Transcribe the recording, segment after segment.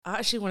I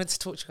actually wanted to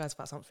talk to you guys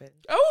about something.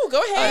 Oh,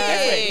 go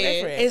ahead.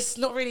 Go for it. It's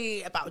not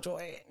really about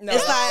joy. No,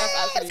 it's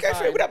let's go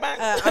for it with that man.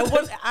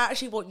 I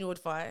actually want your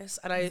advice,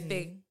 and I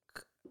think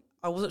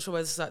I wasn't sure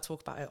whether to like,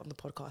 talk about it on the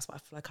podcast, but I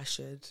feel like I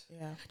should.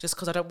 Yeah. Just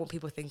because I don't want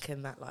people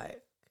thinking that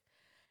like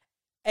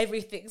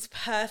everything's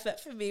perfect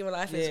for me, my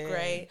life is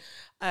great.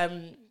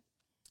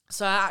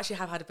 So I actually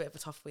have had a bit of a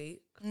tough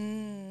week.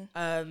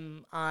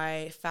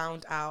 I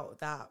found out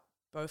that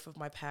both of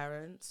my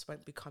parents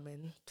won't be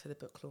coming to the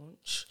book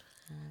launch.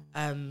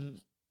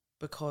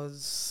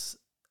 Because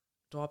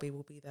Darby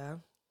will be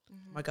there,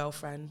 my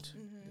girlfriend,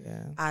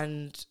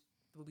 and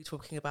we'll be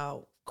talking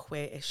about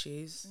queer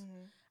issues.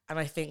 And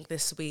I think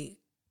this week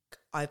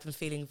I've been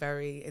feeling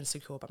very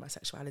insecure about my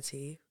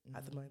sexuality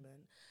at the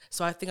moment.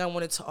 So I think I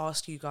wanted to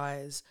ask you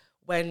guys,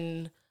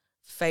 when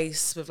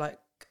faced with like,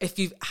 if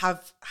you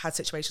have had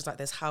situations like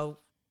this, how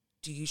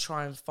do you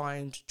try and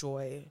find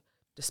joy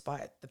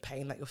despite the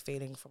pain that you're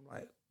feeling from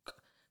like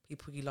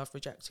people you love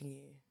rejecting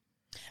you?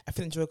 I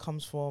think joy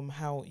comes from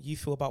how you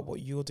feel about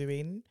what you're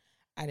doing,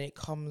 and it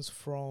comes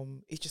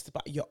from, it's just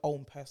about your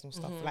own personal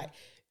stuff. Like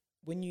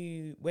when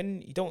you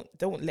don't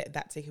let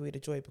that take away the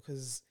joy,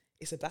 because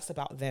that's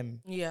about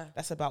them. Yeah,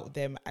 that's about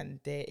them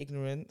and their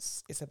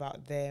ignorance. It's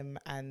about them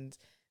and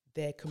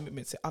their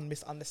commitment to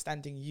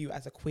misunderstanding you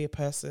as a queer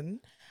person.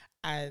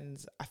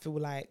 And I feel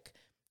like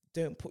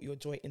don't put your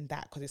joy in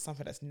that because it's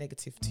something that's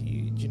negative to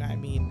you. Do you know what I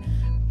mean?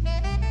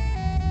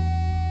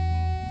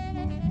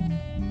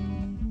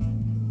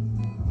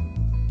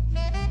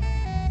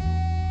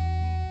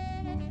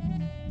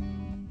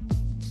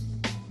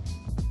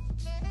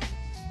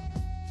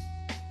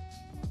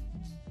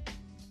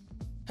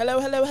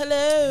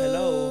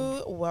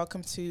 Hello.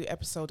 Welcome to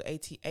episode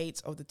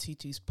 88 of the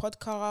Tutus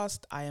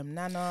podcast. I am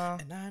Nana.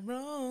 And I'm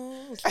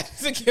Rose.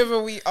 Together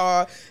we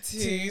are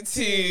Tutus.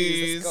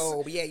 Tutus. Let's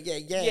go. Yeah.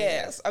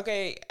 Yes.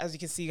 Okay. As you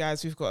can see,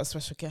 guys, we've got a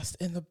special guest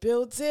in the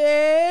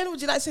building.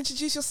 Would you like to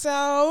introduce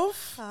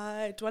yourself?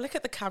 Hi. Do I look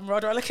at the camera?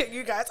 Or do I look at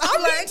you guys?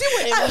 I'm like, do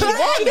whatever you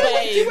want,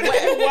 babe.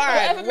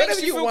 Whatever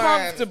makes you feel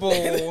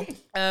comfortable.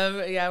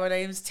 Yeah, my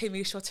name's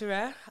Timmy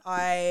Shotere.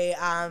 I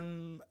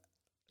am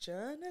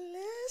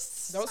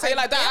journalist. Don't say it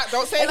like that.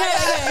 Don't say it like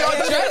that.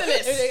 You're a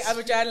journalist. I'm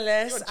a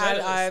journalist,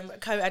 and I'm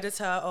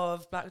co-editor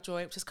of Black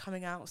Joy, which is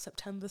coming out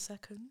September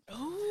 2nd.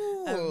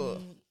 Oh.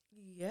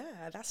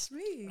 Yeah, that's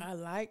me. I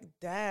like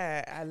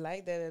that. I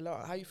like that a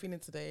lot. How are you feeling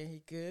today?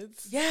 You good?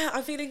 Yeah,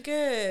 I'm feeling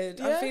good.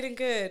 Yeah? I'm feeling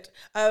good.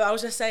 I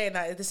was just saying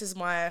that this is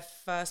my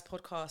first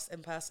podcast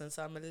in person,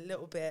 so I'm a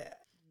little bit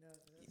nervous.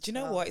 Do you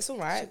know what? It's all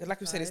right. Like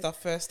we said, it's our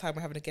first time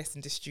we're having a guest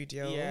in the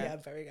studio. Yeah,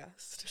 I'm very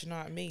gassed. Do you know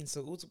what I mean?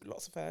 So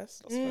lots of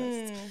firsts.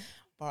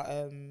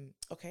 But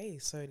okay,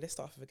 so let's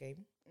start off with a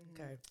game.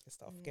 Okay, let's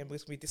start off with a game. We're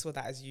gonna be this or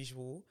that as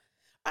usual.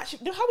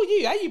 Actually, no. How are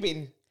you? How you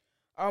been?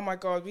 Oh my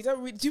God, do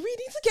we need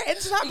to get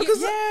into that?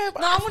 Because I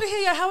want to hear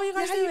you. How are you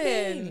guys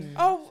doing?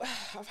 Oh,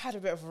 I've had a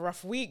bit of a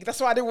rough week. That's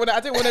why I didn't want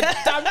to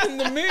dampen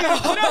the mood. You know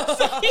what I'm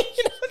saying?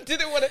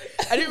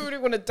 I didn't really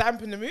want to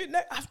dampen the mood. No,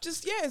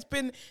 it's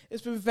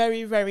been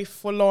very, very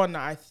full on.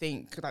 I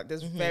think like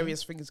there's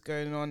various things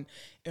going on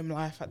in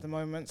life at the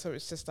moment, so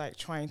it's just like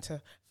trying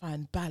to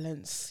find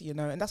balance,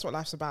 and that's what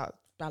life's about,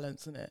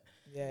 balance, isn't it?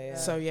 Yeah.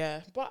 So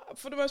but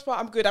for the most part,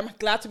 I'm good. I'm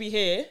glad to be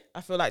here.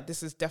 I feel like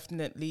this is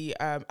definitely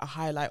a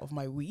highlight of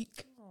my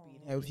week,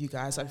 being here with you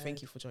guys. So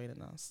thank you for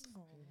joining us.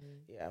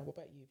 Yeah. What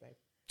about you, babe?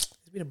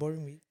 It's been a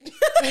boring week.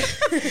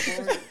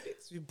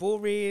 It's been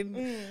boring.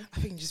 I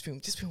think just been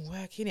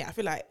working it. I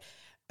feel like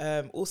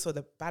also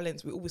the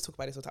balance. We always talk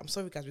about this all the time. I'm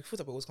sorry, guys. We feel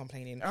that we're always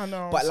complaining. I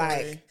know, but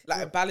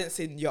like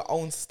balancing your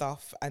own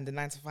stuff and the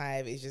 9 to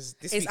 5 is just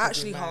it's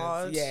actually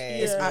hard. Yeah,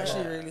 it's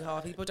actually really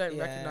hard. People don't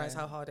recognize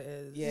how hard it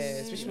is. Yeah,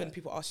 especially when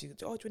people ask you, "Oh,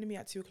 do you want to meet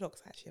at 2 o'clock?"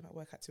 It's actually, I'm at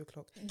work at 2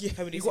 o'clock. Yeah,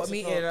 you got a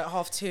meeting at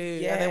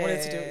 2:30. Yeah, and they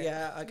wanted to do it.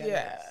 Yeah, I get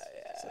it.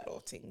 It's a lot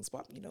of things,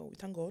 but we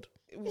thank God.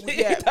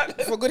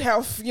 For good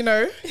health,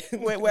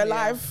 we're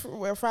alive,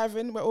 we're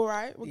thriving, we're all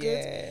right, we're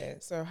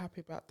good. So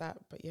happy about that.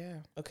 But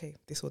okay,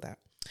 this or that.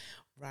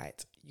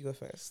 Right, you go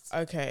first.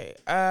 Okay,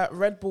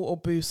 Red Bull or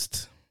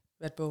Boost?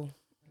 Red Bull.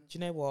 Do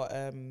you know what?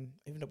 Even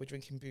though we're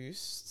drinking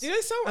Boost, do you know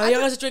so? Oh, you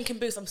guys are drinking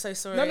Boost. I'm so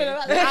sorry. No,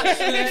 that's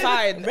absolutely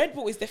fine. Red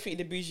Bull is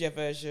definitely the bougie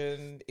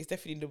version. It's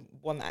definitely the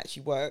one that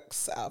actually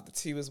works out of the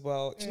two as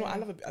well. Do you know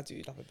what? I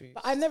do love a Boost.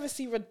 But I never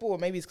see Red Bull.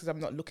 Maybe it's because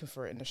I'm not looking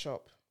for it in the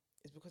shop.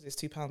 It's because it's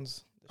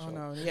 £2. Oh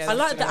no! Yeah, I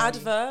like the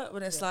advert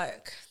when it's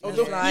like the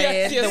wings.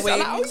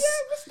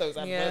 What's those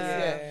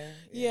adverts?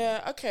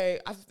 Yeah. Okay.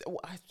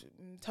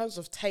 In terms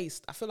of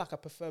taste, I feel like I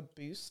prefer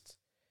Boost.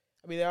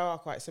 I mean, they are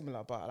quite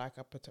similar, but I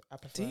prefer.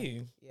 Do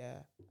you? Yeah,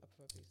 I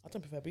prefer Boost. I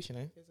don't prefer Boost, Is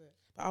it?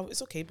 But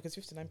it's okay because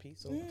 59p.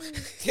 So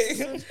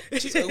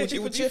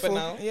would you for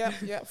now?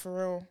 Yeah, for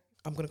real.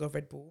 I'm gonna go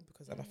Red Bull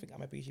because I think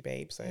I'm a bougie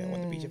babe, so I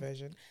want the bougie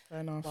version. Fair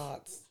enough.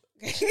 But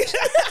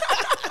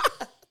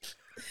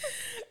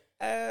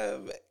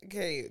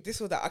okay,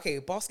 this or that. Okay,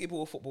 basketball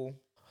or football?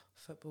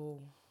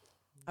 Football.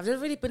 I've never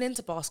really been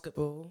into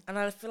basketball, and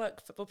I feel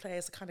like football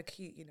players are kind of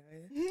cute, you know.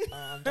 Oh,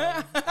 I'm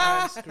done.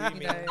 I'm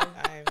screaming. You know.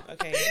 I'm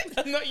okay.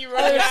 Not you,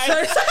 right?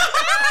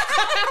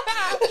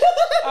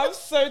 Oh, I'm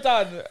so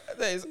done.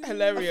 That is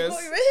hilarious.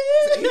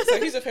 So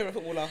who's your favourite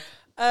footballer?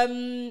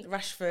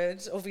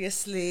 Rashford,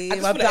 obviously. I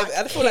just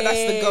feel like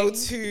that's the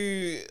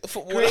go-to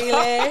footballer.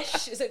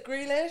 Grealish. Is it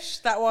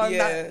Grealish? That one?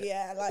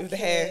 Yeah. Like With the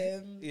hair.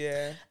 him.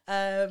 Yeah.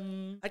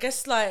 I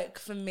guess like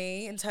for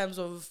me, in terms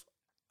of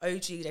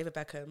OG David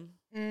Beckham.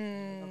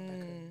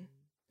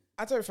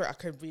 I don't think I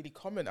can really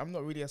comment. I'm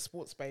not really a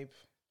sports babe.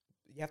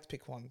 You have to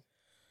pick one.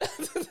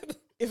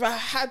 If I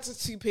had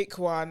to pick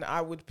one,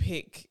 I would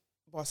pick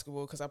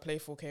basketball because I play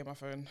 4K on my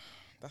phone.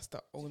 That's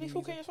the only You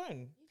play 4K on reason. your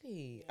phone?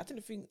 Really? I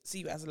didn't see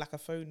you as like a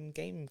phone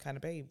game kind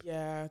of babe.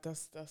 Yeah,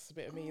 that's a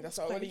bit of me. That's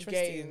the quite only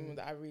interesting. game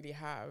that I really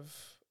have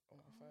on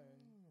my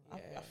phone.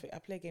 Yeah. I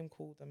play a game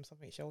called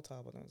something Shelter,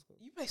 but that was good.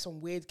 You play some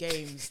weird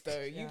games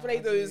though. You Yeah, play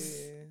I those.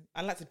 do.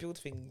 I like to build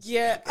things.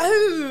 Yeah.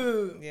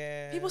 Oh,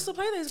 Yeah. people still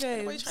play those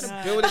games. What are you trying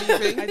Nah, to build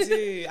anything?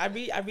 I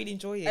do. I really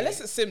enjoy it.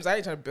 Unless it's Sims, I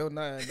ain't trying to build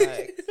nothing.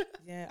 Like,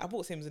 Yeah, I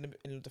bought Sims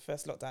in the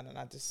first lockdown, and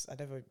I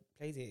never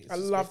played it. It's I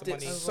just loved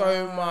waste it of money.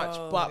 so Wow.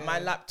 much, but my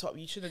Yeah. laptop,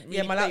 you shouldn't. Really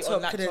Yeah, my play it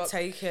on laptop couldn't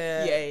take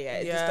it. Yeah,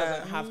 it just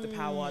doesn't have the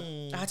power.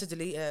 Mm. I had to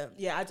delete it.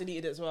 Yeah, I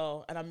deleted it as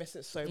well, and I miss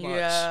it so much.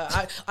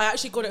 Yeah, I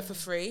actually got it for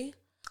free.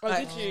 Oh,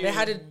 Like, did you? They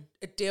had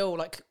a deal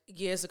like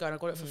years ago, and I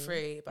got it for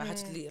free, but I had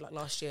to delete it like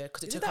last year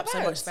because it Is it took that up so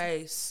bad? much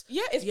space.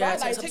 Yeah, it's Yeah, bad.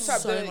 it Like, it takes takes up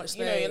up so the, much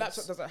you know, your space.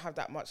 laptop doesn't have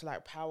that much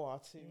like power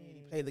to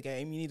really play the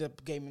game. You need a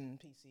gaming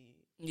PC.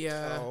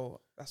 Yeah.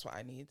 So that's what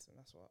I need, and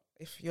that's what.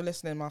 If you're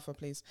listening, Martha,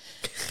 please.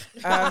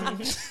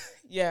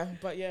 Yeah,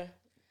 but yeah,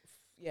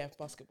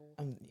 basketball.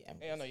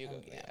 Yeah, I know you're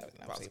good. Yeah,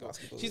 Yeah, I'll say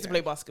basketball. She used to yeah.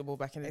 play basketball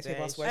back in the I play day.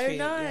 basketball. Oh, Yeah,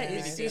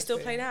 nice. yeah, Do you still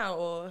yeah. play now,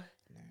 or?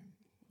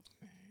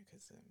 No,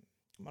 because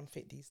I'm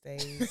unfit these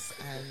days,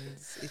 and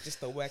it's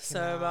just not working.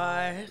 So out. am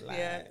I. Like,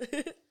 Yeah.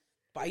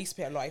 But I used to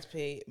play a lot.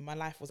 My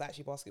life was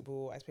actually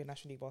basketball. I used to play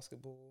National League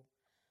basketball. I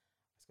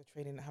used to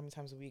go training how many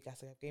times a week. I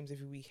used to have games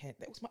every weekend.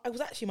 It was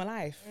actually my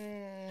life.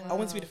 I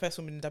wanted to be the first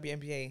woman in the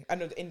WNBA. I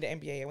know in the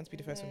NBA. I want to be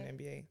the first woman in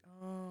the NBA.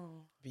 Oh.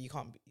 But you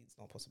can't. It's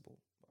not possible.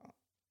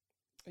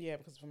 But Yeah,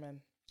 because for men.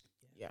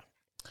 Yeah.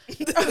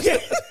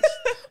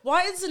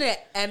 Why isn't it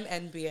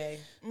MNBA?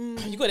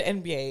 you got the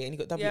NBA and you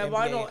got WNBA. Yeah,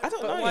 why not? I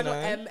don't but know. Why you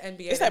not know.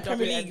 MNBA? It's like and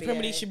Premier League. WNBA?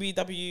 Premier League should be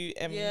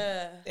WM.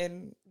 Yeah.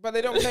 And But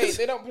they don't play.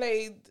 They don't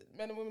play.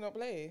 Men and women don't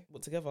play.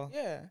 what together?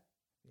 Yeah.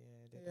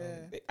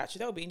 Yeah. Actually,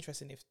 that would be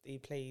interesting if they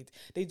played.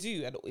 They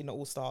do in the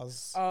All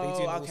Stars. Oh, they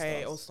do in the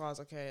okay. All All-Stars. Stars.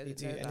 Okay. I They didn't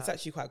do, know and that. it's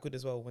actually quite good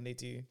as well when they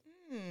do.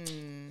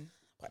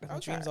 But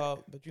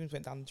the dreams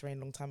went down the drain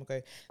a long time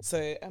ago. So,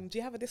 do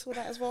you have a this or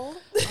that as well?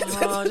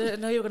 Oh, I didn't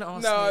know you were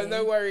going to ask me.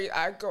 No worry.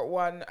 I got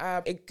one.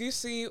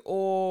 Egusi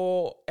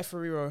or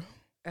Eferiro.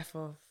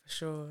 F-O, for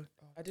sure.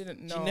 I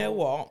didn't know. Do you know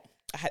what?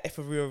 I had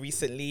Eferiro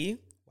recently.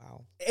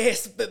 Wow.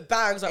 It's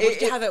bangs. Like, what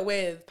did you have it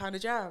with? Pound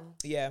of jam?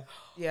 Yeah.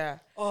 Yeah.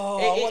 Oh,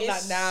 It- I it want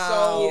is that now.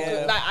 So Yeah.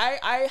 good. Like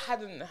I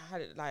hadn't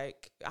had it.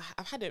 Like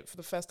I've had it for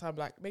the first time.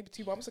 Like maybe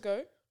 2 months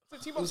ago.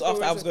 Was it 2 It months was ago?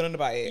 after I was going on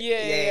about it.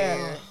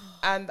 Yeah.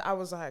 And I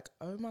was like,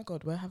 oh my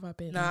god, where have I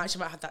been? No, I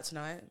actually might have that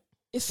tonight.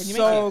 It's Can you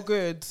so make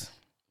good.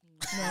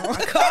 No,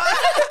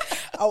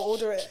 I'll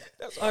order it.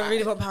 I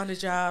really want pound of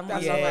jam.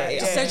 That's Yeah, all right.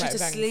 It Yeah. sends you Like to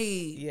bangs.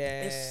 sleep.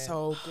 Yeah. it's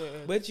so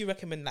good. Where do you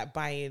recommend like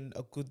buying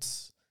a good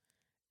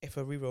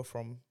Eferiro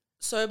from?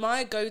 So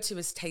my go-to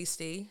is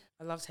Tasty.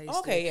 I love Tasty.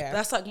 Okay, yeah. But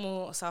that's like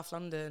more South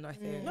London, I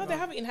think. No, they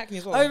have it in Hackney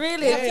as well. Oh,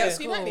 really? Yeah, Okay, yeah. that's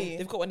cool.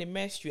 They've got one in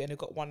Mare Street and they've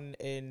got one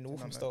in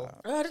Walthamstow.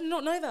 Oh, I did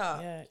not know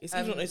that. Yeah, it's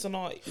even it's on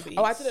our.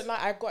 Oh, I didn't like.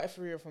 I got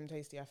Eferiro from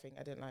Tasty. I think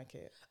I didn't like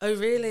it. Oh,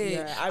 really?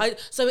 Yeah,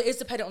 So it is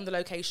dependent on the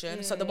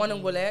location. So the one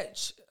in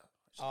Woolwich.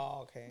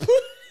 Oh, okay.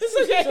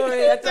 It's okay.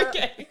 Sorry, I it's don't-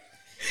 okay.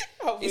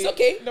 It's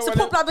okay. No,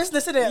 Support black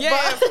business, isn't it? Yeah,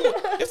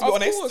 But- of course.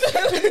 Let's be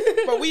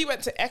honest. But we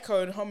went to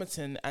Echo in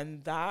Homerton,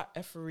 and that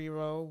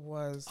Eferiro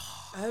was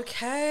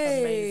okay.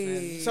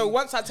 amazing. So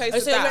once I tasted Oh,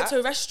 so you that, went to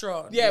a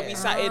restaurant? yeah, we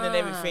sat in and Ah.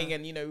 everything,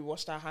 and we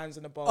washed our hands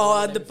in the bowl.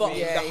 Oh, and the everything. bowl. the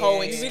Yeah, whole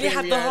yeah, You experience. really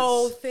had the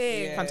whole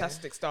thing. Yeah.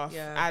 Fantastic stuff,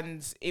 Yeah.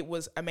 and it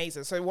was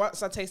amazing. So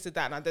once I tasted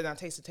that, and then I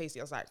tasted Tasty,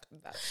 I was like,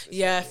 that's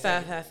Yeah,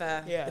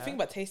 fair. yeah. The thing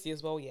about Tasty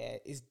as well, yeah,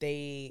 is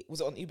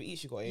was it on Uber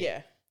Eats you got it?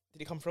 yeah,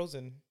 Did it come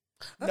frozen?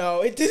 no,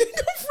 it didn't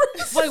come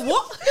from. Wait,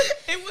 what?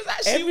 It was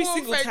actually Every warm,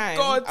 single thank time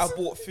God. I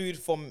bought food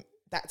from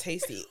that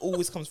Tasty, it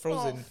always comes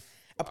frozen.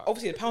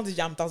 Obviously, the pounded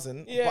jam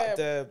doesn't, Yeah. but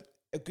the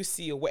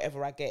agusi or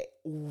whatever I get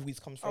always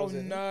comes Oh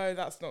frozen. no,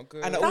 that's not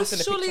good. And I always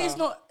That's send a surely picture. is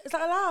not. Is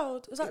that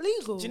allowed? Is that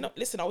legal? Do you know?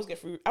 Listen, I always get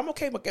through. I'm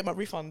okay, but get my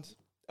refund.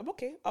 I'm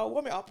okay. I'll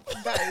warm it up.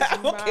 That is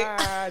I'm okay.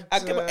 mad. I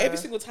get my, every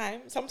single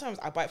time. Sometimes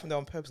I buy it from them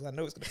on purpose. I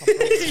know it's gonna come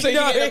frozen. So you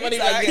get the money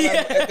So I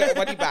back. get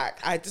my money back.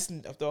 I just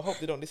hope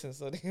they don't listen.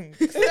 So they can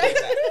say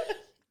that.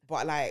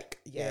 But like,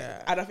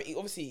 yeah. And I think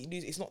obviously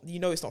it's not.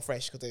 It's not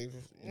fresh because they. You know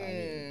what I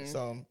mean?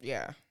 So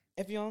Yeah.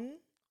 Evian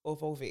or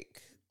Volvic.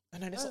 Oh,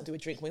 no, let's not do a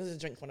drink one. Let's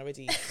drink one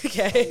already.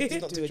 Okay. Let's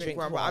not do a drink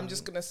one, one. but I'm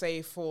just gonna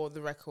say for the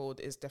record,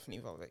 it's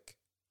definitely Volvic.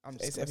 I'm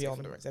just It's gonna say Evian.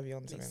 for the It's record.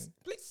 Evian.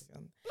 Please.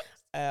 Evian.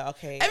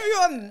 Okay.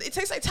 Everyone, it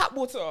tastes like tap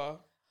water.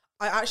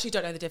 I actually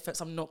don't know the difference.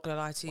 I'm not gonna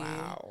lie to you.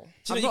 Wow.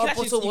 Do you I'm know, not a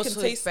you bottle can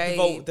water taste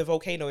babe. the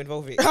volcano in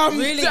Volvic.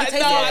 Really? You No, can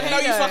taste I the know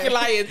you volcano? fucking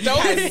lying.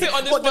 Don't sit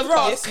on this What, the rock?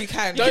 podcast. Yes, you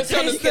can. Don't sit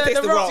on you this can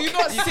taste the rock. Do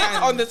not You sit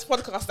can. on this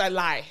podcast and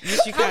lie.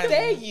 Yes, you How can.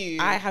 dare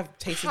you? I have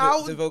tasted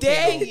How the volcano.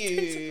 dare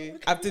you?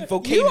 I've done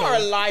volcano. You are a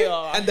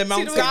liar. And the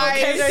mountain.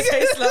 Guys,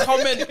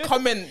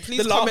 comment,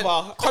 please The comment,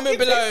 lava. comment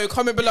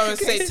below and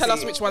say, taste tell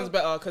us it. which one's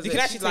better because You can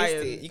actually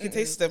taste it. You can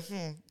taste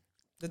the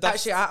the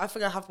dust. Actually, I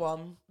think I have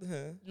one. Uh-huh.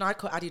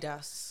 Nike or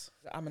Adidas.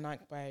 I'm a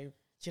Nike babe.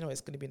 Do you know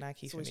it's going to be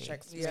Nike for always me?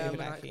 checks. It's Yeah, gonna I'm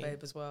be a Nike babe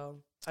as well.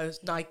 I was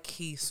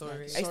Nike, sorry.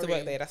 I used to Sorry.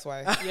 work there, that's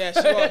why. Yeah,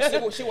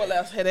 she won't let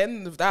us head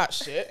in with that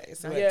shit.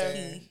 It's Yeah.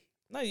 yeah.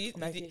 No,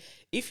 Nike.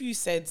 if you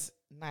said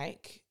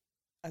Nike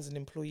as an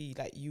employee,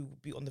 like you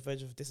would be on the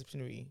verge of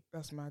disciplinary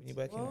That's mad. when you're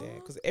working there,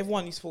 because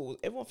everyone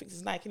thinks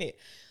it's Nike, innit?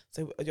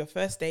 So your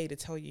first day, they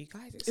tell you,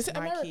 guys, it's Is it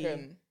Nike.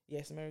 American?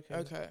 Yes, American.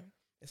 Okay.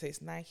 They say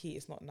it's Nike,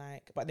 it's not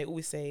Nike, but they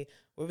always say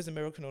whether it's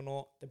American or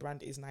not, the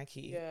brand is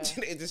Nike. Yeah.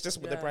 It's just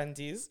what the Yeah. brand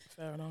is.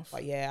 Fair enough.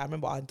 But yeah, I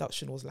remember our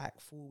induction was like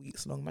 4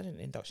 weeks long. Imagine an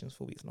induction's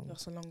 4 weeks long.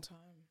 That's a long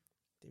time.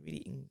 They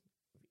really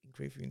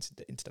engrave you into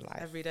the life.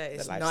 Every day the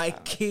it's lifestyle.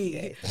 Nike. Yeah,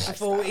 it's the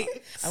For lifestyle.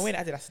 weeks. I went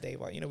Adidas today,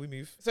 but you know we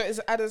move. So it's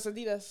Adidas,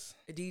 Adidas.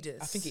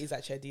 Adidas. I think it is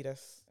actually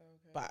Adidas,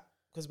 but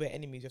because we're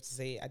enemies, you have to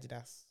say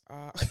Adidas.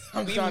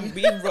 I'm we done.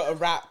 even wrote a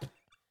rap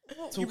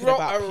talking wrote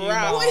about a Puma.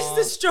 rap? What is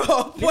this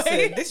job? Listen,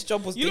 Wait. this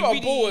job was You they lot are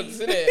really- bored,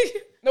 isn't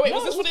it? No, wait, No,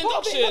 was this it for the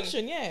part of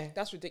induction? Yeah.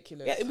 That's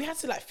ridiculous. Yeah, we had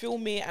to like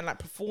film it and like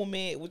perform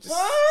it. We just,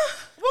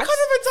 What kind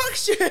of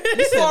induction?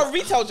 This is for a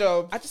retail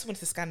job. I just wanted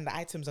to scan the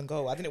items and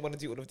go. I didn't want to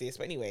do all of this,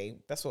 but anyway,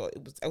 that's what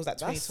it was. It was like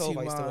That's 2012. too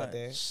I used to work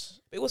there. much.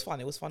 But it was fun.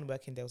 It was fun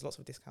working there. There was lots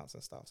of discounts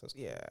and stuff. So it was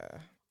Yeah.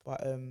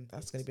 but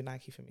that's gonna be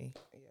Nike for me.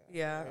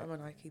 Yeah, I'm a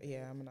Nike babe.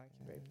 Yeah, I'm a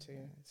Nike babe too.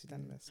 It's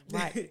unanimous.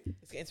 Right,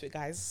 let's get into it,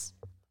 guys.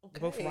 We're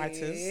both Okay.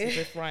 writers.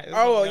 We're both writers.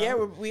 Oh, well, you yeah,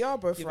 know? we are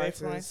both You're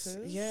both writers.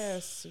 writers?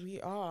 Yes,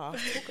 we are.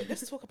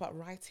 Let's talk about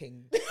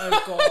writing.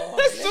 Oh god.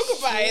 Let's talk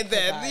about it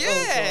then. about it.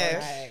 Yeah. Oh,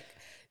 God, like,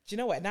 do you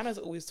know what? Nana's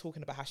always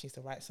talking about how she needs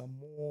to write some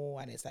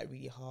more, and it's like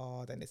really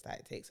hard, and it's like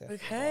it takes her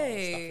forever,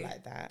 Okay. stuff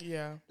like that.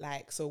 Yeah.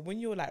 Like, so when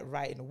you're like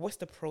writing, what's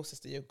the process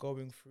that you're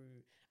going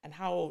through, and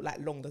how like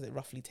long does it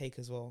roughly take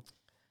as well?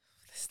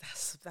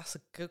 That's a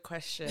good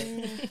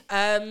question.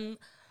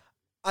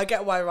 I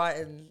get why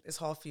writing is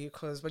hard for you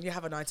because when you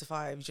have a 9 to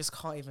 5, you just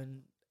can't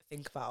even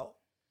think about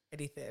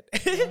anything.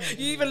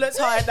 You even look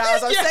tired now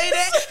as I'm saying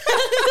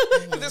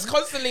it. Because it's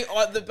constantly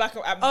on the back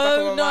of my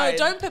Oh no! mind.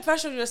 Don't put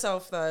pressure on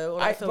yourself though.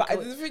 Or I feel But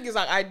guilty. the thing is,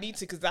 like, I need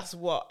to, because that's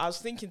what I was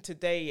thinking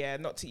today. Yeah,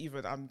 not to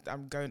even.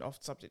 I'm going off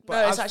subject, but No,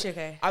 I it's was- actually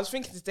okay. I was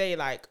thinking today,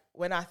 like,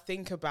 when I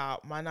think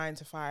about my 9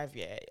 to 5,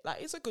 yeah,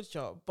 like, it's a good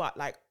job, but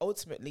like,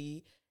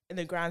 ultimately, in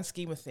the grand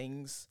scheme of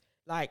things,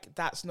 like,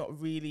 that's not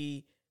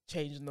really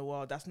changing the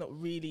world. That's not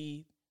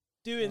really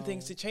doing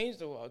things to change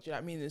the world. Do you know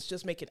what I mean? It's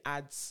just making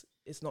ads.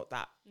 It's not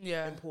that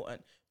Yeah.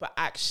 important, but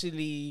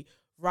actually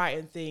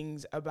writing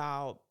things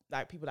about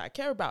like people that I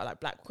care about,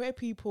 like Black queer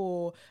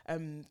people,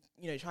 you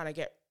know, trying to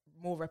get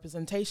more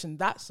representation.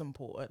 That's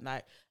important.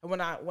 Like, and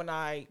when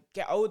I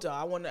get older,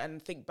 I want to and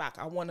think back.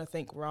 I want to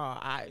think, rah,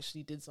 I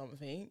actually did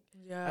something,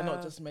 Yeah. and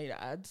not just made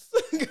ads,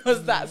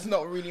 because that's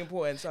not really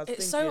important. So I was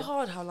It's thinking, so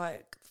hard how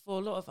like for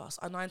a lot of us,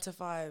 our 9 to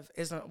 5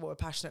 isn't what we're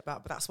passionate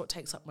about, but that's what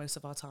takes up most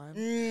of our time.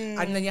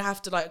 And then you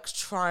have to like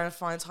try and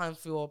find time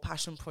for your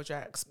passion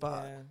projects,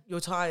 but Yeah. you're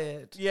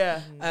tired.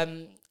 Yeah.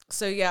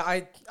 So yeah,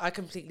 I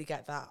completely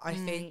get that. I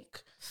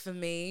think for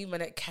me,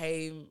 when it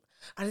came,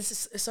 and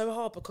it's so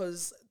hard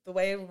because the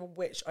way in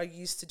which I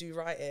used to do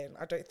writing,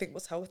 I don't think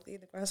was healthy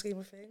in the grand scheme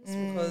of things,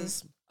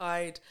 because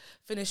I'd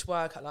finish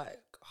work at like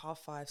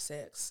 5:30,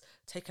 6,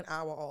 take an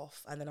hour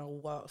off, and then I'll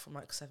work from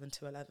like 7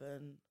 to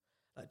 11,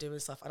 like doing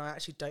stuff. And I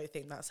actually don't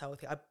think that's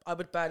healthy. I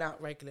would burn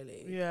out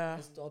regularly. Yeah.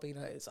 As Dobby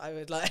knows. I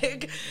would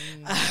like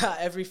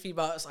every few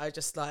months I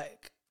just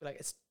like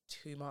it's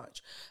too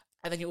much.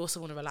 And then you also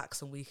want to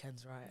relax on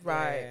weekends, right?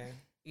 Right. Yeah.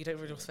 You don't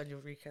really spend your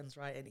weekends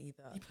writing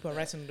either. People are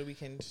writing on the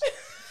weekend.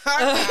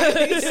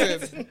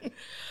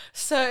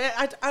 So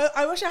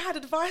I wish I had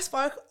advice,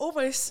 but I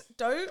almost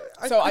don't.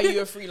 So are you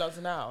a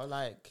freelancer now?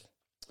 Like,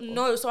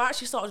 No, so I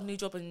actually started a new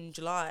job in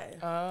July.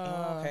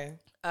 Oh, okay.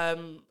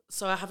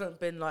 So I haven't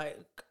been like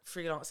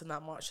freelancing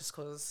that much just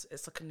because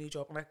it's like a new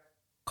job and I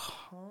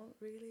can't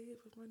really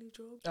with my new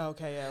job.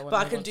 okay, yeah. But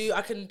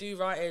I can do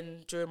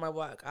writing during my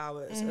work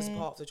hours as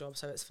part of the job,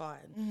 so it's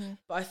fine.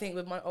 But I think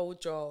with my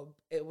old job,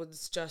 it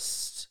was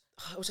just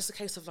a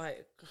case of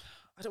like,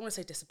 I don't want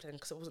to say discipline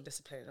because it wasn't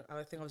discipline.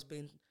 I think I was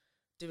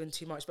doing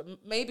too much. But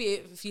maybe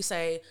if you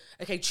say,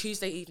 okay,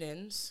 Tuesday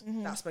evenings,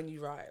 that's when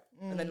you write,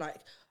 and then like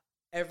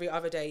every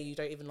other day you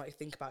don't even like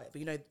think about it. But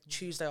you know,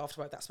 Tuesday after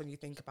work, that's when you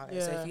think about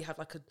it. So Yeah. if you have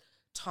like a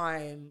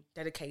time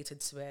dedicated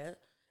to it,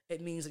 it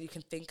means that you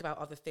can think about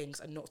other things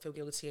and not feel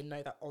guilty and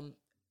know that on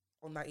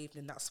that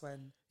evening, that's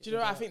when Do you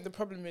know what I think the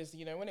problem is,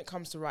 you know, when it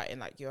comes to writing,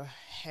 like your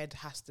head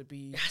has to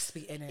be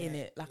in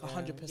it. Like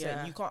 100%.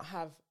 Yeah. You can't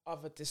have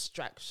other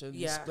distractions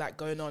Yeah. like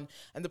going on.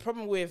 And the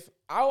problem with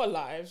our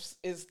lives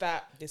is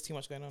that There's too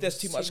much going on. there's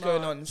too much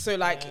going on. So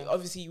like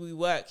obviously we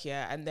work,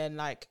 and then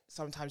like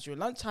sometimes during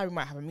lunchtime we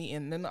might have a meeting,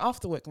 and then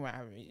after work we might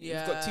have a meeting.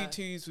 Yeah. We've got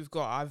tutus, we've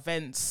got our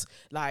events,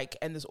 like,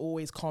 and there's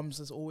always comms,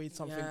 there's always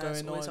something going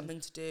there's always on. something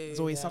to do. There's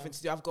always something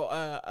to do. I've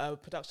got a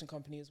production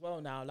company as well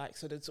now, like,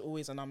 so there's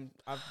always, and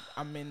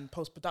I'm in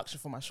post production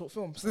for my short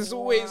film. So there's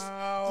always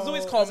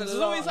comms, there's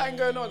always something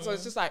going on. So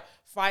it's just like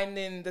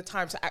finding the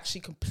time to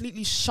actually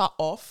completely shut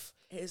off.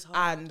 It is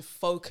hard. And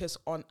focus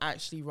on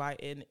actually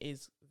writing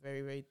is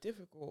very, very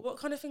difficult. What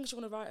kind of things do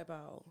you want to write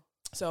about?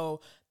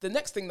 So the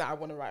next thing that I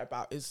want to write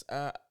about is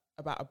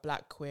about a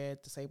black, queer,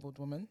 disabled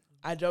woman.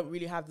 I don't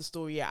really have the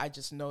story yet. I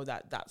just know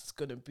that that's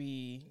going to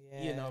be,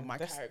 you know, my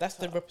character. That's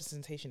the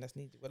representation that's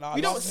needed. Well, we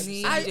don't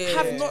need I it.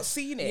 have not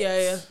seen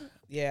it.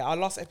 Yeah, our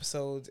last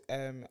episode,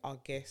 our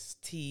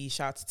guest T,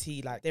 shout out to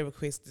T, like they were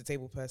queer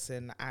disabled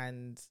person,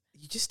 and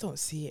you just don't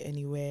see it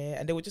anywhere.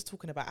 And they were just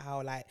talking about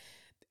how like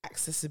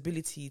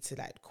accessibility to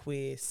like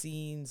queer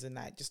scenes and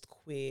like just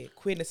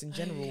queerness in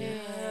general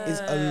is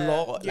a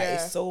lot. Like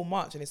it's so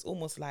much, and it's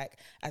almost like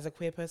as a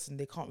queer person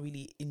they can't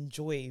really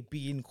enjoy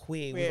being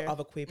queer with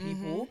other queer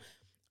people,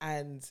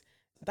 and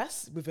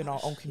that's within our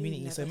own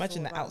community. So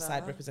imagine the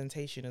outside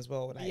representation as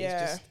well. Like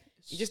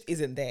it just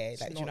isn't there.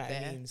 Like, do you know what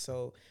I mean?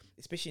 So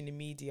especially in the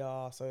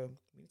media, so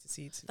we need to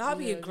see it. That'd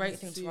be a great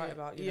thing to write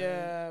about. You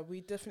know? We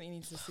definitely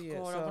need to see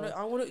it. So.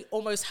 I want to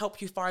almost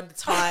help you find the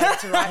time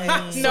to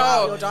write.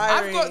 No, your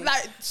diary. I've got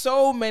like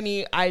so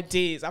many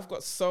ideas. I've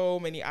got so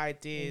many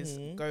ideas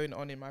going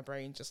on in my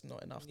brain, just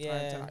not enough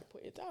time to like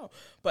put it down.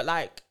 But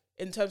like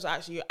in terms of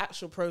actually your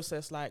actual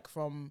process, like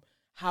from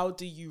how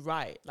do you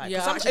write? Like, I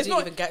actually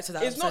didn't even get to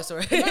that. It's not.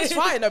 Sorry. No, it's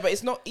fine. No, but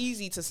it's not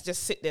easy to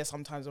just sit there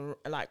sometimes and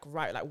like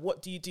write. Like,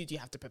 what do you do? Do you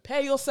have to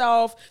prepare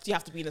yourself? Do you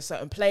have to be in a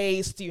certain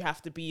place? Do you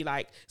have to be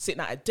like sitting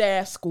at a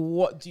desk?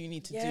 What do you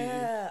need to do?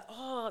 Yeah.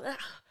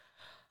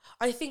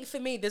 I think for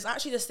me, there's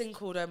actually this thing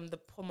called the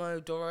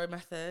Pomodoro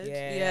method.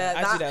 Yeah,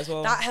 I do that as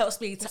well. That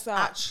helps me to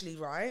actually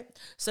write.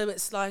 So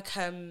it's like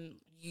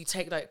you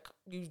take like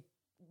you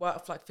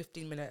work for like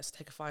 15 minutes,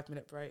 take a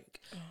 5-minute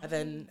break, and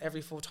then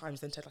every 4 times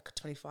then take like a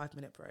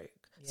 25-minute break.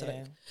 So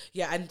like,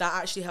 and that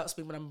actually helps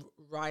me when I'm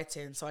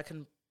writing, so I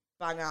can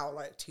bang out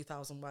like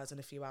 2,000 words in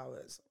a few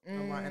hours.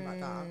 I'm writing like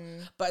that.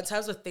 But in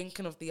terms of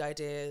thinking of the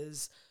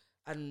ideas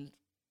and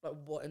like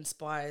what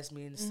inspires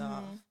me and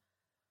stuff,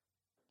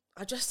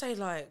 I just say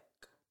like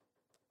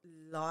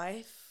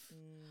life.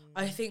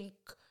 I think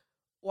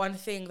one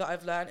thing that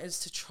I've learned is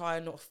to try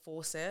and not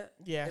force it.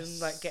 Yes. And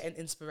like getting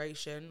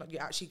inspiration. Like you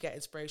actually get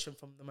inspiration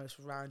from the most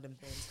random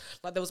things.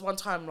 Like there was one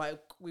time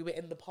like we were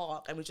in the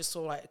park and we just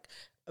saw like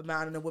a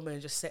man and a woman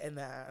just sitting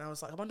there, and I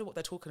was like, I wonder what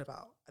they're talking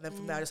about. And then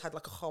from there I just had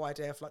like a whole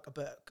idea for like a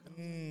book.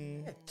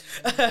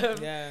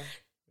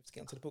 Let's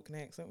get onto the book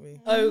next, don't we?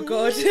 Oh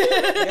God.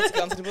 Let's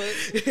get onto the book.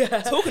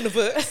 Talking of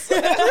books.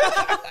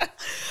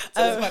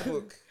 Tell us about the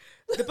book.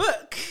 The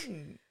book.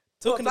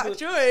 Talking Black about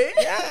Joy.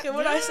 Yeah.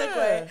 What I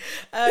segue.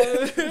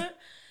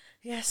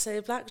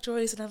 So Black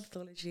Joy is an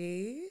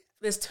anthology.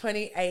 There's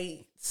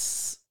 28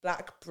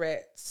 Black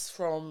Brits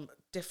from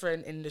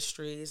different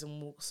industries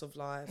and walks of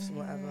life and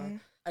whatever.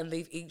 And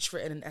they've each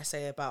written an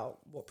essay about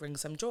what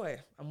brings them joy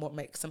and what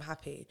makes them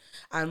happy.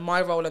 And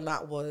my role in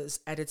that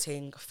was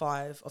editing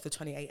 5 of the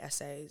 28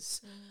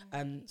 essays.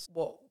 And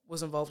what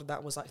was involved in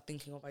that was like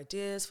thinking of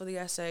ideas for the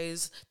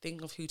essays,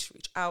 thinking of who to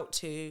reach out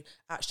to,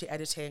 actually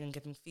editing and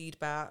giving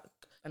feedback,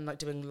 and like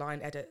doing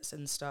line edits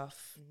and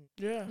stuff.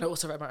 Yeah. And I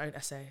also wrote my own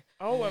essay.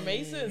 Oh,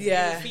 amazing.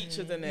 Yeah. So you're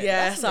featured in it.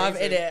 Yeah, That's so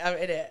amazing. I'm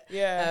in it.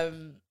 Yeah.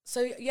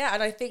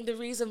 And I think the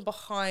reason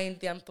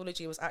behind the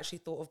anthology was actually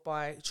thought of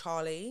by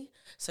Charlie.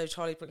 So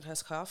Charlie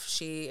Brinkhurst-Cuff,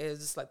 she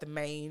is like the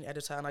main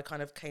editor, and I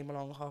kind of came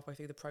along halfway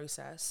through the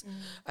process.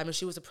 And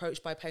she was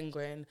approached by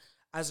Penguin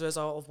as a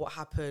result of what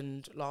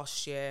happened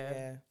last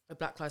year with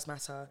Black Lives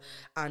Matter.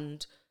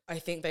 And I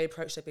think they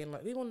approached her being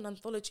like, we want an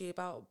anthology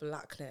about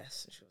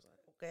blackness. And she was like,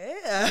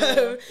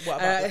 okay. What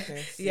about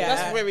blackness?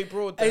 That's very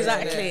broad though,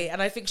 Exactly.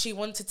 And I think she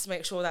wanted to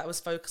make sure that was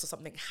focused on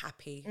something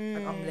happy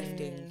and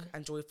uplifting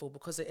and joyful,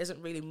 because there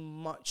isn't really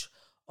much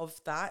of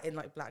that in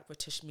like Black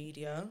British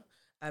media.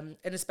 And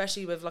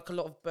especially with like a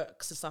lot of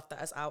books and stuff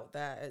that is out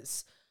there,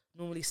 it's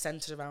normally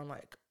centered around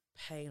like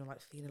pain or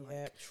like feeling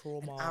like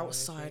trauma, an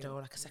outsider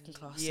or like a second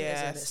class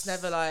citizen. It's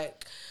never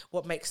like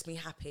what makes me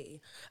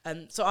happy.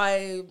 So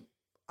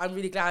I'm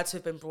really glad to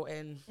have been brought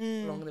in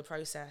along the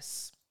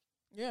process.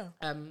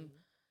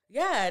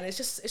 And it's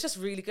just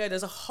really good.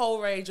 There's a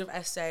whole range of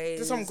essays.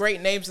 There's some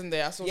great names in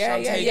there. I saw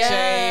Shantae yeah.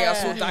 J. I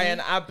saw Diane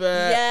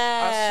Abbott.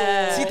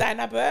 Yeah. See Diane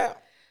Abbott?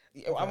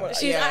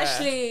 She's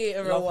actually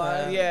a real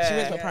one. Yeah.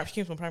 She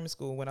came from primary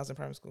school when I was in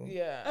primary school.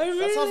 Yeah. Oh, really?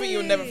 That's something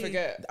you'll never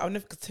forget. I'll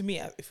never, 'cause to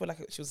me, I feel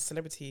like she was a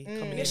celebrity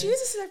coming in. She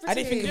is a celebrity. I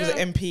didn't think it was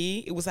an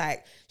MP. It was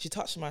like she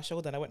touched my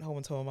shoulder, and I went home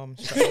and told my mum.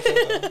 She touched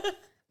my shoulder.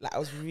 Like I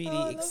was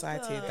really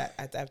excited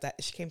that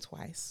she came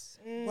twice.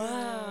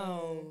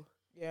 Wow.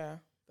 Yeah.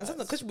 And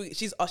sometimes because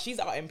she's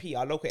our MP,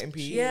 our local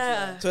MP.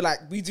 Yeah. So like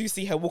we do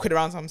see her walking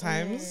around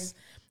sometimes.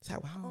 It's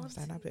like, wow,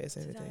 Diane Abbott is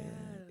over there.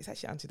 Diane. It's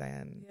actually Auntie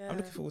Diane. Yeah. I'm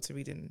looking forward to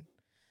reading.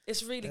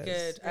 It's really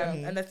Yes. good,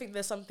 and I think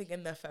there's something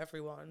in there for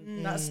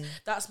everyone.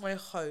 That's my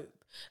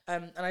hope,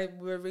 and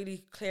we're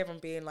really clear on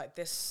being like,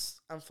 this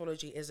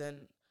anthology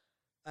isn't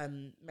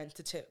meant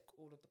to tick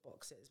all of the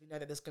boxes. We know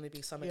that there's going to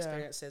be some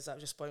experiences that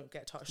just won't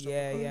get touched on.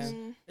 Because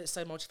it's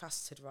so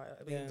multifaceted, right?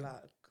 Being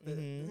black.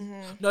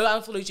 No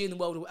anthology in the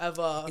world will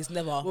ever. It's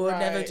never. Will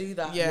never do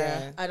that.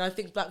 Yeah. And I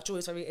think Black Joy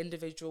is very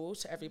individual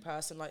to every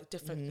person. Like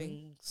different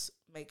things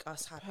make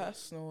us happy.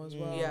 Personal as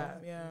well.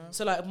 Yeah.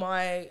 So like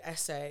my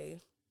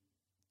essay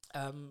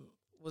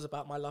was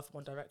about my love for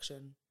One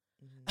Direction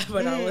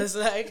when I was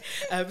like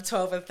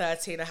 12 and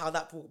 13, and how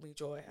that brought me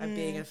joy, and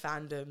being in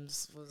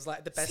fandoms was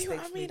like the best thing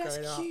for me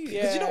growing up. Because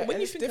Yeah, you know, when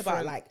you it's think about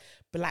different. like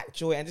black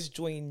joy and just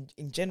joy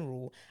in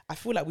general, I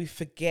feel like we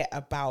forget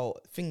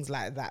about things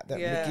like that would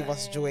give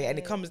us joy. And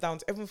it comes down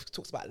to, everyone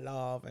talks about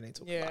love and they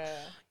talk about,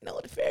 you know,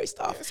 the fairy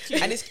stuff.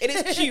 And it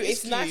is cute.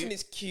 It's nice and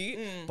it's cute,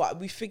 but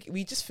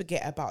we just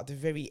forget about the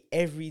very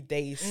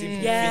everyday simple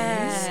things.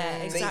 Yeah,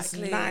 So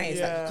exactly. it's nice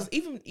Yeah. because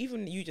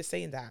even you just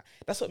saying that,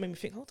 that's what made me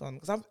think, hold on,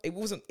 because it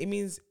wasn't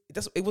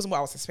what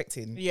I was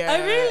expecting. Yeah.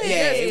 Oh, really?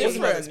 Yeah, it's it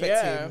wasn't what I was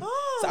different, expecting. yeah.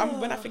 So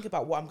when I think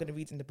about what I'm going to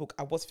read in the book,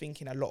 I was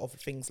thinking a lot of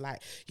things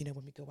like, you know,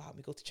 when we go out,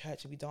 we go to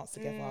church and we dance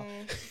together.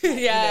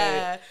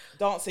 Yeah.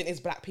 Dancing is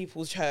black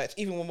people's church,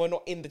 even when we're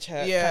not in the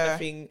church, kind Yeah. of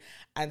thing,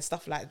 and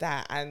stuff like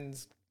that. And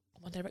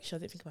One Direction, I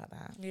didn't think about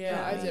that.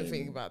 Yeah. I didn't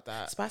think about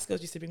that. Spice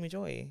Girls used to bring me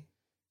joy.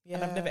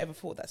 And I've never ever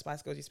thought that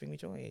Spice Girls used to bring me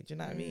joy. Do you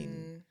know what I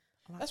mean?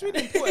 I like That's that.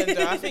 really important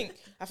though. I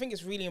think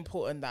it's really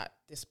important that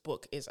this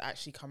book is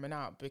actually coming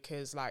out,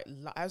 because like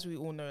as we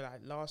all know, like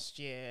last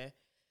year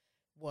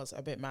was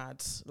a bit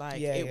mad.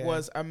 Like it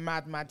was a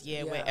mad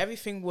year where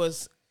everything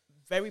was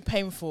very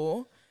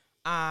painful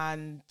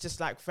and just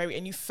like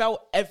and you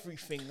felt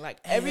everything, like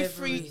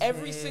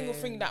every single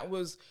thing that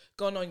was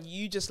going on,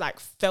 you just like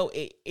felt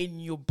it in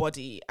your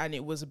body, and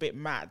it was a bit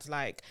mad.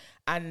 Like,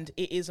 and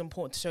it is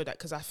important to show that,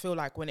 because I feel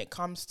like when it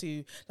comes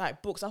to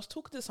like books, I was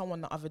talking to someone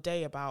the other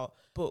day about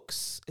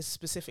books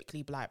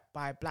specifically by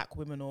black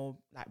women, or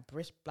like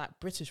black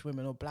British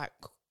women, or black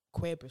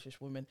queer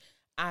British women,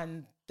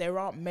 and there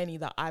aren't many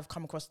that I've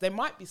come across. There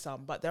might be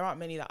some, but there aren't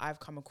many that I've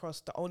come across.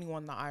 The only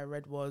one that I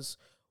read was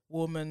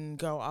Woman,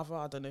 Girl, Other.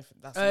 I don't know if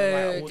that's in the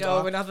right order.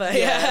 Girl, another.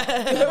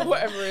 Yeah.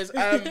 Whatever it is.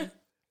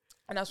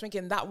 And I was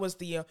thinking that's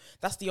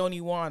the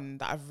only one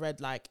that I've read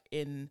like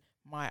in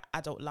my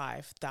adult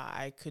life that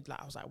I could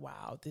like. I was like,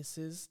 wow, this.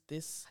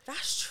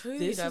 That's true.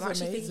 This I'm is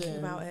actually amazing. thinking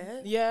about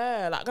it.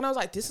 Yeah, like, and I was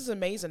like, this is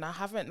amazing.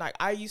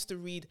 I used to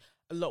read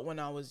a lot when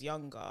I was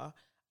younger,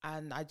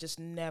 and I just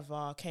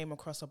never came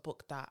across a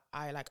book that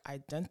I like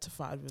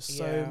identified with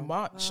so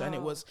much. And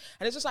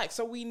it's just like,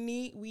 so we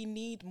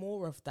need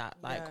more of that.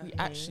 Like we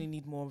actually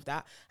need more of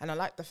that. And I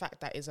like the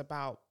fact that it's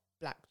about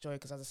black joy,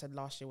 because as I said,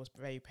 last year was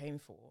very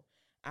painful,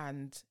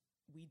 and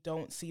we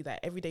don't see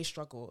that everyday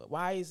struggle.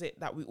 Why is it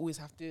that we always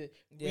have to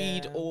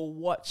read or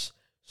watch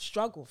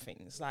struggle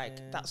things?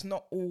 Like that's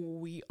not all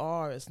we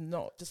are. It's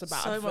not just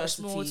about So much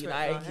adversity. more to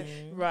it, like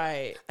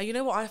right. And you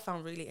know what I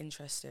found really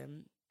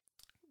interesting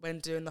when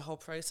doing the whole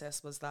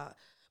process was that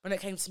when it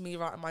came to me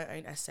writing my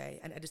own essay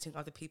and editing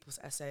other people's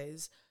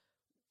essays,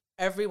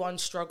 everyone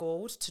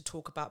struggled to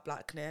talk about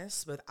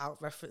blackness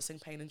without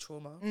referencing pain and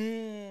trauma.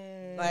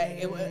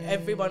 Like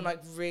everyone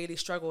like really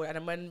struggled. And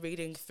then when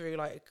reading through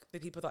like the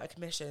people that I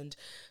commissioned,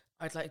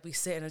 I'd like be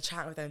sitting and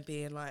chatting with them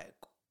being like,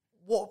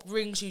 what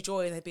brings you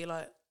joy? And they'd be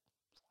like,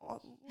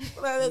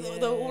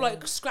 they're all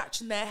like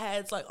scratching their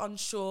heads, like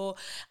unsure,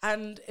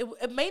 and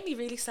it made me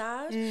really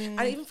sad.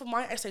 And even for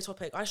my essay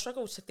topic, I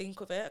struggled to think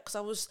of it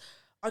because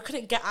I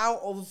couldn't get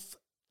out of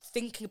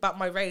thinking about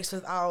my race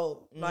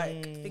without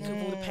like thinking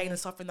of all the pain and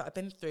suffering that I've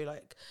been through,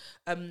 like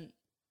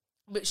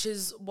which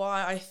is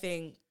why I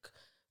think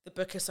the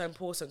book is so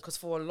important, because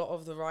for a lot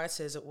of the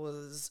writers it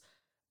was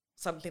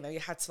something that you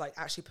had to like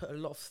actually put a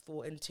lot of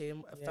thought into,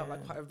 and it felt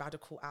like quite a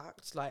radical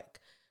act, like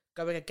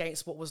going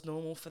against what was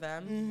normal for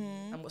them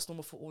and what's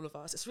normal for all of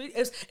us.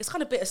 It's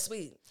kind of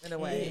bittersweet in a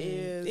way.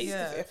 It is.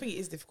 I think it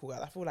is difficult.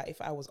 I feel like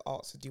if I was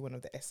asked to do one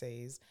of the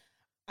essays,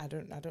 I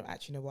don't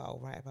actually know what I'll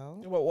write about.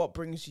 What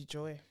brings you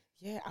joy?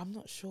 Yeah, I'm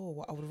not sure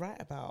what I would write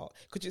about,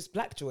 because it's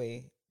black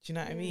joy. Do you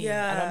know what I mean?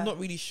 Yeah. And I'm not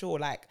really sure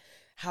like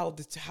how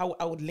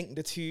I would link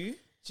the two.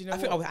 Do you know I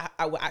think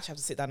I would actually have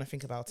to sit down and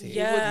think about it.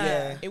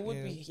 It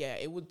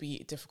would be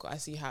difficult. I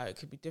see how it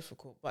could be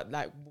difficult. But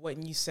like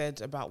when you said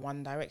about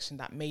One Direction,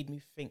 that made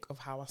me think of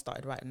how I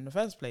started writing in the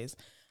first place.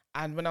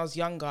 And when I was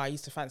younger, I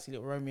used to fancy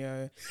Little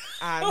Romeo,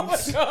 and Oh my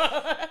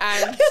God.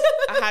 and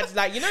I had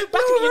like, you know,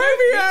 back Little in,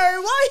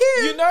 Romeo, why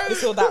him? you know, You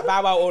saw that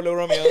Bow Wow or Lil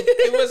Romeo?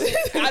 it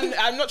was.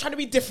 I'm not trying to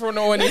be different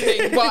or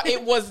anything, but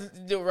it was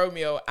Little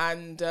Romeo.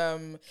 And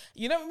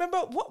you know, remember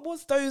what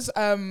was those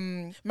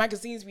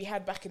magazines we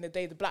had back in the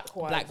day, the black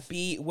ones? Black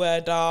Beat,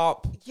 Word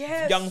Up,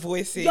 Yes. Young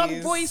Voices.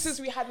 Young Voices.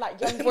 We had like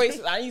Young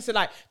Voices. I used to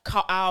like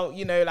cut out,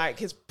 you know, like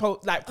his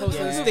poster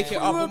and stick it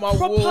up on my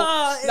proper, wall.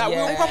 Like we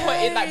were yeah. proper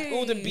in like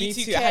all the Me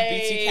B2K. too. I had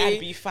B2K, I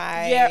had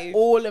B5. Yeah,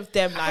 all of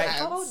them. Like,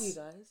 How old are you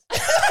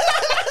guys?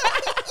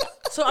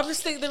 So I'm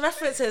just thinking the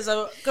references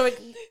are going.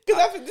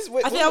 Because I think this.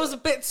 I think I was a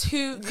bit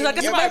too, because I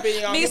guess You might have been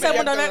young, me a bit saying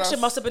One younger than Direction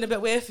us. must have been a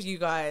bit weird for you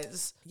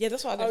guys. Yeah,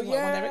 that's why I don't think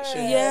One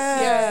Direction.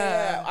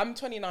 Yeah. I'm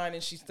 29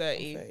 and she's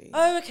 30.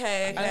 Oh,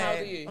 okay. And how old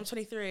are you? I'm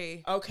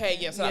 23. Okay,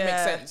 yeah, so that Yeah.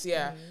 makes sense.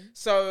 Yeah.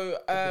 So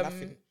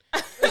Laughing.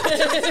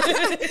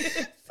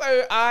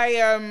 so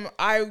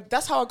I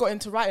that's how I got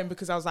into writing,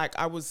 because I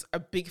was a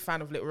big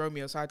fan of Little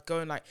Romeo, so I'd go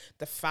on like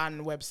the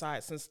fan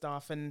websites and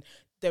stuff, and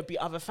there'd be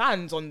other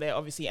fans on there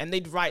obviously, and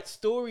they'd write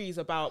stories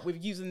about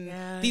with using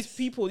these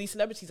people, these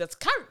celebrities as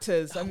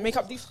characters and make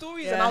up these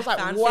stories, and I was like,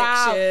 fan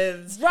wow,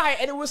 fictions. right.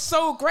 And it was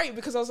so great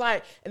because I was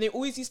like, and they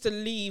always used to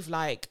leave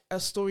like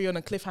a story on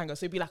a cliffhanger,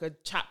 so it'd be like a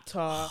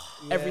chapter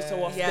every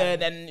so often. Yeah.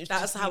 And it'd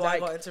That's just be how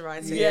like, I got into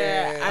writing.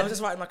 Yeah. I was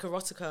just writing like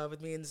erotica with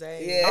me and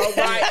Zayn. Yeah. oh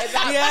right,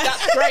 and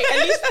that's great.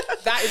 At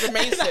least that is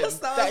amazing. That that was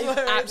is my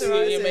way of absolutely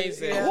writing.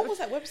 amazing. Yeah. What was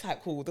that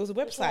website called? There was a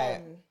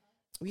website.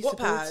 We used to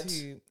go Wattpad?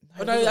 to.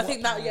 Oh, no, I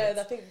think that,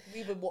 I think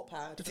we were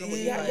Wattpad.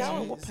 Yeah,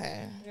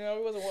 Wattpad. Yeah,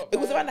 it wasn't what. It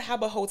was around the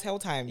Habbo Hotel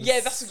times. Yeah,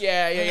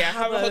 yeah.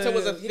 Habbo Hotel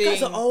was a You thing.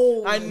 guys are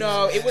old. I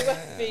know, it was a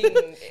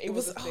thing. It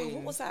was a thing.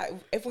 what was that?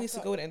 Everyone used to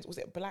go there. And was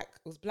it Black?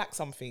 It was Black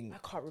something.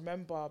 I can't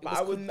remember, but was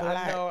I wouldn't. called I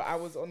Black. know I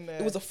was on there.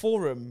 It was a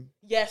forum.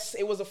 yes,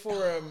 it was a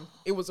forum.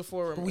 It was a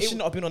forum. But we should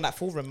not have been on that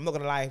forum. I'm not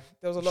gonna lie.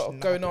 There was a We lot should of not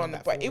have going been on,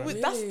 that but it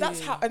forum. was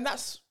that's how, Really? and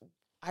that's,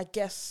 I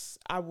guess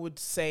I would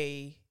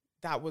say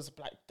that was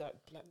black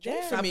joy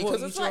Yeah, for that me, brought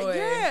because you it's like, joy.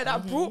 yeah,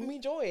 that brought me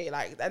joy,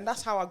 like, and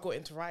that's how I got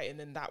into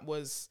writing, and that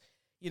was,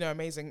 you know,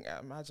 amazing.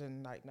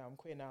 Imagine like now I'm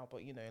queer now,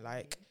 but you know,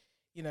 like,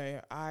 you know,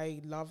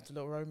 I loved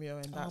Little Romeo,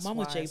 and that's mine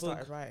why was I J-Boog.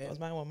 started writing. That was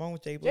my one. Mine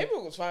was J-Boog.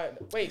 J-Boog was fine.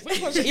 Wait,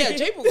 which one? Yeah,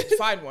 J-Boog was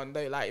fine one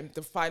though, like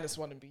the finest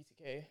one in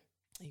BTK.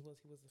 He was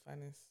the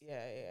finest. Yeah.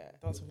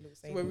 Dance with Little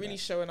So we're really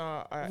showing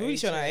our Really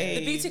showing our age.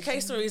 age. The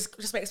BTK stories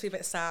just makes me a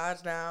bit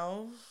sad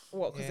now.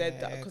 What? Because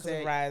because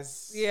of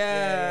Raz.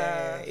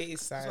 Yeah. It is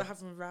That's sad. what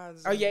happened with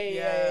Raz. Oh yeah.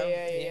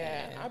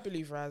 Yeah. I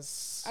believe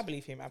Raz. I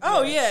believe him. I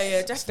Oh believe yeah, him.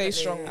 definitely. Stay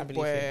strong, I believe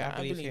boy. him. I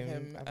believe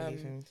him. I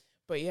believe him.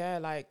 But yeah,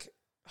 like,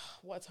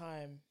 what a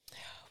time.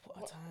 What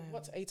a time.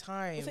 What a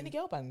time. Was there any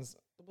girl bands?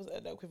 Was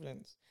it the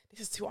equivalent? This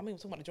is too. I mean, we're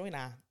talking about the joy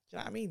now. Do you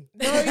know what I mean?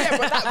 No,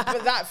 yeah,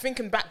 but that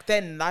thinking back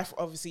then, life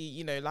obviously,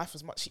 you know, life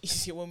was much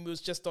easier when we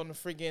was just on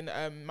friggin'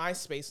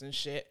 MySpace and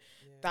shit.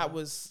 That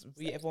was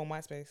Were you ever on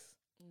MySpace?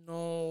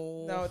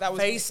 no, that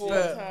was before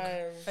Facebook.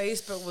 time.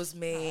 Facebook was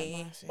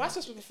me. MySpace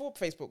was before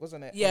Facebook,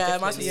 wasn't it? Yeah,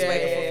 MySpace was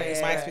way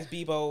before Facebook.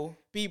 MySpace, Bebo.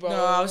 Bebo.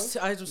 No, I was too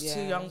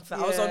Yeah. young for that.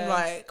 I was on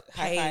like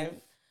High Paint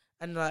Five.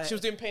 and like She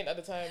was doing paint at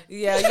the time.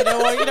 yeah, you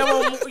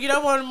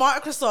know on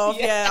Microsoft.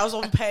 Yeah. I was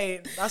on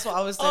Paint. That's what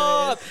I was doing.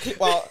 Oh,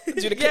 clip art. Do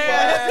the clip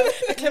yeah, art.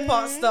 the clip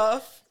art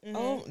stuff.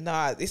 Oh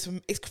nah,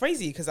 it's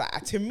crazy because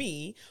to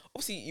me,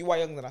 obviously you are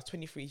younger than us.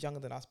 23 is younger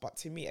than us, but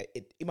to me,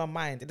 in my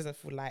mind, it doesn't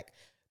feel like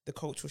the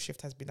cultural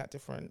shift has been that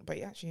different. But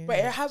actually, But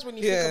it has when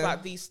you think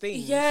about these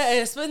things. Yeah,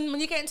 it's when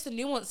you get into the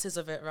nuances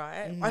of it,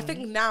 right? I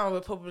think now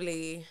we're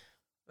probably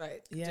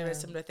like Yeah. doing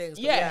similar things.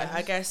 But Yeah.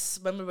 I guess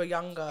when we were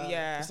younger,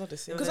 Yeah. it's not the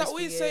same. Because I those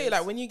always few say, years.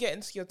 like, when you get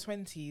into your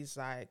 20s,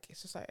 like,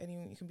 it's just like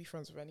anyone, you can be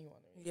friends with anyone.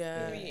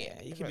 yeah,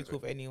 Yeah, you can be cool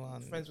with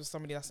anyone. Friends with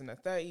somebody that's in their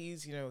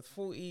 30s, you know, with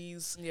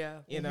 40s, yeah.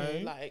 you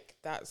know, like,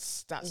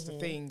 that's the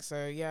thing.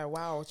 So, yeah,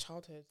 wow,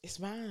 childhood. It's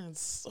mad.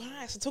 All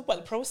right, so talk about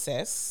the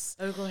process.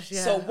 Oh gosh,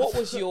 yeah. So, what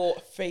was your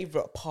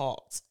favorite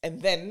part,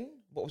 and then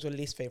what was your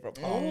least favorite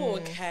part? Oh,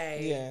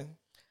 okay. Yeah.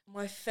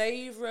 My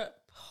favorite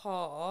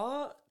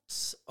part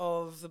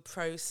of the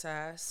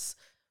process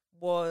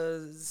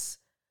was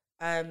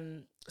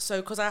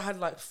so because I had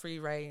like free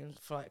reign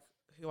for like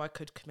who I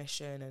could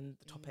commission and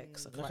the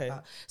topics and okay. like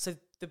that. So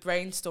the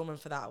brainstorming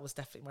for that was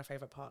definitely my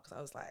favorite part because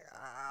I was like,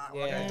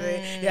 what am I Yeah.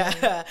 doing?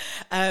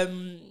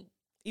 Yeah.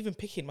 Even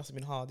picking must have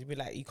been hard. You'd be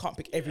like, you can't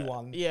pick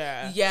everyone.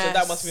 Yeah. Yes. So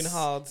that must have been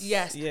hard.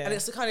 Yes. Yeah. And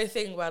it's the kind of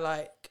thing where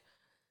like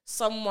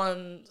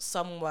someone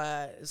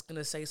somewhere is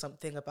gonna say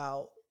something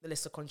about the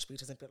list of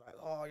contributors and be like,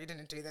 oh, you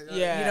didn't do that.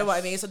 Yeah. You know what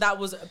I mean? So that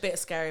was a bit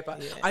scary, but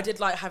Yeah. I did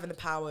like having the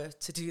power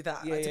to do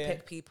that, like Yeah, to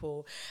pick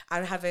people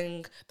and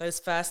having those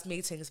first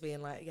meetings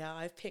being like, yeah,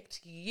 I've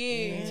picked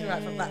you to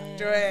write from that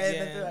drawing. And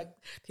then, like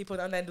people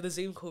on the end of the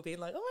Zoom call being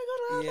like,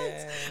 oh my God,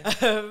 wow,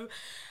 thanks.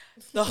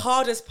 The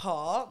hardest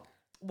part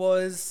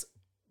was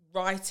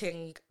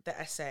writing the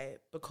essay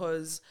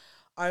because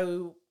I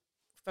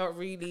felt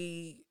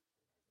really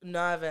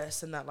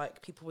nervous and that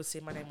like people would see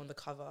my name on the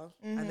cover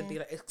and then be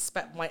like,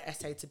 expect my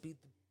essay to be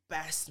the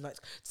best, and like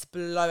to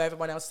blow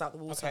everyone else out the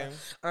water. Okay. And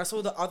I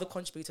saw the other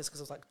contributors because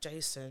it was like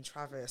Jason,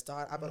 Travis,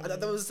 Diane,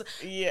 there was.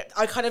 Yeah.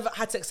 I kind of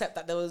had to accept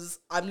that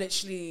I'm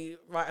literally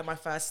writing my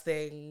first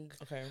thing.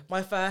 Okay.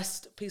 My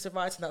first piece of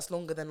writing that's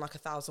longer than like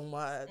 1,000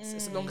 words.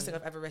 It's the longest thing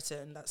I've ever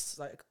written. That's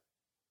like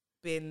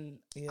been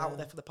out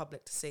there for the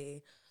public to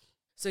see.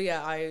 So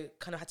yeah, I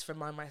kind of had to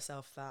remind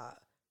myself that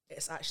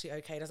it's actually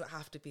okay. It doesn't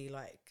have to be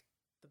like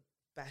the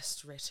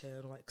best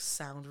written, like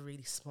sound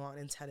really smart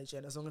and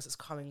intelligent, as long as it's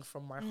coming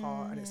from my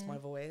heart and it's my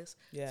voice.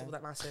 Yeah. That's all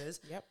that matters.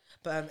 Yep.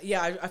 But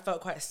I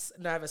felt quite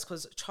nervous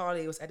because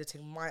Charlie was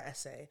editing my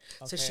essay.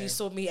 So she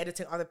saw me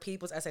editing other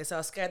people's essays. So I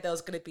was scared there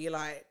was going to be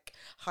like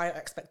higher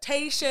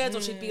expectations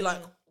or she'd be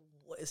like,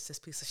 what is this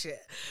piece of shit?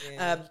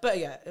 Yeah. But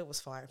yeah, it was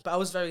fine. But I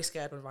was very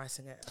scared when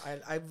writing it.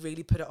 I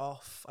really put it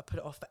off. I put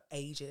it off for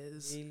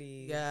ages.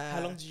 Really? Yeah.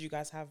 How long did you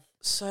guys have?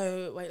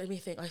 So wait, let me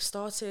think. I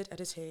started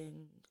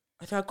editing.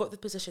 I think I got the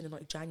position in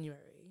like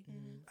January,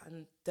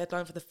 and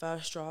deadline for the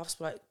first drafts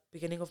were like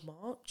beginning of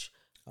March.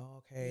 Oh,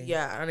 okay.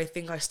 Yeah, and I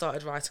think I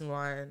started writing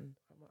Ryan.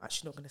 I'm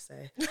actually not going to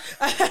say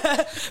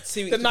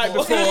 2 weeks The night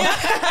before.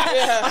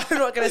 yeah. I'm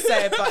not going to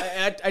say it,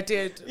 but I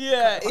did.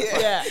 Yeah.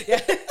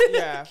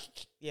 Yeah.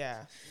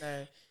 Yeah.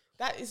 No,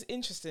 that is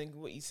interesting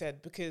what you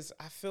said, because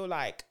I feel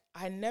like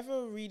I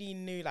never really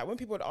knew, like when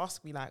people would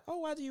ask me like, oh,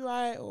 why do you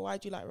write, or why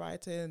do you like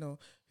writing, or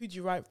who do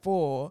you write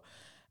for?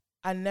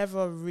 I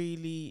never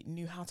really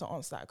knew how to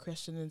answer that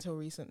question until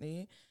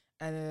recently.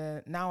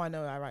 And now I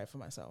know I write for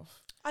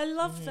myself. I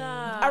love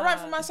that. I write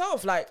for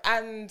myself, like,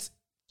 and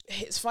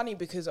it's funny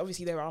because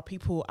obviously there are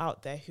people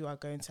out there who are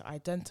going to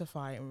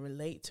identify and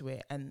relate to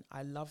it, and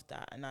I love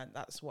that, and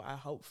that's what I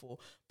hope for.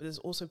 But there's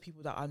also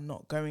people that are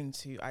not going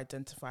to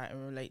identify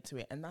and relate to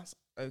it, and that's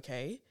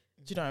okay.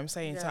 Do you know what I'm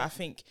saying? So Yeah. I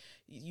think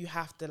you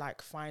have to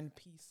like find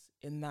peace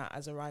in that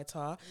as a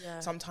writer. Yeah.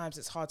 Sometimes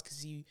it's hard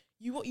because you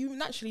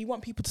naturally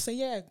want people to say,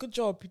 yeah, good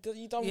job,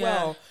 you done Yeah.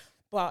 well.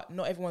 But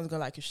not everyone's gonna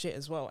like your shit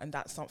as well, and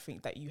that's something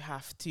that you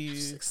have to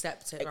Just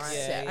accept it, right?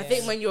 accept. I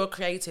think when you're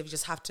creative, you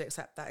just have to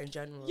accept that in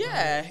general.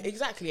 Yeah,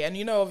 exactly.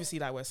 And obviously,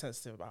 like, we're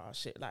sensitive about our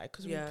shit, like,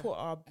 because Yeah. we put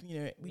our,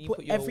 we You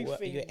put your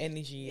everything, your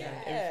energy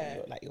and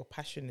everything, your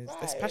passion is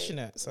that's Right.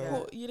 passionate. So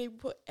Yeah. we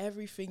put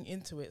everything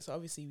into it. So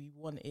obviously, we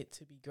want it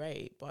to be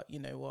great. But you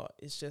know what?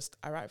 It's just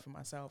I write for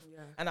myself,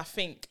 Yeah. and I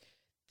think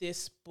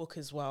this book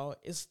as well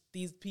is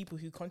these people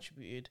who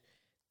contributed.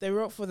 They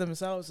wrote for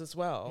themselves as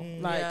well.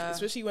 Like, Yeah.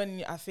 especially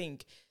when I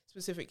think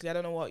specifically, I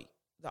don't know what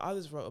the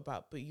others wrote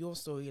about, but your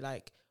story,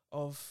 like,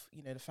 of,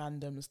 the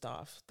fandom and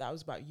stuff, that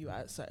was about you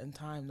at a certain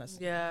time.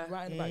 That's Yeah.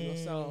 writing about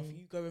yourself,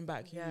 you going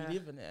back, you Yeah.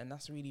 reliving it, and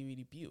that's really,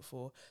 really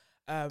beautiful.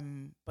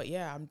 But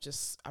yeah,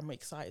 I'm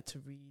excited to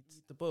read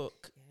the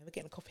book. yeah, we're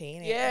getting a copy.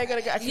 Innit? Yeah,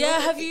 gotta get. Yeah,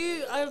 have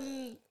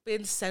you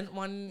been sent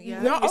one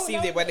yet? No. We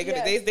received it when they're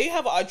gonna. They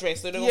have our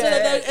address, so they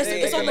Yeah.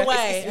 It's on the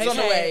way. It's on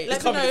the way. Let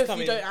It's me coming, know it's if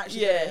coming. you don't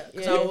actually Yeah, get it,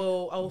 'cause yeah. I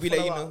will We'll let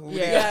follow you up. know. We'll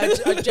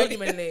Yeah,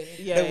 genuinely.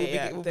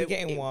 Yeah, we'll be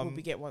getting one. We'll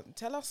be getting one.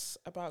 Tell us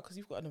about, because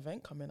you've got an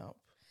event coming up.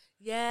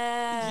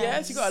 Yes.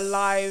 Yes, you got a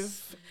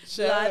live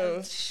show.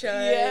 Live show.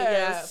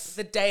 Yes.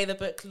 Yeah, the day the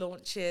book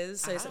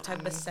launches, so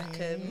September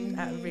 2nd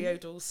at Rio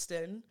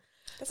Dalston.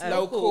 That's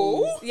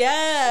local.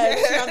 Yeah,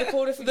 it's around the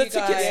corner for The you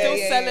guys. tickets still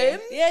yeah, selling.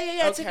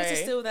 Yeah. Okay. Tickets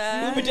are still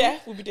there. We'll be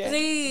there. We'll be there.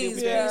 Please, We'll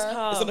be there. please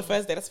come. It's on the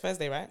Thursday. That's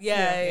Thursday, right?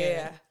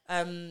 Yeah.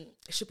 It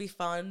should be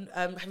fun.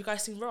 Have you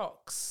guys seen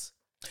Rocks?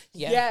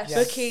 Yes.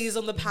 Bookie's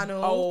on the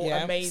panel. Oh,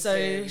 Yeah. amazing. So-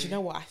 Do you know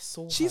what I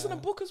saw? She's her. in a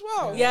book as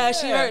well. Yeah,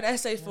 she wrote an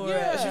essay for it.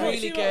 It was Yeah. really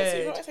She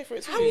good. wrote an essay for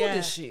it too. How old Yeah.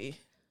 is she?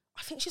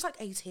 I think she's like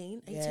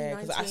 18, Yeah,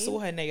 because 19. I saw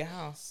her near your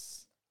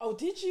house. Oh,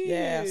 did you?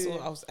 Yeah,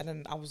 I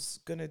was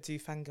gonna do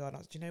fangirl,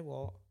 and do you know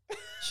what?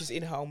 She's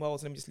in her own world.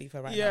 So let me just leave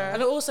her right Yeah. now.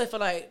 And I also feel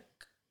like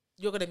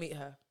you're going to meet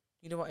her.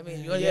 You know what I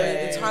mean?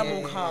 Yeah. The time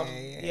will come.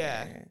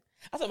 Yeah.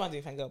 I don't mind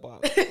doing fangirl,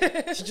 but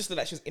she just looked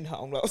like she was in her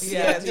own world.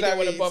 Yeah, you don't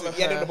wanna bother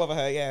Yeah, I don't her. want to bother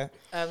her. Yeah,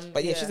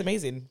 but yeah, she's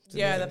amazing. She's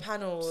Yeah, amazing. the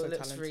panel So looks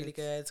talented. really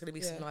good. It's going to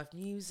be some Yeah. live Love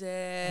music,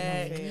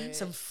 it.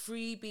 some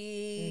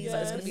freebies. Like,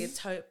 there's going to be a Yes.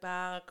 tote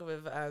bag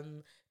with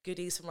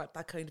goodies from like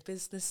black-owned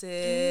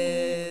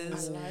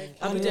businesses.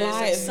 I'll be doing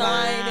like some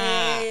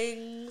that.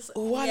 signings.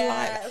 Oh, I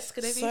like. It's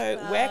going to be So,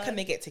 fun. where can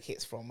they get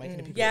tickets from? Where can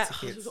people Yeah, get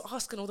tickets? you're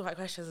asking all the right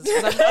questions. 'Cause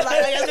I'm like,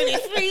 there's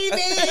going to be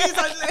freebies.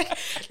 I'm like,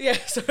 yeah,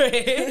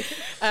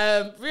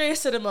 sorry. Rio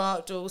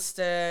Cinema,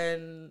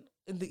 Dalston,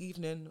 in the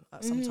evening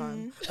at some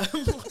time.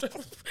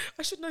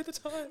 I should know the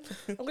time.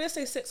 I'm going to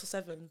say 6 or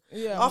 7.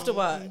 Yeah. After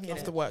work.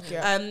 After work,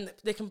 yeah.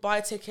 They can buy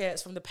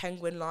tickets from the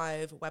Penguin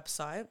Live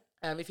website.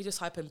 If you just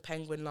type in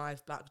Penguin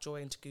Live Black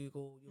Joy into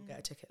Google, you'll get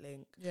a ticket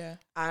link. Yeah.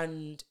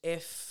 And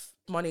if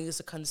money is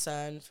a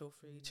concern, feel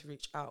free to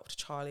reach out to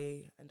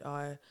Charlie and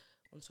I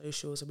on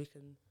socials, and we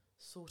can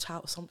sort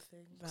out something.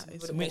 That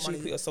is With Make more sure you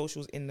money. put your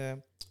socials in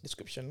the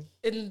description.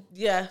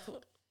 Yeah.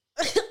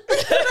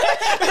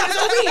 It's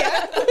all me,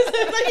 yeah.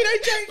 Like, you know,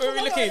 Jake. Where are we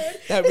come looking? on.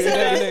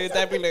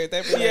 That below.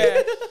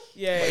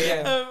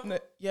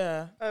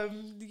 Yeah.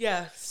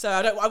 Yeah, so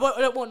I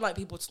don't want like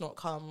people to not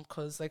come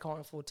because they can't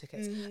afford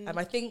tickets.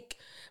 I think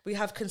we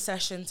have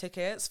concession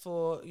tickets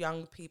for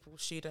young people,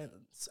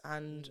 students,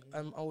 and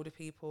older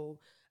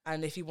people.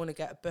 And if you want to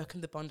get a book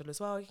in the bundle as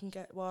well, you can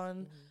get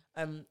one.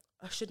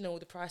 I should know all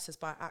the prices,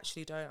 but I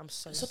actually don't. I'm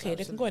so It's okay.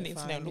 They can go on the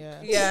internet and look.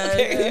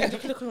 Yeah, you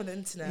can look on the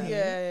internet.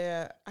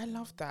 Yeah. I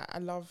love that.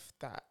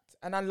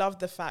 And I love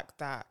the fact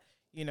that,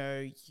 you know,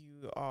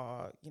 you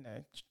are, you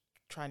know,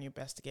 trying your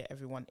best to get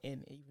everyone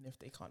in, even if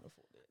they can't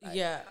afford it. Like,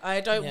 Yeah,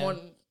 I don't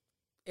want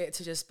it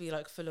to just be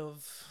like full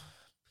of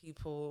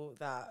people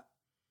that,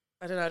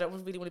 I don't know, I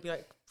don't really want to be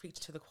like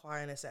preaching to the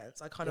choir in a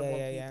sense. I kind of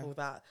want people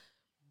that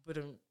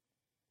wouldn't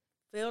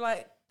feel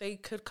like they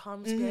could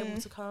come to be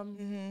able to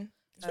come.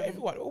 It's for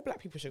everyone. All black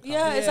people should come.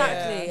 Yeah,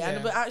 exactly. Yeah.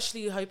 And we're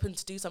actually hoping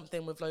to do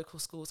something with local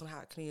schools in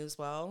Hackney as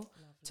well,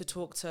 to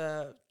talk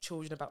to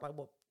children about like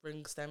what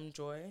brings them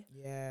joy.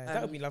 Yeah,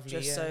 that would be lovely.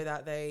 Just so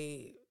that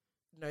they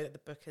know that the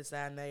book is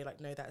there and they like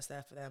know that it's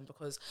there for them.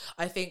 Because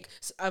I think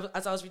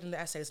as I was reading the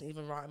essays and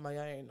even writing my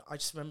own, I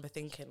just remember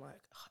thinking like,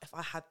 oh, if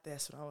I had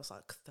this when I was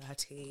like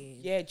 13.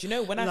 Yeah, do you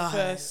know when I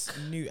first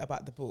knew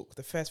about the book,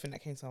 the first thing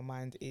that came to my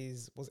mind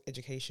was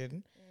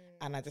education.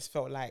 And I just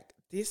felt like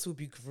this would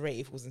be great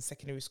if it was in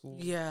secondary school.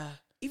 Yeah.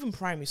 Even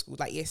primary school,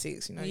 like year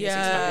 6, you know.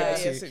 Yeah.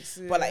 Year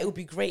 6. But like it would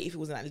be great if it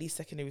was in at least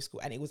secondary school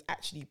and it was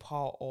actually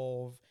part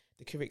of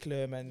the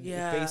curriculum and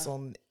based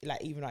on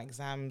like even our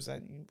exams.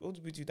 And what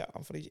did we do that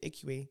on for the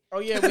AQA? Oh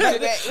yeah, we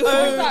did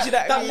it.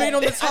 That moon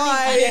on the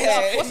tide.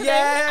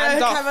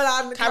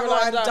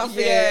 Caroline Duff.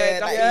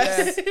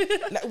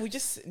 Like we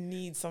just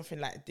need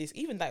something like this.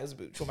 Even that was a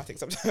bit traumatic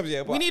sometimes.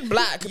 Yeah, but we need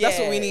black. That's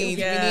what we need.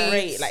 It would be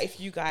great. Like if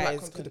you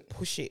guys could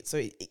push it so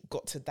it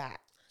got to that.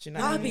 Do you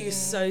know That'd be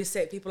so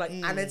sick. People like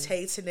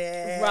annotating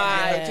it,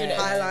 right?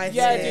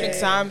 Highlighting, doing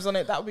exams on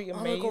it. That would be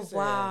amazing. Oh my God,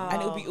 wow!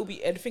 And it'll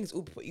be, and the thing is,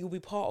 it'll be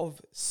part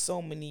of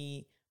so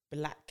many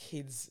black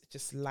kids'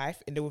 just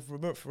life, and they will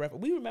remember it forever.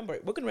 We remember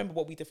it. We're gonna remember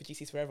what we did for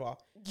GCs forever.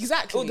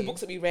 Exactly. All the books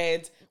that we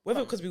read,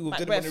 whether because we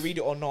didn't want to read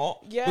it or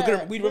not.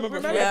 Yeah, we remember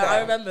it forever. Yeah, I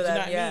remember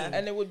that. You know what I mean?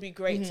 And it would be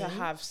great to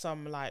have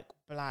some like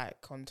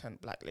black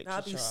content, black literature.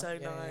 That'd be so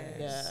nice.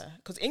 Yeah,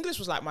 because English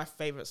was like my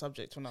favorite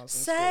subject when I was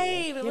in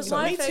Same. school. It was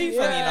my my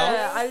favorite. Funny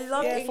enough. I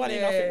love English. Funny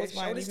enough, it was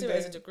mine. I wanted to do it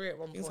as a degree at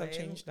one point. Things have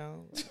changed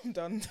now. I'm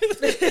done.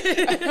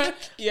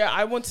 Yeah,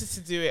 I wanted to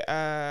do it,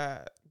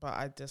 but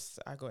I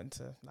got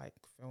into like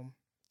film.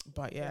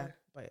 But yeah.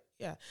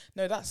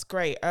 No, that's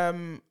great.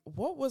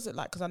 What was it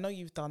like? Because I know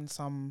you've done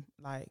some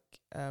like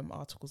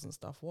articles and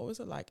stuff. What was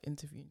it like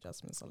interviewing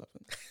Jasmine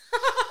Sullivan?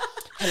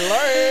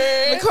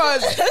 Hello,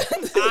 because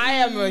I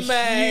am a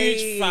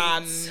huge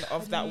fan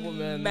of that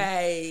woman.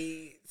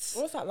 Mate,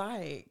 what was that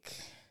like?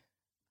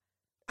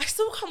 I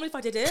still can't believe I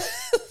did it.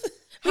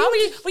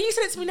 When you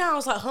said it to me now, I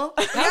was like, huh?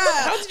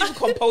 How did you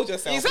compose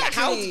yourself? Exactly. Like,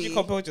 how did you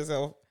compose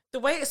yourself? The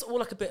way it's all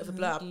like a bit of a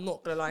blur, I'm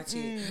not gonna lie to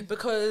you,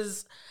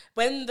 because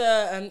when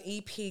the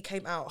EP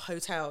came out,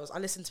 Hotels, I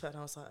listened to it and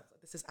I was like,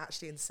 this is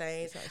actually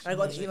insane. And I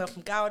got an email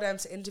from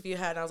Gowdam to interview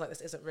her and I was like,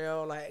 this isn't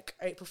real. Like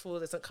April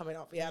Fool's isn't coming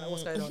up yet. Like,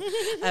 what's going on?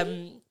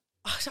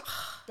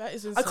 That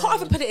is insane. I can't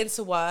even put it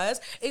into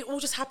words. It all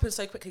just happened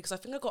so quickly because I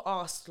think I got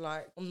asked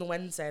like on the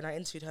Wednesday and I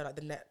interviewed her like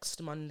the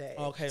next Monday.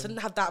 Okay. So I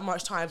didn't have that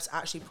much time to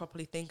actually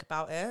properly think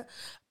about it.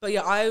 But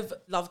yeah, I've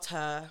loved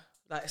her.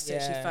 Like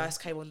since she first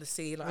came on the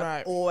scene, like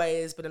I've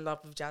always been in love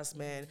with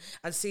Jasmine,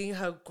 and seeing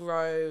her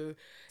grow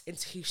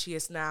into who she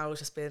is now has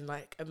just been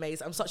like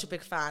amazing. I'm such a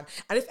big fan,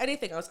 and if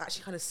anything, I was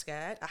actually kind of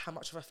scared at how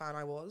much of a fan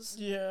I was.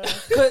 Yeah,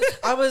 because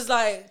I was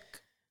like,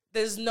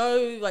 there's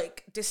no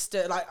like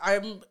distant. Like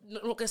I'm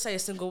not gonna say a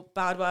single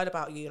bad word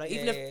about you. Like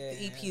even if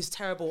the EP is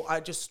terrible,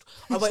 I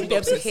won't be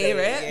able to hear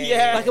it.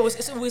 Yeah, like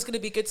it's always gonna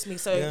be good to me.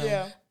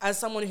 So as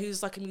someone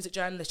who's like a music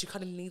journalist, you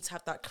kind of need to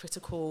have that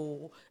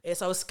critical.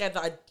 So I was scared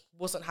that I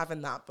wasn't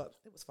having that, but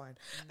it was fine.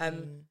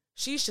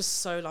 She's just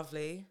so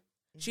lovely.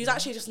 She's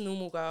actually just a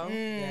normal girl.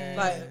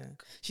 Like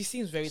she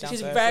seems very.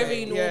 She's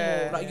very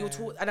normal. Like you'll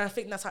talk, and I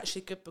think that's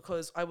actually good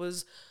because I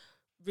was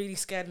really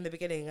scared in the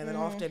beginning, and then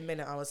after a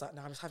minute I was like,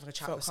 no, I'm just having a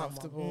chat with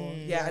someone.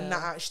 And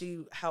that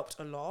actually helped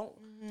a lot.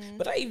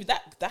 But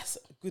that's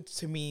good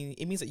to me.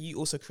 It means that you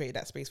also create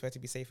that space for her to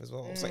be safe as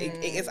well. So it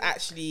is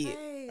actually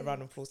a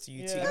round of applause to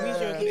you too. It means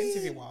you're a good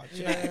interviewer. Do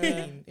you know what I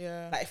mean?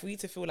 Like for you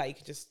to feel like you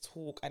can just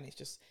talk and it's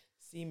just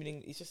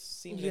seeming, it's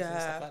just seamless and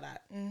stuff like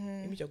that.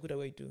 It means you're good at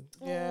what you do.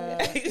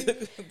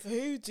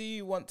 Who do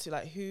you want to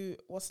like?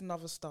 What's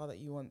another star that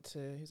you want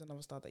to? Who's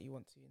another star that you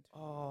want to interview?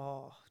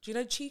 Oh, do you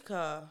know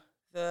Chica?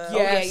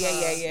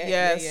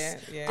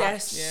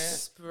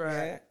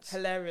 Desperate,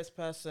 hilarious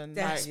person.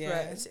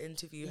 Desperate to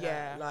interview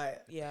her.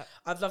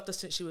 I've loved her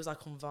since she was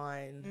like on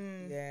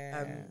Vine.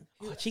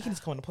 She can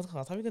just come on the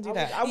podcast. How are we gonna do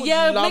that? I would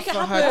love make it for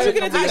happen. her to We're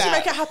gonna actually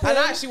make it happen. And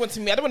I actually want to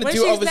meet. I don't want to when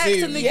do it over she's next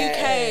Zoom. in the UK.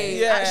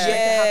 Actually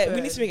make it happen.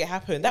 We need to make it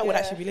happen. That would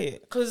actually be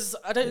lit. Because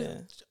I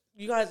don't.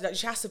 You guys, like,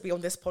 she has to be on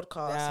this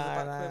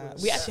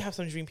podcast. We actually have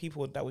some dream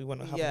people that we want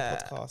to have on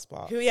the podcast.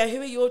 But who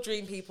are your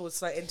dream people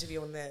to like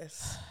interview on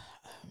this?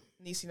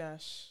 Niecy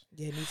Nash.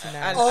 Yeah, Niecy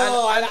Nash.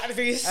 That'd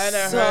be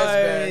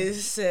so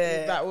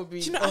sick. That would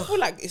be. Do you know, I feel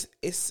like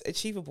it's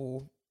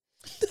achievable.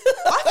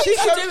 I think she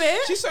could do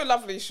it. She's so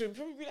lovely. She'll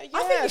probably be like,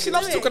 I think she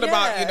loves do it, talking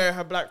about, you know,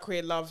 her black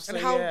queer love. So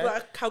and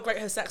how great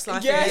her sex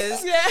life is.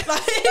 is. Yeah.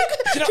 Like, Do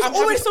you know, I'm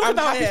always talking I'm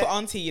about happy it. for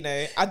Auntie, you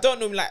know. I don't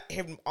normally like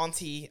hearing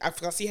Auntie. I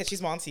see her, she's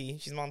my auntie.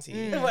 She's my auntie.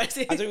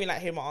 I don't really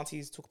like hearing my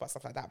aunties talk about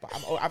stuff like that, but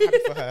I'm happy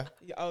for her.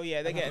 Oh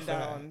yeah, they're getting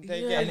down.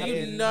 They're and getting you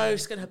in. know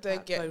she's gonna They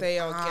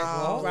are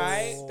getting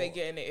right. They're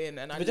getting it in,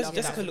 and I love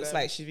Jessica that looks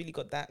like she's really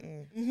got that.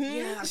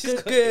 Yeah,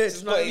 She's good.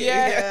 she's got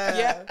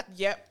it.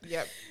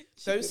 Yep.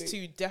 Those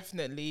two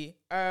definitely.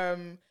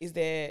 Is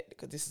there?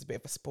 Because this is a bit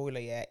of a spoiler.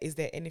 Yeah. Is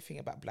there anything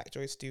about Black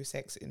Joyce do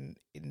sex in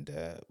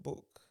the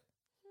book?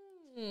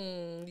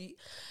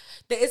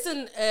 There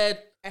isn't an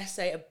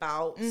essay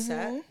about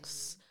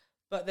sex,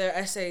 but there are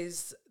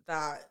essays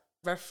that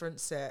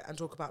reference it and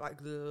talk about like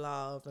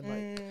love and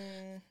like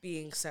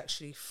being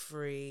sexually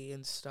free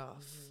and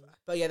stuff.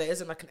 But yeah, there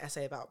isn't like an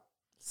essay about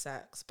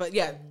sex. But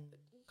yeah,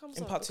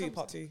 In part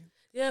two.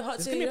 Yeah, part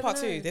There's two. gonna be a part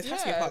two. There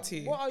has to be a part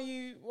two. What are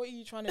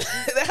you trying to do?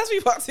 There has to be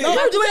a part two. No,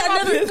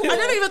 I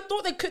never even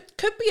thought they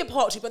could be a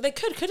part two, but they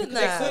couldn't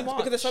They there? could, much.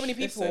 because there's so many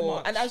There's so people,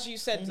 much. and as you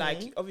said,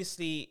 like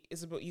obviously,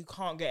 it's about you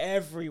can't get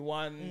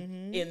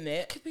everyone in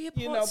it. Could be a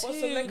part You know, two. but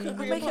so there could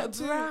be a Make part it a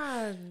two.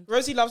 brand.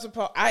 Rosie loves a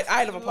part.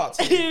 I love a part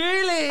two.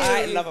 Really?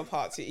 I love a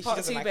part two. She Part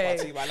doesn't two, like babe.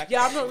 part two, but I like Yeah,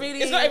 part I'm not two.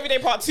 really. It's not everyday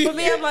part two. For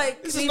me, I'm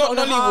like, This is leave not it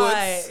on a Nollywood.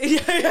 high. Do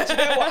you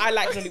know what? I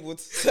like Nollywood,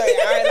 so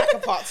I like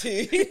a part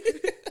two.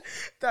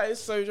 That is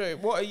so true.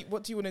 What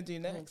do you want to do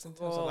next in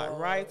terms of like God.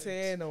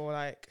 writing or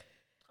like?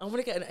 I want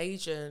to get an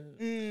agent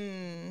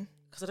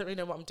because I don't really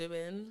know what I'm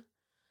doing.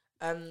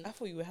 I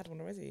thought you had one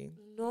already.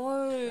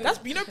 No, That's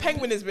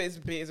Penguin is a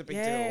big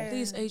deal.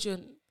 please,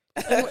 agent.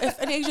 If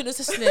any agent is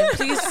listening,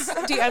 please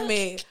DM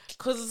me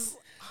because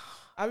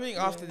I think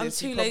after I'm this,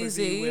 too you probably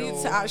lazy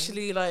will. to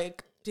actually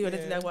like do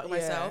anything Yeah, that work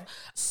myself.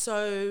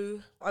 So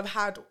I've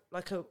had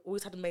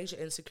always had a major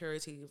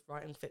insecurity of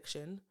writing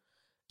fiction,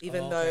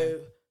 even though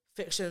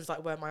fiction's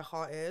like where my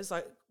heart is.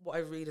 Like what I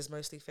read is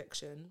mostly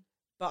fiction,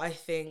 but I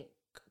think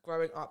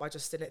growing up, I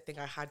just didn't think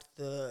I had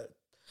you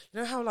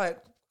know how like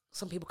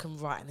some people can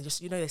write and they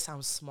just, you know, they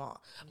sound smart.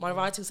 My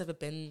writing's never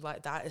been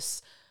like that.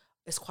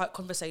 It's quite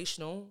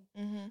conversational,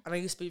 and I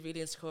used to be really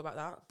insecure about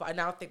that. But I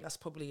now think that's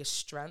probably a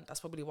strength. That's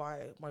probably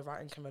why my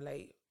writing can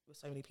relate with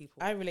so many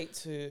people. I relate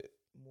to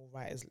more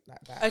writers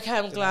like that. Okay,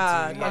 I'm than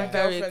glad. I do, My I'm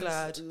very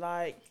girlfriend's glad.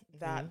 like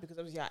that because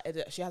obviously I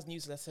edit. She has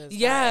newsletters.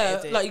 Yeah, I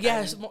edit, like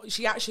yes, and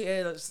she actually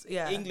is.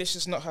 Yeah, English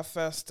is not her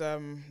first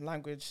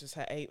language; it's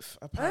her 8th.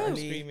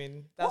 Apparently,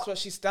 Screaming. that's what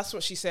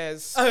she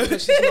says. Oh.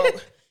 Because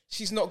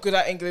she's not good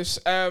at English.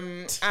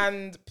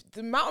 And the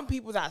amount of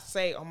people that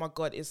say, "Oh my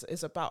god,"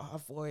 it's about her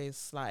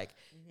voice. Like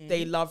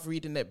they love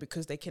reading it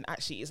because they can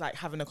actually. It's like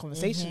having a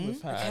conversation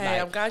with her. Okay,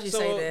 like, I'm glad you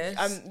say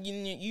this.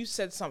 You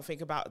said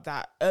something about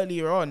that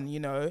earlier on. You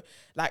know,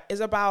 like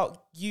it's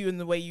about you and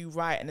the way you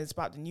write, and it's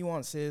about the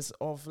nuances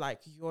of like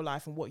your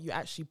life and what you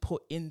actually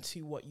put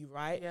into what you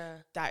write. Yeah.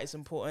 That is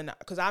important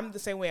because I'm the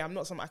same way. I'm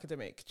not some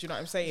academic. Do you know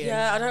what I'm saying?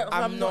 Yeah,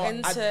 I'm not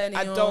into any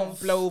I don't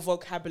of- blow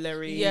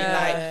vocabulary.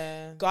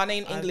 Yeah. Like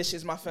Ghanaian English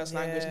is my first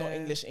language, not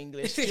English.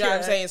 Do you know what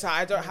I'm saying? So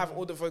I don't have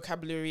all the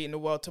vocabulary in the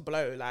world to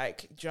blow.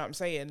 Like, do you know what I'm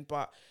saying?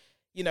 But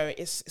you know,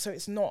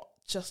 it's not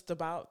just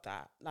about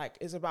that. Like,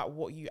 it's about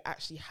what you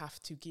actually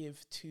have to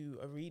give to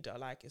a reader.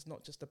 Like, it's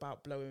not just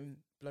about blowing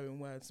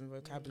words and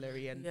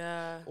vocabulary and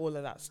all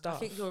of that stuff. I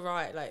think you're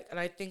right. Like, and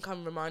I think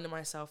I'm reminding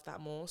myself that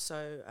more.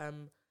 So,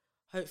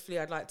 hopefully,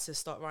 I'd like to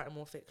start writing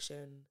more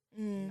fiction,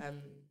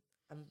 and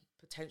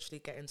potentially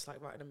get into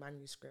like writing a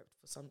manuscript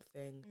for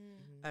something.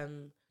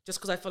 Just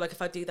because I feel like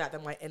if I do that,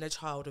 then my inner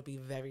child will be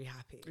very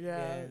happy.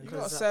 Yeah, you 'Cause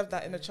gotta serve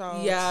that inner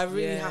child. Yeah, I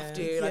really have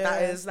to. Like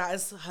Yeah. that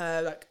is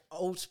her like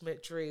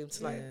ultimate dream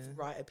to like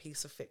write a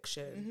piece of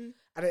fiction,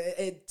 and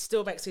it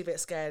still makes me a bit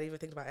scared even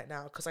thinking about it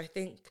now because I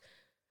think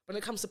when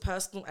it comes to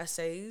personal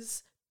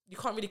essays, you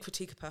can't really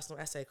critique a personal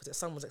essay because it's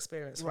someone's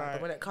experience, right?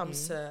 But when it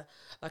comes to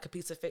like a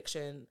piece of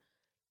fiction,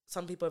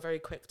 some people are very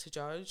quick to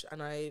judge,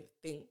 and I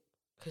think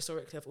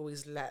historically I've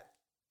always let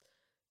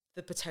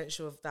the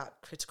potential of that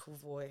critical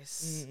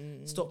voice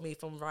stop me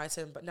from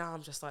writing. But now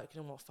I'm just like,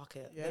 you know what, fuck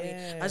it. Yeah. Let me-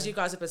 as you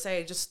guys have been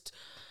saying, just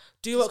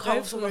do what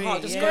comes from the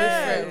heart. Just Yeah. go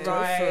for it, Go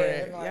right? for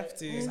it. You have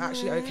to. It's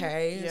actually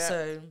okay. Yeah.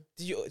 So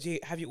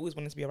Have you always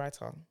wanted to be a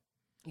writer?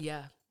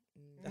 yeah,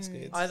 That's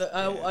good. either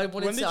I wanted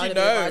When to did either you be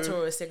a know? writer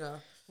or a singer.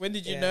 When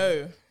did you Yeah.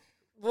 know?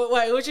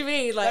 Wait, what do you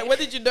mean? Like, when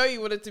did you know you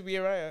wanted to be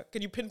a writer?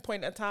 Can you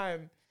pinpoint a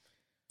time?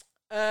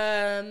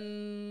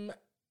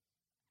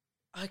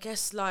 I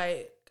guess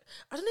like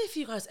I don't know if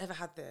you guys ever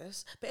had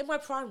this, but in my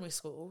primary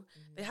school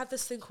they had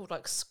this thing called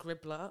like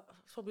Scribbler.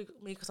 Probably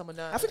me because I'm a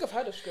nerd. I think I've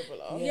heard of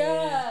Scribbler.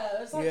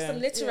 Yeah, it's like some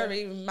Yeah.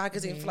 literary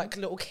magazine for like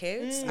little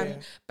kids,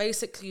 and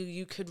basically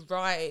you could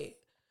write.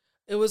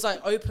 It was like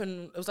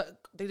open. It was like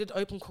they did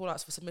open call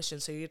outs for submission.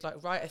 So you'd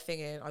like write a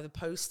thing in, either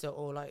post it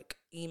or like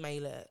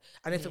email it.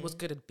 And if it was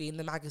good, it'd be in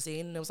the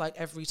magazine. And it was like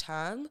every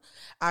term.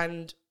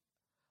 And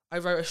I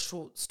wrote a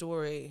short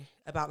story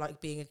about like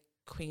being a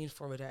queen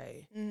for a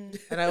day. And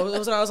it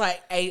was when I was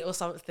like 8 or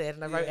something.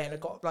 And I wrote it and it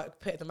got like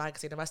put in the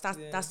magazine. And my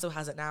dad still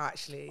has it now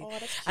actually. Oh,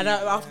 that's cute. And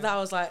after that I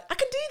was like, I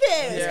can do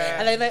this. Yeah.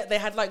 And then they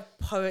had like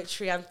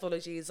poetry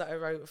anthologies that I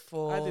wrote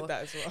for. I did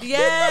that as well.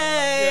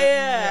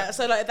 Yeah.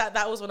 So like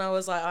that was when I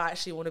was like, I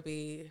actually want to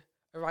be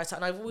a writer.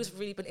 And I've always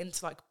really been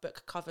into like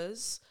book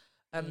covers.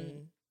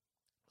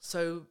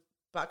 So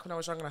back when I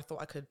was younger, I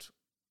thought I could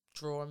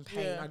draw and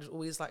paint. Yeah. I'd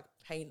always like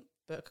paint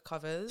book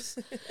covers.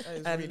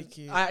 That is really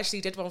cute. I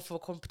actually did one for a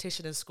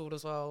competition in school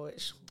as well,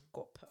 which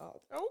got put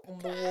up on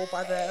the wall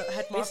by the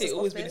headmaster's Basically,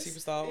 always office. been a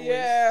superstar. Always.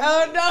 Yeah.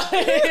 Oh no!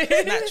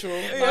 It's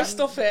natural. Oh,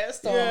 stop it!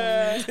 Stop.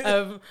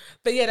 Yeah.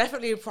 But yeah,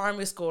 definitely in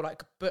primary school,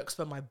 like books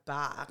were my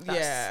bag.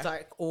 That's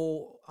like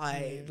all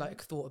I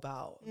like thought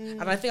about,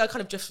 and I think I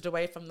kind of drifted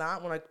away from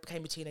that when I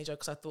became a teenager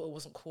because I thought it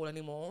wasn't cool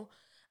anymore.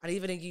 And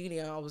even in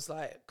uni, I was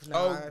like, nah.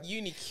 Oh,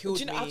 uni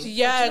killed me.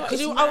 Yeah, because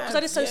I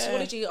did it's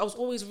sociology. I was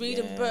always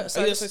reading books.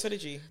 Oh, So you're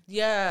sociology?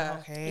 yeah.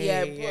 Okay.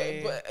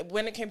 Yeah, but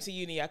when it came to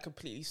uni, I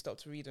completely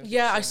stopped reading.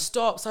 Yeah, I fiction.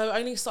 stopped. So I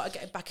only started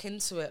getting back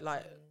into it,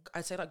 like,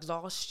 I'd say, like,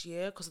 last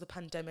year because of the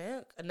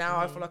pandemic. And now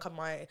I feel like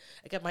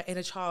my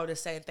inner child is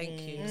saying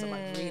thank you because I'm,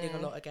 like, reading a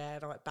lot again.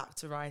 I'm, like, back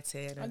to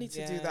writing. I need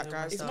to do that,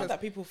 guys. It's not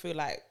that people feel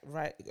like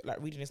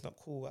reading is not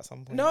cool at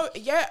some point. No,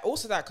 yeah,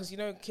 also that, because,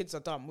 kids are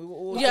dumb. We were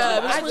all...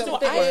 Yeah, I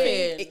but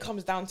think it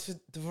comes down to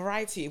the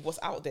variety of what's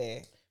out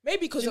there.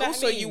 Maybe because Do you know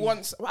also what I mean? you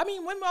want... I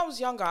mean, when I was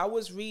younger, I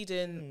was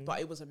reading, but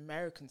it was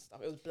American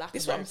stuff. It was black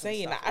This is what I'm American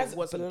saying. stuff. Like, as it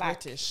wasn't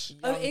black, British.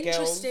 Oh, young girls,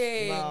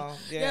 interesting. nah,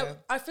 Yeah,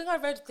 I think I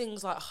read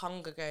things like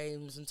Hunger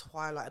Games and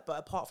Twilight, but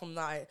apart from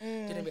that, I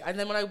didn't read. And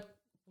then when I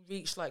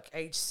reached like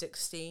age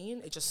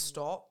 16, it just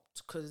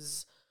stopped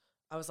because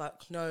I was like,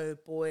 no,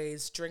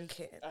 boys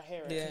drinking. I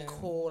hear it. Yeah.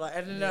 Cool. Like,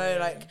 I don't know,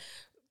 like,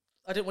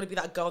 I didn't want to be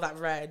that girl that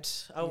read.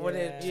 I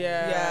wanted,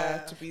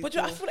 To be But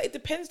I feel like it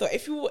depends though.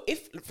 If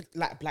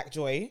like Black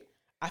Joy,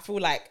 I feel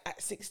like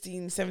at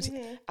 16,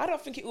 17, I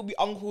don't think it would be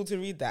uncool to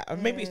read that. Or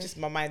maybe it's just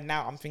my mind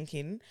now. I'm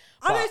thinking.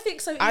 I don't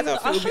think so. I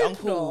don't either. think it would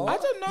be hope uncool. not.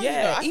 I don't know.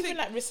 Yeah, I even think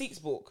like Receipts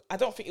book. I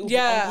don't think it would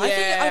Yeah, be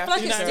uncool. I feel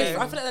like you it's know what I different.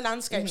 mean? I feel like the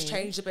landscape's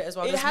changed a bit as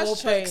well. It There's has more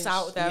changed. books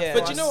out there. Yeah. For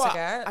But you us know to what?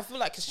 get. I feel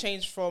like it's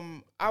changed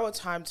from our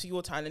time to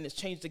your time, and it's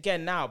changed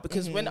again now.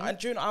 Because when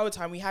during our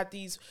time, we had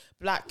these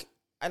black,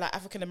 like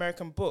African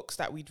American books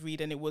that we'd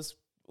read, and it was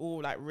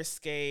all like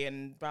risque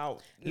and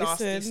about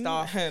nasty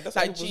stuff, That's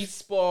like what G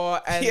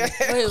Spot and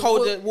Wait,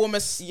 colder, what- warmer.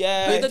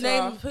 Yeah. Put the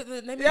name.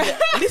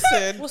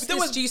 Listen, What's there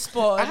this was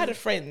G-Spot? I had a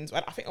friend.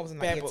 I think I was in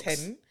like Bare year books.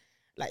 10.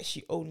 Like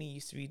she only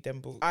used to read them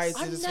books. I did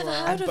I've as never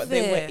well. heard of but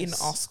they were in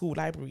this. our school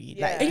library.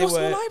 Yeah. Like In they your were,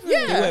 school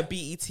library? They Yeah. were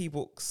BET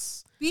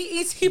books.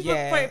 BET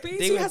Yeah, Wait, they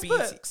BET were has BET.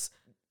 books.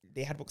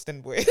 They had books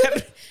then, boy.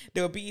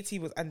 They were BET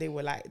books, and they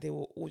were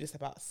all just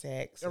about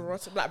sex. And,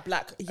 Like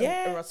black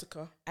Yeah.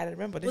 erotica. and I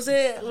remember Was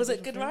this.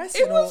 it good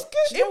writing? It was or-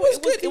 good. It was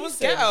good. It was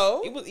decent.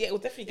 ghetto. It was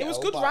definitely ghetto. It was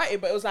good but- writing,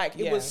 but it was like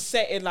it was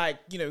Yeah. set in like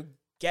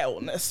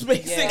ghetto-ness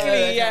basically.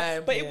 okay. Yeah,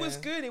 but it Yeah. was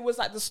good. It was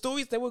like the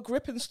stories. They were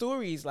gripping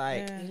stories.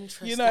 Like Yeah.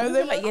 Interesting. you know, We they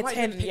were like year I might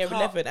 10, even year pick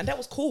up. 11, and that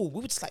was cool.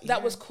 We were just like, That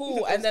yeah. was cool.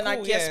 That And was then I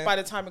cool, guess yeah. by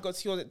the time it got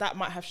to yours, that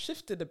might have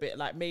shifted a bit.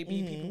 Like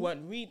maybe people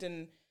weren't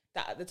reading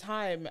that at the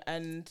time,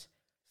 and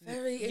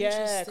Very interesting.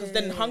 yeah, because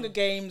then Hunger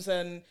Games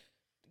and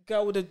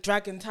Girl with a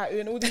Dragon Tattoo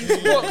and all these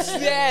books,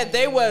 yeah,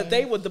 they were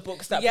the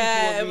books that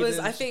Yeah, people it were was.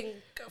 reading. I think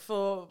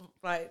for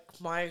like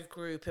my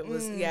group, it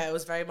was it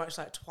was very much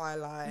like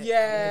Twilight.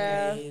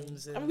 Yeah. Hunger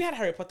Games, And we had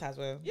Harry Potter as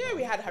well. yeah,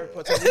 we had Harry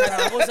Potter.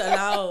 I wasn't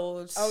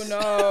allowed. Oh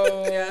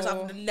no! Yes,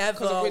 I've never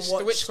Because of the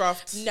watched.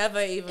 witchcraft.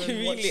 Never even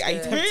Really? watched Are you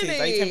it. tempted?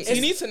 Are you tempted?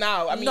 You need to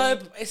know. I mean, No,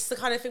 it's the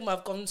kind of thing where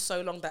I've gone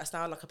so long that's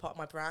now like a part of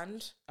my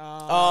brand. Oh,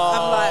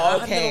 I'm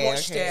like, I've never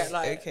watched okay, it,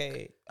 like-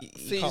 okay. so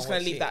you're just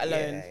gonna leave that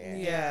alone. Yeah,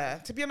 Yeah.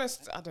 To be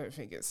honest, I don't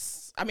think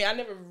it's. I mean, I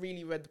never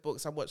really read the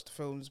books. I watched the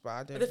films, but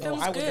I don't. But the know.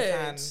 film's I was good. a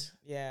fan.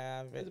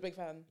 Yeah, I was a big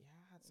fan.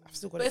 I've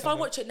still got But it if I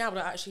somewhere. watch it now, would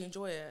I actually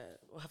enjoy it,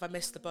 or have I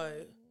missed the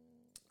boat?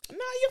 No,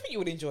 you think you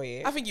would enjoy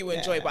it. I think you will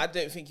enjoy it, but I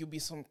don't think you'll be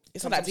some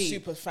It's not that deep.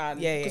 super fan.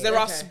 Yeah, yeah, because yeah. there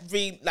are Okay.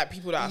 really like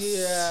people that are Yeah,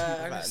 I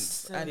super fans,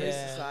 understand. and it's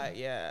Yeah. just like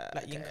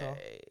Like Yinka.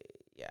 okay,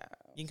 yeah.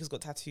 Yinka's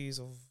got tattoos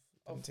of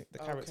the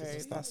characters okay,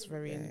 and stuff. that's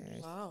very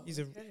Wow. He's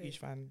a okay. huge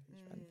fan.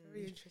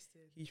 Very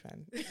interesting. Huge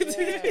fan.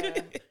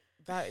 Yeah.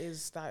 that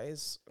is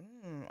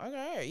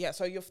okay. Yeah,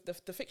 so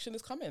the fiction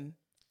is coming.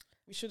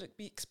 We should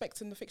be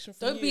expecting the fiction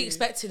from Don't be you.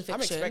 expecting fiction.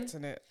 I'm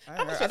expecting it. I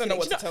I'm don't know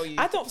what expecting to tell you.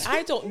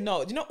 I don't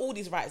know. Do you know all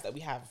these writers that we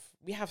have?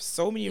 We have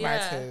so many Yeah.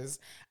 writers,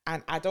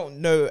 and I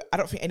don't know. I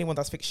don't think anyone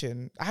does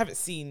fiction. I haven't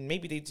seen.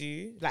 Maybe they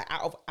do. Like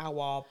out of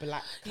our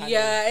black. Kind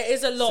Yeah, of it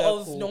is a lot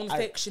of circle,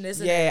 non-fiction,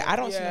 isn't it? Yeah, I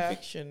don't see Yeah. no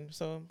fiction.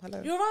 So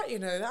hello. You're right. You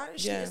know that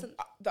actually Yeah. isn't.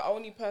 The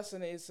only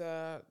person is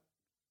that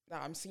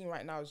I'm seeing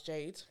right now is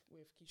Jade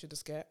with Keisha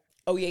Desket.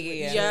 Oh yeah, yeah,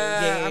 yeah.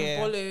 Yeah, yeah.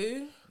 and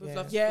Bolu with Yeah.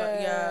 Love. Yeah.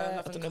 Like, yeah, I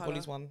Love don't and know Colour.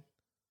 Bolly's one.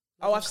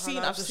 Oh, I've seen,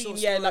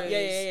 yeah, like,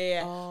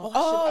 yeah.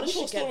 Oh, the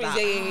short should get stories,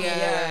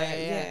 that.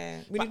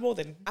 yeah. We need more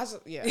than.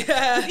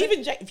 Yeah.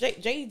 Even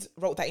Jade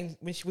wrote that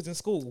when she was in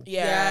school.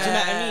 Yeah. Do you know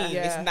what I mean?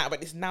 Yeah.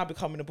 It's now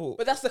becoming a book.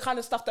 But that's the kind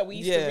of stuff that we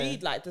used to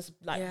read, like this,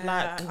 like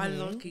black. I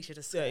love Keisha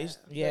the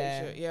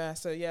Yeah.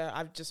 So yeah,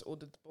 I've just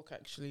ordered the book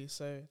actually.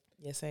 So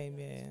Yeah, same,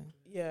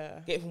 yeah.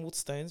 Get it from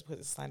Waterstones because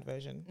it's a signed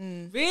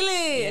version.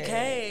 Really? Yeah.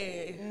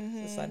 Okay.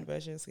 It's a signed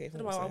version, so get it I from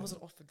don't know why I Waterstones.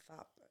 wasn't offered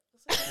that. But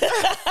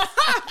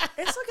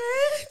it's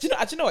okay. Do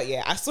you know what?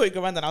 Yeah, I saw it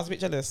go around and I was a bit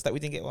jealous that we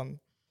didn't get one.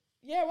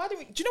 Yeah, why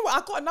didn't we? Do you know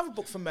what? I got another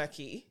book from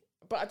Murky,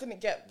 but I didn't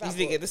get that. You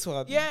didn't get this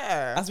one.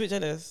 Yeah. I was a bit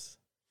jealous.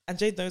 And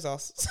Jade knows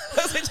us.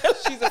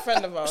 She's a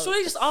friend of ours.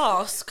 Surely just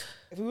ask.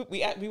 we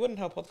went on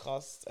her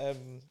podcast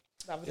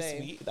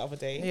The other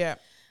day. Yeah.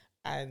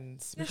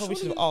 And we Yeah, probably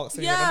should have surely- asked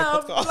when we went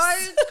on the podcast.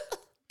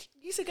 like,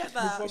 you should get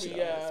that. Probably,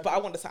 yeah. But I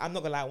want I'm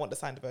not gonna lie, I want the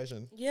signed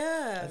version. I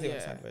Yeah. think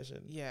the signed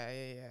version. Yeah.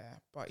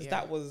 But Because yeah.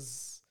 that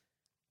was,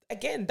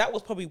 again, that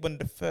was probably one of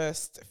the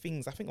first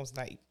things. I think I was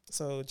like,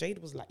 so Jade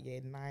was like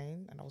year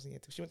 9 and I was in year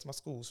 2. She went to my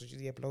school, so she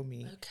was a year below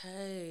me.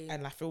 Okay.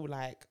 And I feel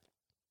like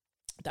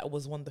that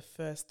was one of the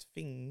first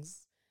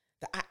things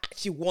that I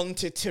actually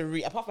wanted to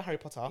read, apart from Harry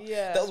Potter.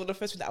 Yeah. That was one of the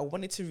first things that I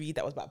wanted to read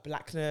that was about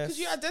blackness. Because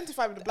you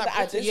identify with the black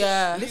That British.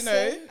 Yeah. Listen, You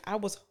know? I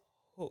was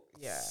hooked.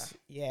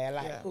 Yeah.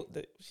 like Yeah. hooked.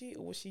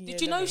 Was she?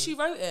 Did you know she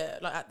wrote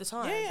it like at the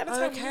time? Yeah, at the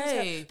time.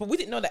 Okay. But we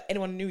didn't know that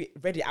anyone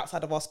read it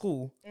outside of our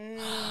school. Mm.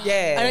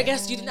 Yeah. And I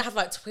guess you didn't have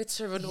like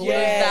Twitter and all Yeah.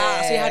 of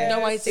that, so you had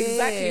no idea.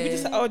 Exactly. We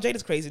just said, oh, Jade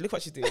is crazy. Look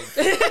what she's doing.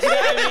 Do you know what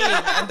I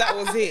mean? And that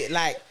was it.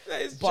 Like,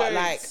 is but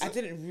jokes. like, I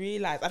didn't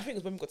realize. I think it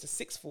was when we got to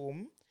sixth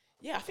form.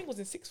 Yeah, I think it was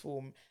in sixth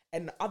form,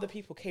 and other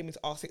people came into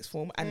our sixth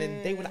form, and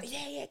then they were like,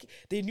 yeah.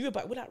 They knew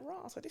about it. We're like,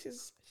 rah. So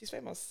she's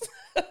famous.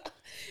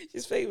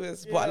 She's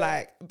famous.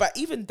 Yeah. But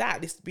even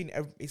that,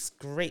 it's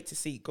great to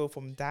see it go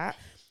from that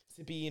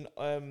to being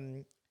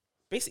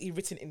basically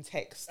written in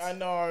text. I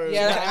know.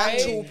 Yeah, like an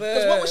actual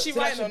Because what was she It's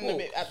an writing actual on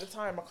book. at the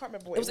time? I can't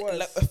remember what It was it was.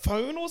 like a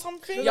phone or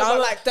something. No, Yeah, but I-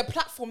 like the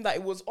platform that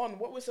it was on.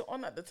 What was it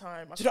on at the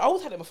time? Do you know, I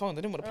always had it on my phone.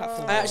 I didn't want a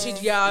platform. I actually, I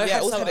Yeah,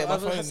 had also some, had it on my I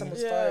had phone.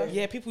 someone's Yeah. phone.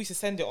 Yeah, people used to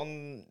send it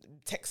on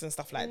text and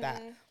stuff like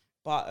that.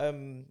 But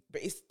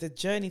it's the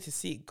journey to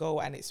see it go,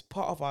 and it's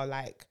part of our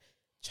like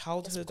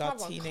childhood, It's our part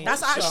of our teenage.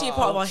 That's actually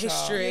part of our culture.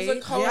 history.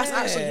 It's a culture. That's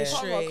actually Yeah.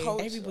 Part of our history.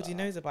 culture. Everybody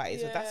knows about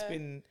it, so that's Yeah.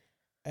 been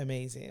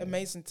amazing.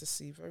 Amazing to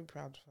see. Very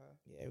proud of her.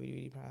 Yeah, really,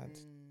 really proud.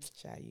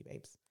 Shout out you,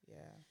 babes. Yeah.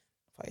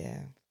 But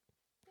yeah,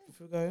 if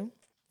we go,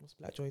 what's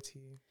Black Joy to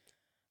you?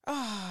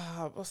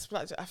 What's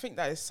black? I think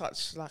that is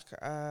such like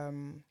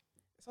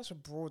such a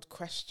broad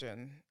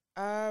question.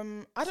 I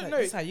don't know.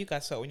 That's how you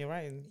guys felt when you're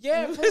writing.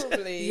 Yeah,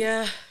 probably.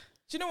 Yeah.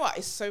 Do you know what?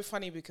 It's so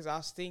funny because I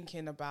was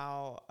thinking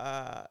about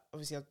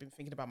obviously I've been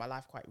thinking about my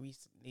life quite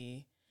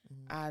recently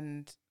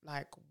and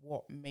like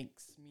what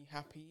makes me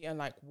happy and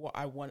like what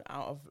I want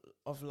out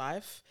of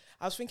life.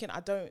 I was thinking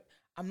I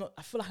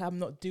feel like I'm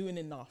not doing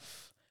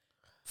enough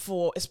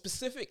for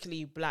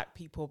specifically black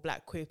people,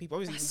 black queer people.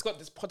 Obviously we've got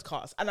this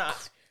podcast and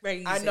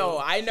Crazy. I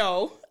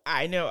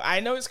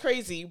know it's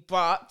crazy,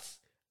 but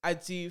I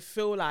do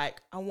feel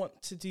like I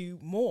want to do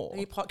more. Let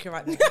me park you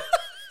right now.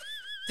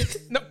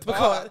 Not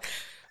Because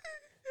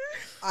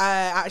I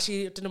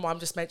actually don't know why I'm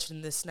just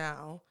mentioning this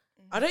now.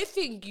 I don't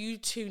think you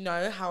two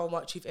know how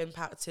much you've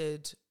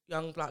impacted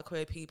young black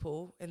queer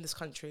people in this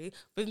country.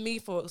 With me,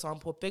 for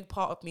example, a big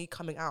part of me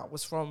coming out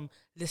was from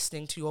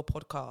listening to your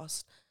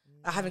podcast.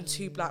 Having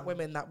 2 black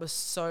women that were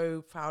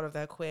so proud of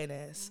their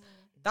queerness.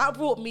 That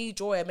brought me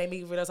joy and made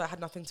me realise I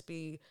had nothing to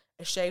be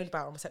ashamed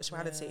about on my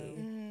sexuality.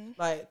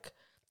 Like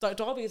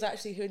Darby is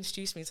actually who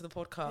introduced me to the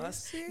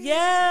podcast.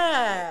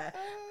 Yeah.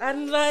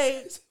 And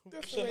like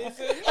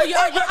you're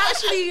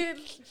actually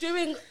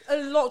doing a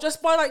lot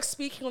just by like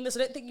speaking on this. I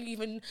don't think you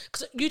even,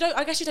 because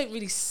I guess you don't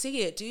really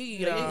see it, do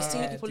you? Like, you don't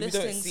see people we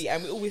listening. don't see,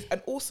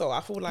 and also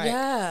I feel like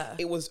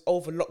it was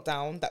over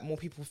lockdown that more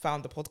people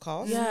found the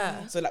podcast.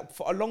 Yeah. So like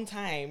for a long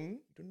time,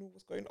 don't know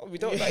what's going on. We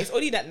don't know. It's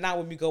only that now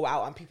when we go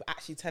out and people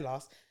actually tell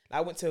us. Like,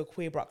 I went to a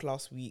Queer Bruck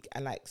last week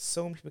and like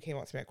so many people came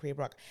up to me at Queer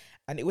Bruck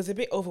and it was a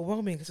bit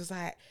overwhelming because it was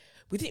like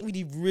we didn't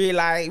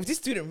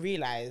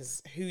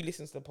realize who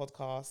listens to the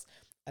podcast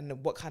and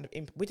what kind of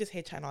we're just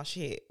here chatting our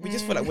shit. We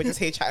just feel like we're just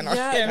here chatting our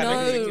shit. Yeah,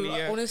 kind no,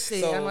 of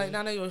honestly. So- and like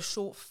now you're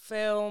short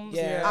films,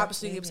 you're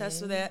absolutely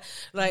obsessed with it.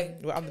 Like,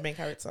 Well, I'm the main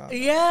character.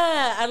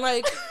 yeah, and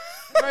like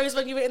Rose,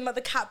 when you were in like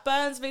the Cat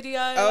Burns video.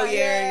 Oh, like,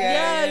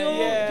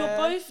 you're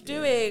both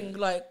doing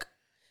like.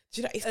 Do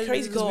you know, it's A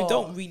crazy because we lot.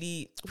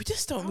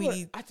 just don't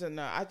really. I don't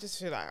know. I just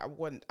feel like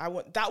I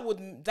want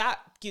that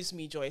gives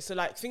me joy. So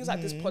like things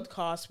like this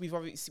podcast,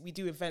 we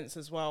do events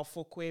as well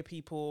for queer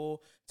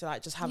people to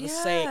like just have a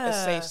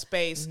safe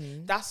space.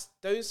 That's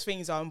those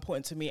things are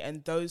important to me,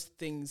 and those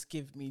things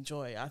give me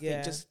joy. I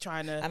think just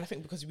trying to, And I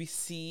think because we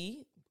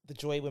see the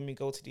joy when we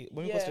go to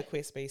the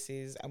queer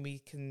spaces and we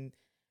can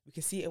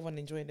see everyone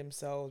enjoying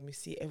themselves. We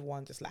see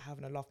everyone just like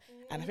having a laugh,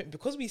 and I think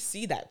because we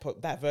see that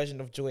version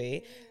of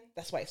joy.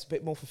 That's why it's a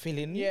bit more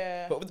fulfilling.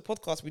 Yeah. But with the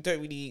podcast, we don't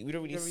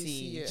really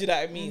see. it. Do you know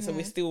what I mean? So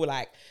we're still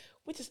like,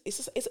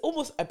 it's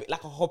almost a bit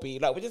like a hobby.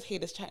 Like we're just here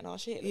just chatting our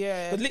shit.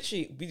 Yeah. But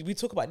literally we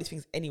talk about these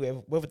things anyway,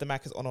 whether the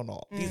mic is on or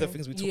not. These are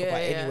things we talk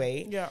about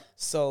anyway. Yeah.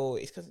 So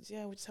it's because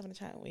we're just having a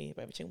chat, we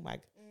but everything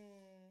mag.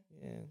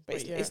 Yeah. But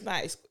it's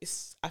nice.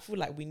 It's I feel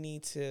like we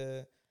need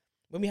to,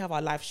 when we have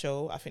our live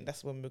show, I think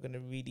that's when we're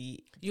gonna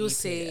really You'll deep it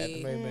see. at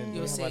the moment.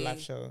 You'll We'll have our see.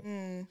 live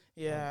show.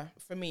 Yeah.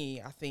 For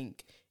me, I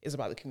think it's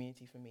about the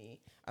community for me.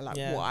 And like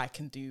what I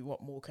can do,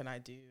 what more can I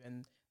do?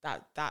 And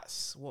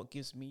that's what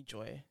gives me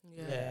joy.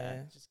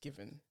 Yeah. Just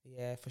giving.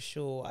 Yeah, for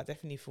sure. I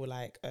definitely feel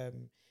like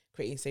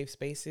creating safe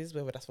spaces,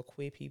 whether that's for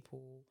queer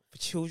people, for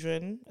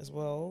children as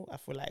well. I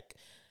feel like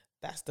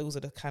those are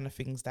the kind of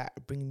things that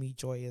bring me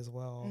joy as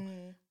well.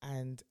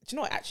 And do you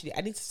know what? Actually,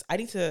 I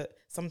need to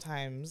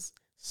sometimes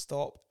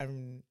stop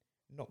and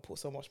not put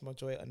so much more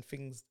joy on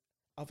things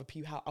how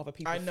other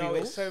people I know,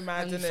 feel. it's so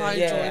mad, And isn't find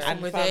it? joy And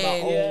from find my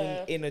within.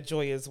 own inner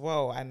joy as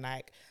well. And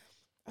like,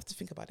 I have to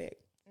think about it.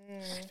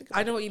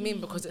 I know what you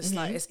mean, because it's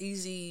like it's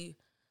easy.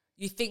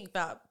 You think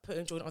that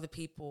putting joy in other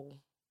people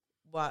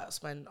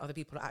works when other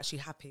people are actually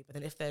happy, but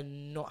then if they're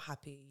not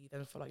happy, you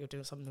then feel like you're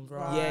doing something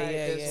wrong.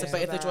 Yeah. So,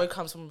 but if the joy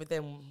comes from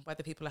within,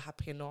 whether people are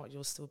happy or not,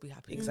 you'll still be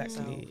happy.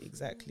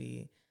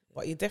 Exactly.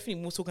 But you're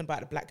definitely more talking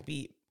about the Black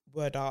Beat,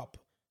 Word Up,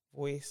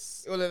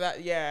 Voice. All of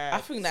that, yeah.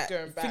 I think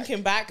that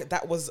thinking back,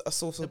 that was a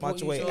source of my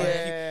joy.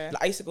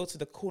 Like, I used to go to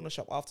the corner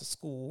shop after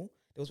school.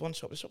 There was one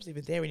shop, the shop's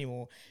even there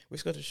anymore. We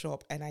used to go to the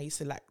shop and I used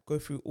to like go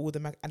through all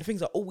the and the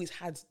things I always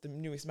had the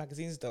newest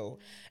magazines though.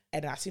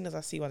 And as soon as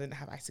I see one I didn't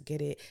have, I used to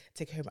get it,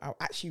 take it home. I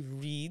actually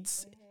read.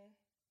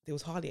 There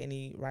was hardly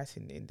any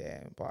writing in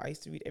there, but I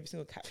used to read every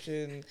single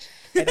caption.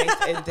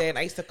 And then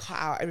I used to cut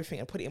out everything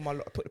and put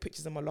the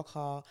pictures in my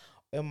locker,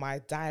 in my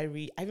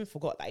diary. I even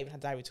forgot that I even had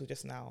diary till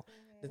just now.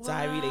 The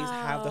diary they used to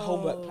have, the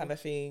homework kind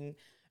of thing.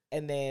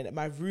 And then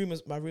my room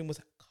was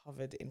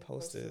covered in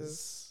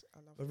posters.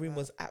 My room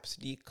was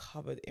absolutely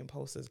covered in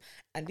posters,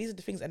 and these are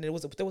the things. And there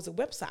was a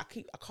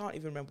website. I can't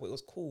even remember what it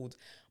was called,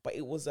 but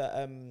it was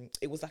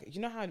like, you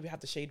know how we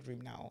have the shade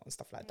room now and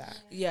stuff like that.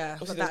 Yeah,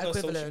 Obviously, that there's no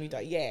equivalent. social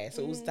media. Yeah,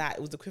 so it was that.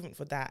 It was the equivalent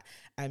for that.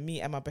 And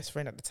me and my best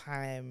friend at the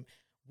time,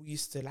 we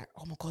used to like,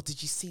 oh my god,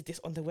 did you see this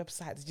on the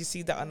website? Did you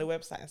see that on the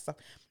website and stuff?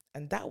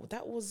 And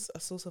that was a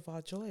source of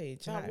our joy.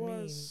 Do you know what I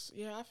mean?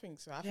 Yeah, I think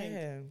so.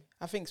 I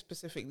I think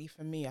specifically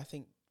for me, I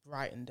think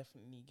writing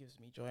definitely gives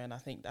me joy, and I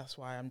think that's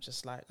why I'm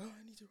just like, oh,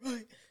 I need to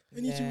write. I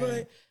need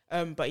to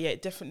write. But yeah,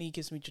 it definitely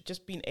gives me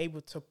just being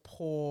able to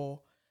pour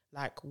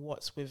like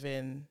what's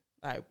within,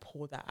 like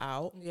pour that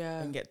out,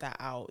 and get that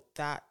out.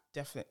 That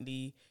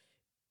definitely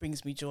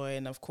brings me joy.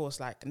 And of course,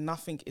 like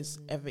nothing is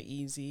ever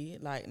easy.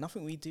 Like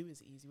nothing we do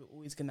is easy. We're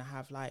always gonna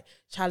have like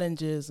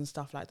challenges and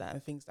stuff like that,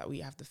 and things that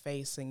we have to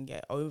face and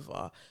get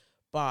over.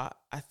 But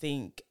I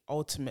think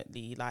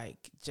ultimately,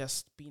 like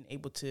just being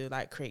able to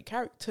like create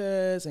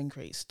characters and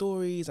create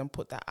stories and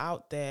put that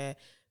out there,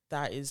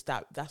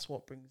 that's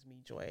what brings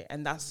me joy.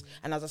 And that's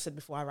and as I said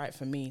before, I write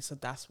for me, so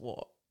that's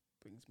what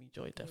brings me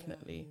joy,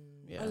 definitely.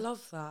 Yeah. I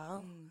love that.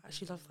 I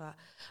actually love that.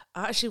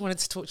 I actually wanted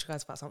to talk to you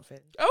guys about something.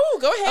 Oh,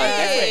 go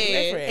ahead.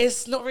 Go for it.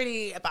 It's not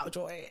really about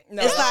joy.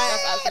 No, it's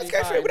that's Let's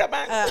go for it with that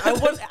man.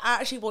 I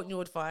actually want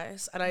your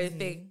advice, and I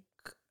think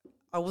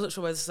I wasn't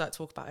sure whether to like,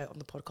 talk about it on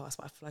the podcast,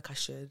 but I feel like I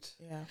should.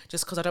 Yeah.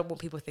 Just because I don't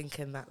want people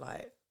thinking that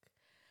like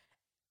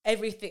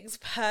everything's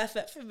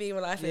perfect for me,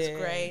 my life is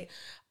great.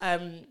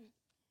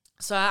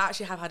 So I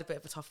actually have had a bit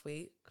of a tough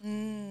week.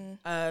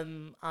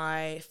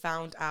 I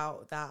found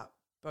out that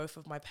both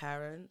of my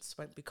parents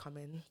won't be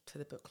coming to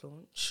the book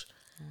launch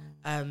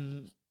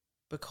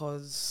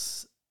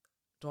because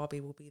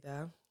Darby will be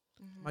there,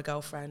 my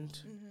girlfriend,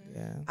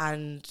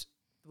 and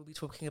we'll be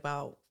talking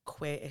about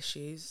queer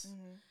issues.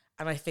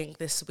 And I think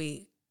this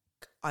week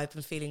I've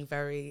been feeling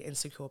very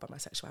insecure about my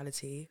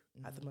sexuality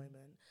at the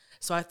moment.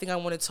 So I think I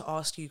wanted to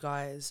ask you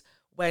guys,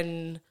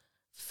 when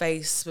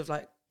faced with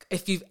like,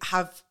 if you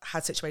have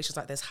had situations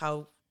like this,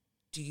 how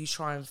do you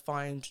try and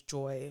find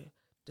joy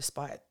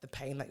despite the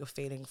pain that you're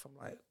feeling from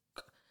like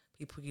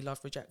people you love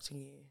rejecting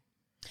you?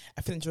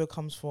 I think joy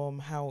comes from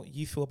how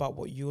you feel about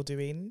what you're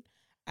doing,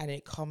 and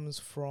it comes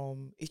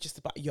from, it's just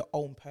about your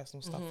own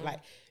personal stuff. Like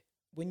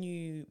when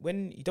you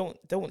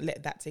don't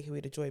let that take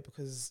away the joy,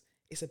 because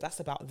that's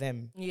about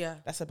them. Yeah,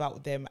 that's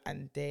about them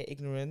and their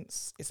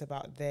ignorance. It's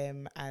about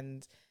them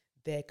and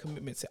their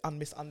commitment to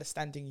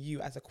misunderstanding you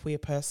as a queer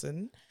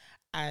person.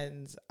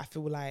 And I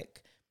feel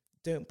like,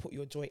 don't put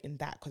your joy in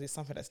that because it's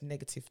something that's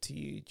negative to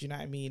you. Do you know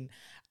what I mean?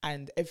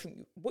 And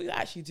everything, what you're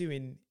actually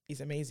doing is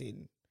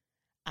amazing.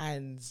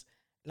 And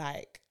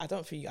like, I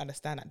don't think you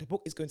understand that the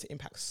book is going to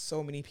impact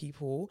so many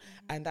people,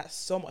 and that's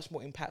so much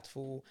more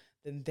impactful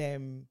than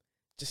them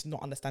just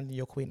not understanding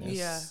your queerness.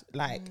 Yeah.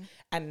 Like,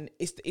 and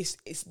it's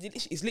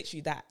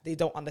literally that they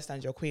don't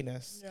understand your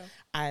queerness. Yeah.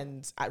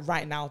 And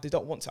right now they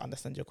don't want to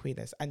understand your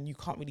queerness, and you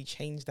can't really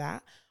change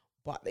that.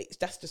 But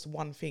that's just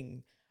one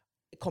thing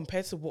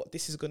compared to what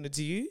this is going to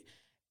do.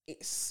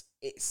 It's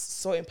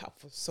so impactful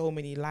for so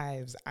many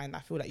lives, and I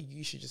feel like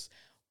you should just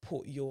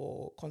put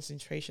your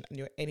concentration and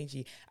your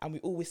energy. And we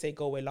always say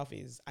go where love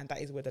is, and that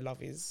is where the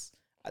love is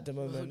at the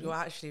moment. You're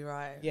actually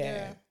right.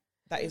 Yeah.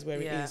 That is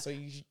where it Yeah. is. So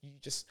you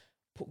just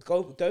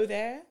go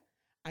there,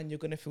 and you're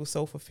gonna feel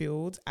so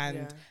fulfilled.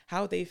 And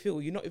how they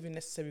feel, you're not even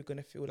necessarily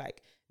gonna feel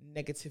like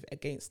negative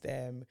against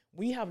them.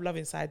 When you have love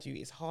inside you,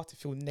 it's hard to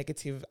feel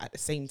negative at the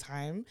same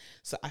time.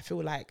 So I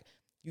feel like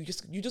you're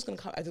just gonna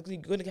come.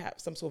 You're gonna have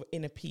some sort of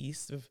inner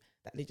peace with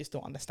that they just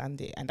don't understand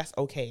it, and that's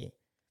okay.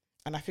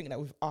 And I think that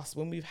with us,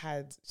 when we've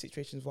had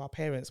situations with our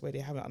parents where they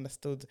haven't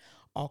understood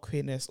our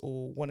queerness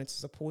or wanted to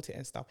support it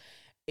and stuff,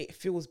 it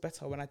feels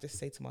better when I just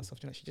say to myself,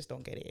 you know, she just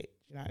don't get it.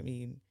 You know what I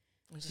mean?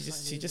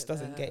 She just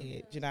doesn't get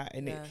it. You know,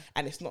 and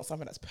and it's not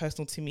something that's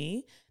personal to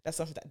me. That's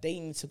something that they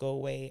need to go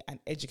away and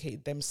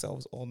educate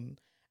themselves on.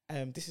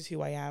 This is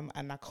who I am,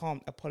 and I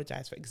can't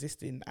apologize for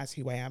existing as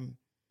who I am.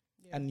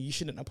 Yeah. And you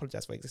shouldn't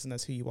apologize for existing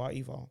as who you are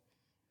either.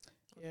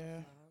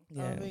 Yeah.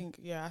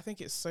 I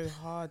think it's so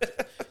hard. Do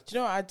you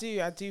know what I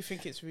do? I do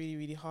think it's really,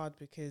 really hard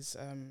because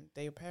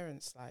they're your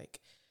parents, like,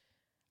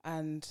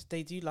 and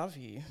they do love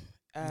you,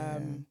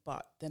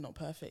 but they're not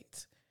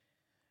perfect.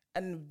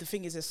 And the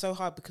thing is, it's so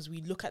hard because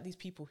we look at these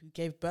people who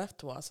gave birth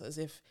to us as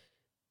if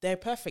they're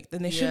perfect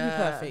and they should be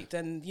perfect,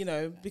 and you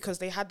know, because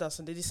they had us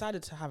and they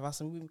decided to have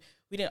us, and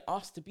we didn't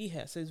ask to be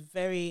here. So it's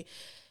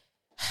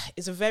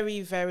a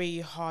very, very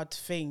hard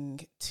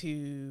thing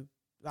to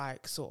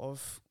like sort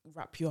of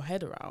wrap your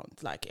head around.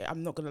 Like,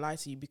 I'm not gonna lie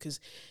to you,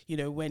 because you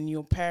know, when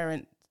your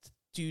parents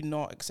do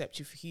not accept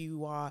you for who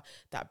you are,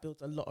 that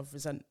builds a lot of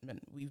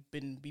resentment. We've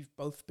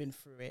both been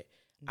through it.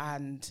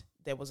 And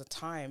there was a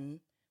time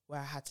where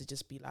I had to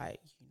just be like,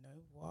 you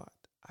know what,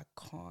 I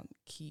can't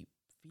keep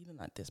feeling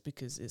like this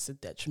because it's a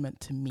detriment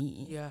to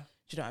me. Do you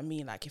know what I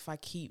mean? Like, if I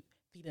keep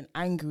feeling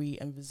angry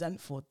and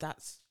resentful,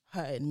 that's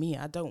hurting me.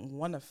 I don't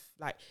want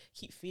to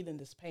keep feeling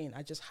this pain.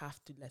 I just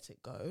have to let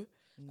it go.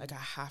 Like, I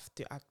have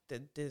to,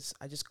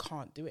 I just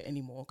can't do it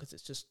anymore because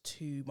it's just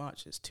too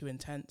much. It's too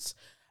intense.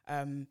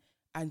 And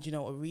you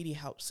know, what really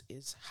helps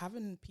is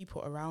having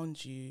people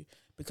around you,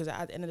 because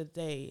at the end of the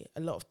day, a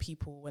lot of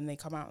people, when they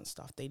come out and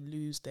stuff, they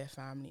lose their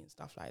family and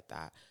stuff like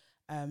that.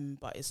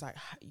 But it's like,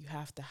 you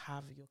have to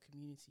have your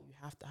community. You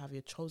have to have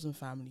your chosen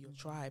family, your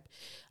tribe.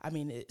 I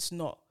mean, it's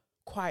not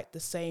quite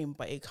the same,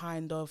 but it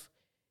kind of,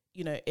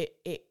 you know,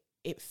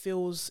 it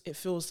feels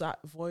that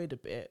void a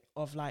bit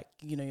of, like,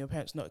 you know, your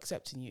parents not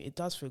accepting you. It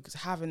does feel, because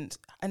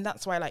and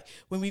that's why, like,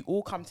 when we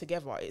all come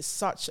together, it's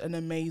such an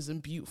amazing,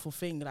 beautiful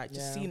thing. Like,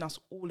 just seeing us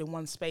all in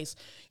one space,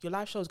 your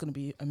live show is going to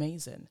be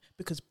amazing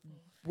because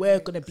we're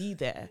going to be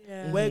there.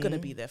 We're going to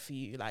be there for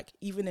you. Like,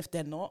 even if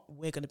they're not,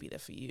 we're going to be there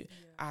for you.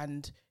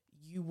 And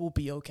you will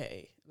be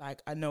okay.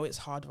 Like, I know it's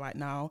hard right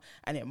now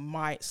and it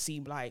might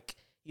seem like,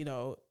 you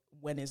know,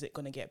 when is it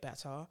going to get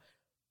better?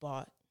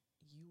 But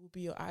you will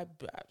be, I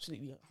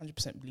absolutely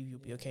 100% believe you'll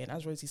be okay. And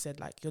as Rosie said,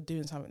 like, you're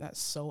doing something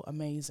that's so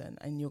amazing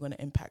and you're going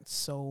to impact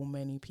so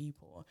many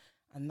people.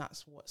 And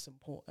that's what's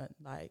important.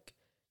 Like,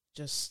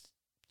 just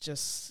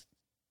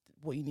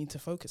what you need to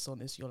focus on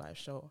is your live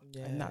show.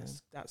 And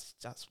that's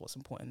what's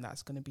important.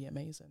 That's going to be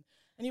amazing.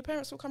 And your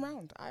parents will come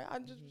around. I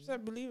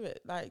 100% believe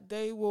it. Like,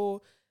 they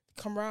will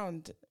come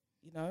around,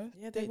 you know.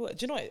 Yeah, they will. Do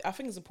you know what I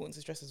think is important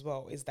to stress as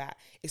well is that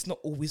it's not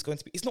always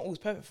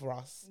perfect for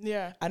us.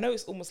 Yeah, I know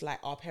it's almost like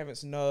our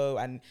parents know,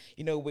 and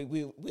you know,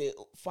 we're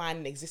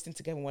fine existing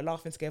together, and we're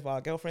laughing together, our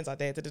girlfriends are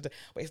there, but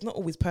it's not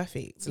always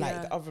perfect. Like,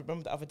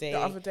 remember the other day,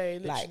 literally,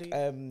 like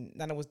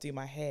Nana was doing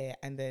my hair,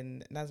 and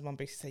then Nana's mum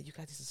basically said, you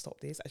guys need to stop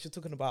this, and she was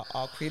talking about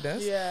our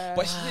queerness.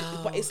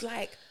 But it's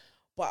like,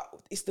 but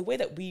it's the way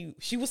that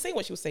she was saying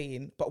what she was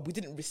saying, but we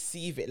didn't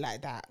receive it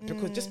like that,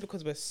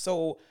 because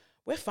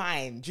we're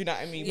fine. Do you know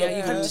what I mean? Yeah,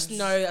 you can just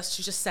know that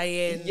she's just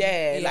saying.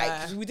 Yeah,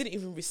 like, we didn't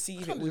even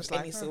receive it with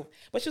any sort of.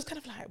 But she was kind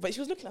of like, but she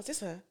was looking at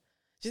sister.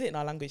 She didn't know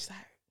our language. She's like,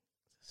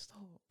 stop.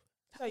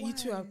 Like, you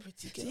two are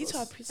pretty girls. You two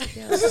are pretty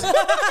girls.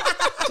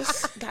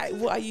 Just like,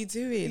 what are you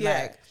doing?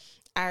 Yeah. Like,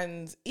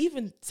 and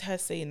even her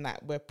saying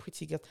that we're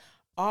pretty girls,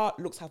 our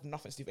looks have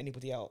nothing to do with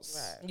anybody else.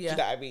 Right. Yeah. Do you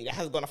know what I mean? It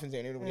hasn't got nothing to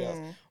do with anybody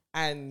else.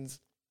 And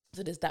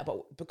so there's that.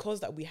 But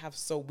because that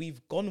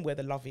we've gone where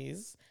the love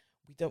is.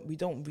 We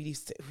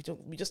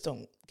just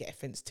don't get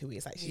offense to it.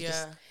 It's like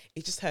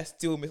it's just her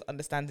still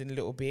misunderstanding a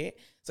little bit.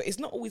 So it's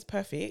not always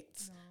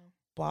perfect,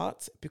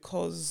 but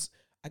because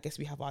I guess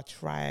we have our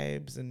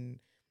tribes and,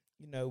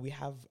 you know, we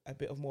have a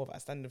bit of more of an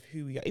understanding of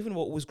who we are. Even though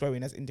we're always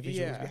growing as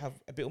individuals, we have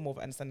a bit more of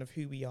an understanding of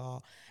who we are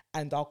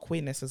and our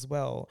queerness as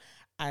well.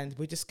 And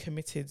we're just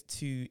committed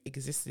to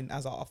existing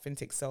as our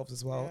authentic selves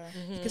as well.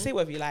 You can say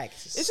whatever you like.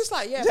 It's just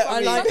like,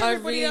 I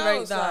really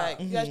rate that.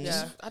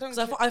 I don't.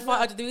 I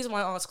find the reason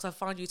why I ask, because I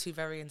find you two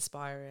very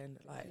inspiring.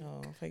 Like,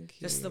 oh, thank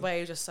you. Just the way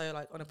you're just so,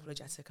 like,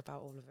 unapologetic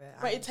about all of it.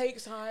 But it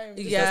takes time.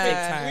 It does take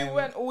time. We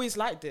weren't always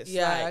like this.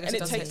 Yeah, and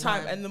it takes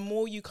time. And the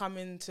more you come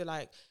into,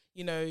 like,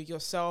 you know,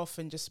 yourself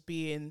and just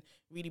being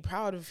really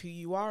proud of who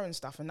you are and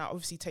stuff, and that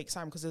obviously takes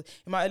time, because in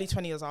my early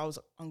 20s I was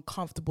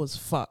uncomfortable as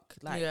fuck,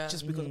 like,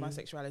 just because of my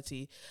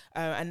sexuality,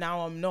 and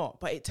now I'm not.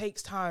 But it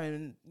takes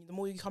time, and the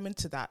more you come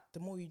into that,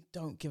 the more you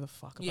don't give a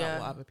fuck about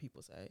what other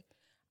people say,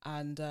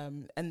 and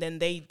then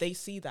they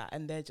see that,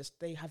 and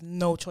they have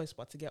no choice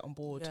but to get on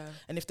board,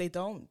 and if they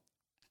don't,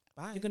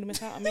 Bye. You're gonna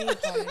miss out on me.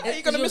 You're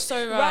You're gonna miss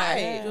so right.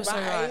 right. You're so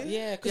right.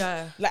 Yeah, 'cause,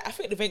 Yeah. like I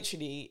think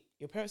eventually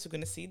your parents are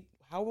gonna see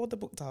how well the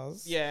book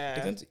does. Yeah.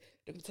 they're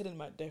gonna tell them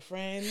about their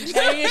friends.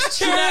 Hey, it's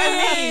true. You know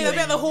what I mean? They'll be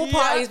at the hall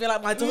parties, be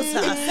like my daughter.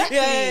 Exactly.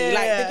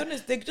 Yeah.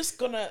 They're just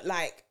gonna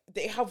like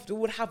they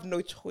would have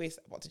no choice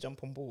but to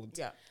jump on board.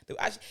 Yeah. They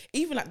would actually,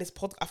 even like this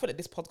I feel like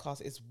this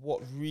podcast is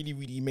what really,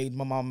 really made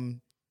my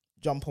mum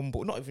jump on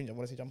board. Not even I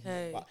want to say jump on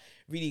board, but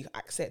really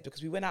accept,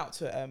 because we went out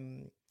to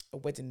a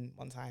wedding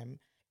one time.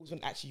 It was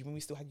when we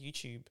still had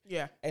YouTube.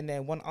 Yeah. And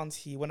then one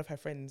of her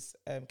friends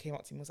came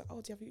up to me and was like,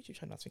 "Oh, do you have a YouTube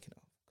channel?" I was thinking,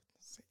 "Oh,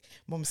 goodness sake,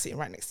 Mum's sitting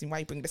right next to me. Why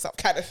you bring this up?"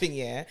 kind of thing,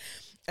 yeah.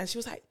 And she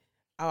was like,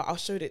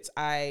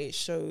 I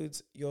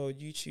showed your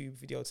YouTube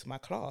video to my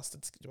class, to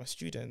my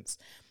students.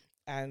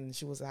 And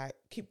she was like,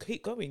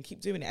 keep going,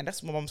 keep doing it. And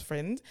that's my mum's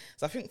friend.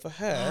 So I think for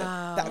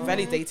her, that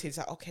validated, it's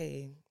like,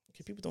 okay,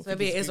 people don't think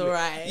Maybe it is all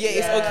right. Yeah,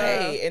 it's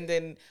okay. And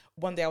then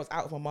one day I was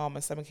out with my mum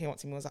and someone came up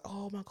to me and was like,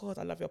 "Oh my God,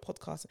 I love your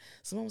podcast."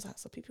 So mum was like,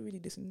 "So people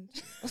really listen?"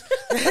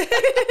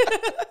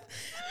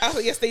 I was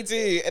like, "Yes, they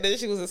do." And then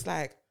she was just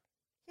like,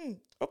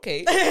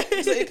 okay.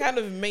 So it kind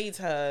of made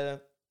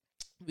her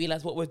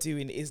realize what we're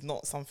doing is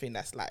not something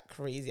that's like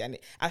crazy, and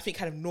I think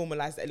kind of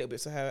normalized it a little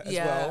bit to her as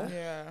well.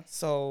 Yeah.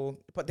 So,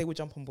 but they will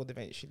jump on board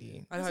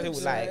eventually. I hope They will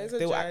so.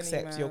 they will journey,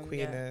 accept your man.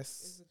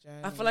 queerness.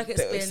 I feel like it's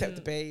They'll been accept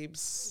the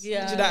babes.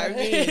 Yeah. Do you know what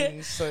I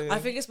mean? So I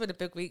think it's been a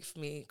big week for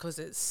me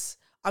because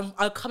I'm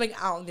coming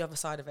out on the other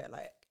side of it.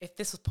 Like if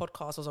this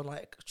podcast was on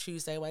like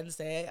Tuesday,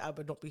 Wednesday, I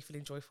would not be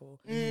feeling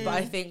joyful. But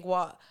I think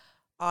what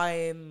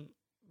I'm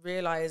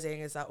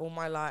realizing is that all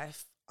my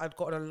life I've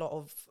gotten a lot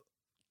of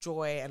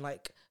joy and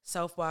like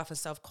self-worth and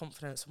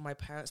self-confidence from my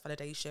parents'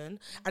 validation.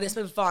 And it's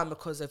been fun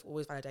because they've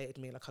always validated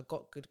me. Like I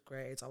got good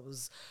grades. I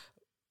was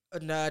a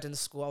nerd in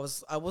school.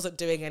 I wasn't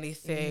doing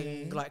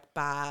anything like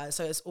bad.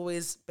 So it's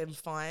always been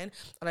fine.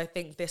 And I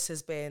think this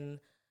has been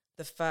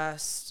the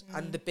first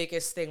and the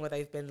biggest thing where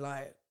they've been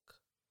like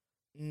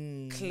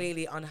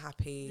clearly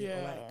unhappy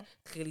or like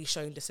clearly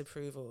showing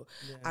disapproval.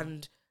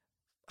 And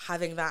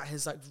having that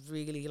has like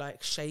really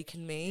like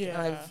shaken me. And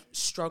I've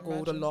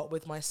struggled a lot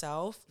with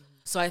myself.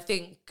 So I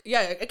think,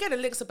 again, it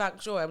links about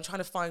joy. I'm trying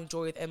to find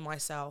joy within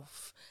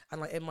myself and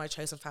like in my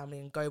chosen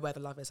family and go where the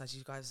love is, as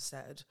you guys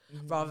said,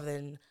 rather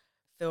than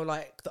feel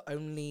like the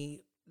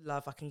only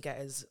love I can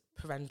get is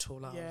parental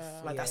love.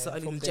 Like that's the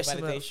only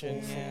legitimate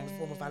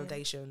form of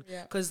validation.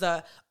 Because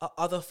there are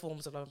other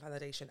forms of love and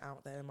validation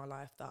out there in my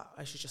life that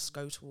I should just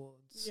go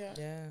towards.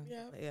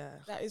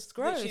 That is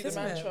growth, literally the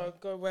isn't it? mantra.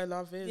 Go where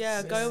love is.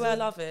 Yeah, go where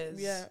love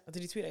is. Yeah.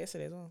 Did you tweet that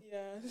yesterday as well?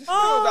 Yeah.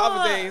 Oh, the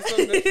other day. So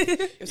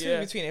It's Yeah.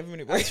 in between every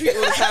minute. I tweet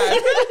all the time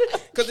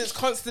because it's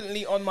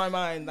constantly on my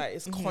mind. Like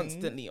it's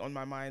constantly on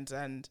my mind,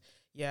 and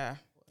got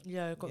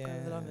to go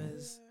where the love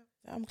is.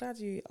 I'm glad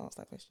you asked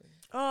that question.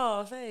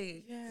 Oh,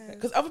 thanks.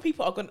 Because other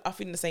people are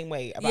feeling the same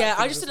way about I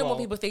things just as didn't want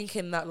well. people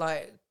thinking that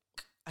like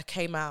I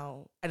came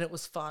out and it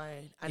was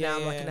fine and now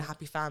I'm like in a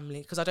happy family,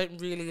 because I don't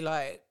really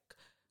like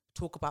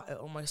talk about it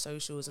on my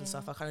socials and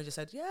stuff. I kind of just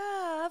said,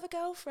 I have a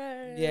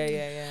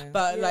girlfriend.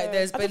 But like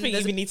I don't think you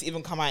even need to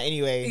even come out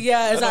anyway.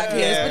 Yeah, exactly.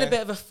 Yeah. It's been a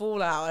bit of a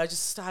fallout. I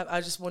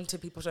just wanted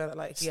people to know that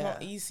like it's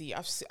not easy.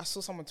 I saw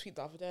someone tweet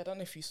the other day. I don't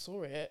know if you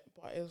saw it,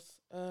 but it was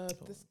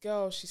this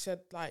girl. She said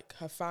like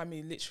her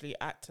family literally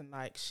acting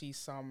like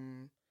she's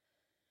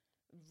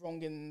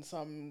wronging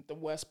the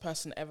worst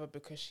person ever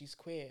because she's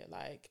queer.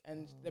 Like,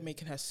 and they're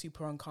making her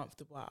super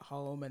uncomfortable at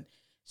home, and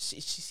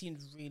she seemed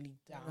really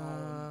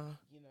down,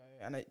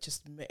 and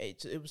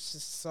it was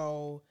just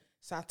so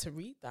sad to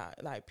read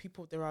that. Like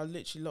there are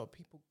literally a lot of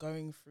people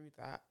going through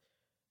that,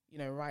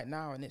 right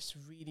now, and it's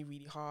really,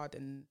 really hard,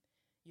 and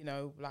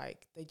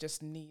like they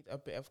just need a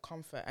bit of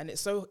comfort. And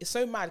it's so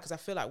mad because I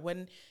feel like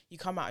when you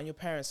come out and your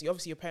parents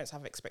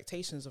have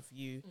expectations of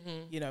you,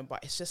 but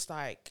it's just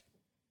like,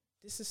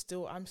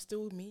 I'm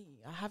still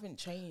me. I haven't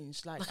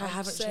changed. Like I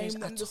haven't changed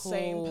at all.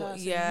 Same person.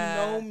 You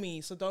know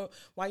me. So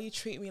why you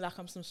treat me like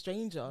I'm some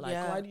stranger? Like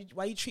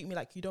why you treat me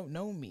like you don't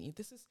know me?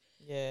 This is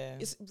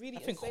it's really.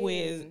 I think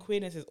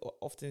queerness is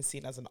often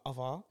seen as an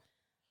other.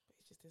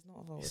 There's not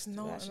other. It's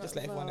not. Just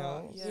let everyone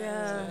else.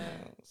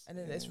 And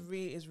then it's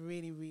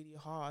really, really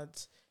hard,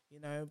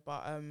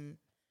 But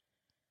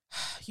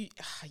you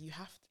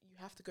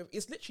have to go.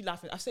 It's literally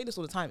life. I say this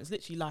all the time. It's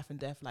literally life and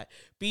death. Like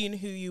being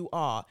who you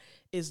are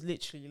is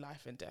literally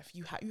life and death.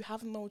 You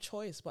have no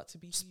choice but to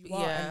be who you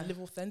are and live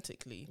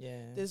authentically.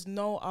 There's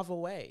no other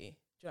way. Do you know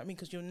what I mean?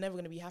 Because you're never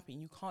going to be happy,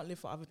 and you can't live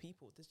for other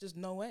people. There's just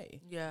no way.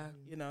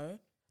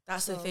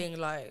 That's the thing.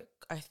 Like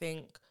I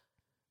think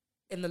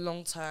in the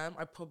long term,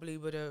 I probably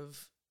would have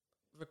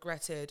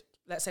regretted.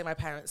 Let's say my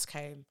parents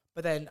came,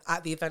 but then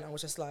at the event, I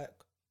was just like.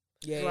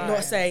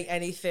 Not saying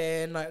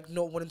anything, like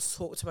not wanting to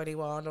talk to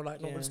anyone or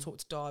like not wanting to talk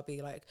to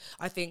Darby. Like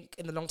I think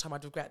in the long term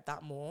I'd regret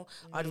that more.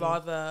 I'd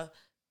rather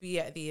be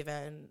at the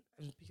event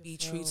and be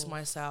true to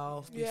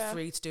myself, be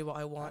free to do what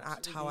I want,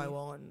 act how I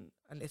want.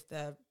 And if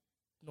they're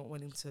not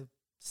willing to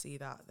see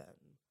that, then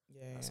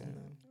that's on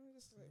them.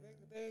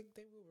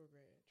 They will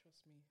regret it,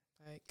 trust me.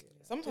 Like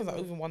sometimes I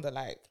even wonder,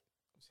 like,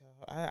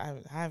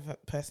 I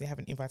personally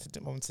haven't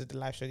invited mom to the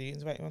live show. Did you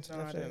invite mom to the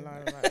No, live I show? didn't lie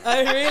about it.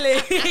 Oh,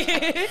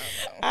 really?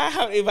 I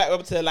haven't invited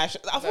mom to the live show.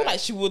 I feel like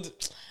she would.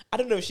 I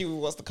don't know if she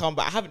wants to come,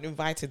 but I haven't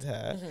invited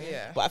her.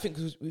 Yeah. But I think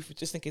we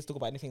just think it's talk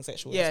about anything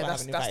sexual. Yeah, that's why I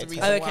haven't that's the invited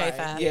reason her. Okay, why.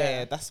 fair.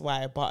 Yeah, that's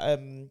why.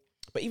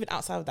 But even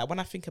outside of that, when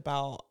I think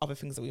about other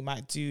things that we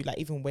might do, like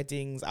even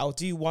weddings, I'll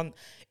do one.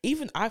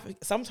 Even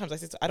sometimes I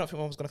say I don't think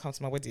mom's gonna come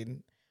to my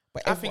wedding,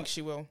 but I think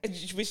she will.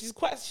 she's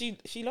quite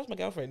she loves my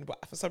girlfriend, but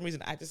for some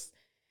reason I just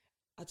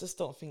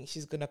don't think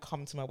she's gonna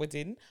come to my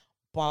wedding.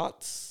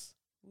 But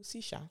we'll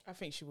see, Sha. I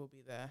think she will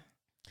be there.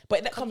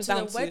 But that Come comes to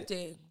down the to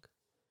wedding.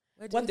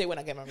 one day when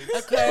I get married.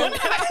 Okay. Wait,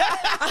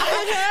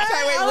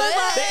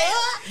 what?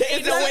 There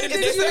is no wedding.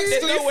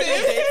 There's no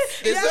wedding date.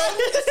 Is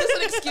this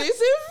an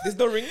exclusive? There's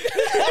no ring.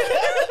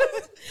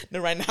 No,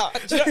 right now.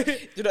 Do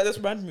you know what this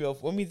reminded me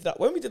of? When we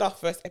did our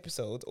first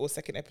episode or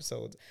second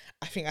episode,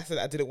 I think I said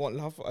I didn't want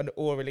love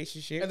or a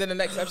relationship. And then the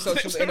next episode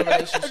she was in a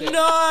relationship.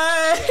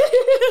 No.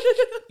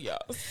 Yeah,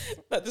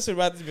 that just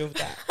reminded me of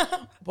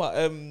that.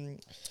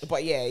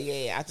 But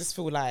yeah. I just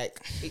feel like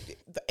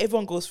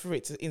everyone goes through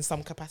it in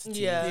some capacity.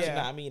 Yeah. Do you know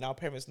Yeah. what I mean? Our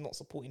parents not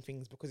supporting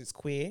things because it's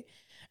queer,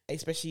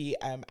 especially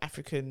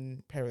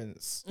African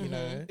parents. You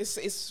know,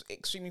 It's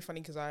extremely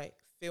funny because I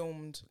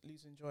filmed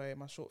Losing Joy,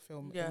 my short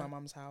film, in my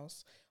mum's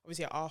house.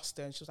 Obviously, I asked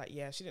her and she was like,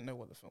 yeah, she didn't know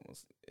what the film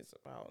is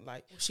about.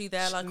 Like, Was she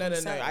there like no. on I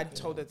set?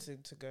 told her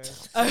to go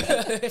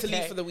Okay. to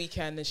leave for the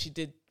weekend, and she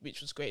did, which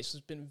was great.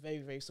 She's been very,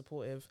 very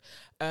supportive.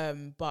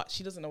 But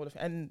she doesn't know what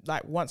and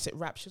like once it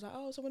wrapped, she was like,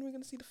 oh, so when are we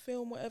going to see the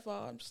film, whatever.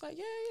 I'm just like,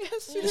 yeah,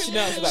 soon. she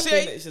knows about She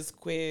queer. ain't- It's just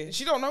queer.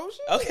 She don't know.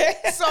 Okay.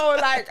 So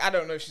like, I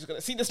don't know if she's gonna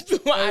see this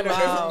film. I don't know if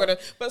wow. I'm gonna.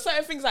 But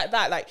certain things like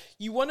that, like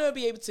you want to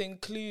be able to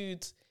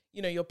include,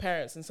 you know, your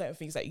parents in certain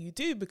things that you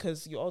do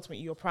because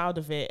you're proud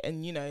of it,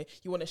 and you know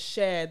you want to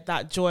share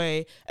that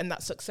joy and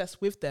that success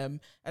with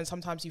them. And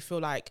sometimes you feel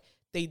like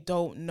they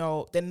don't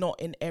know, they're not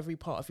in every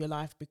part of your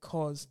life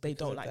because they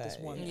don't of like this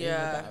that, one thing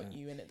yeah. about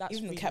you. And that's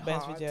Even really the Cat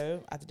Burns hard.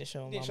 video, I didn't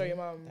show my Didn't mum. show your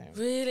mum. No.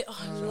 Really? Oh,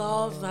 I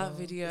love that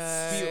video.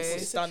 beautiful.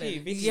 It's Stunning. a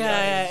cute video,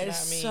 Yeah, do you know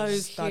it's what I mean?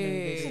 so Stunning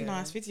cute. It's a video.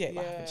 nice video,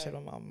 but I haven't Yeah. shown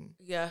my mum.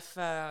 Yeah,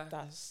 fair.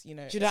 That's, you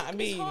know, Do you know what I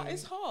it's hard. mean?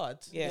 It's hard.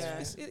 Yeah.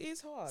 It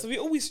is hard. So we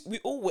always,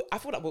 I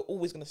feel like we're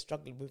always going to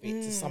struggle with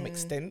it to some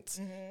extent,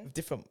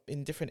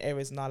 in different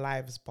areas in our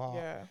lives. But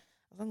yeah.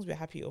 as long as we're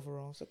happy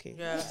overall, it's okay.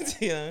 Yeah.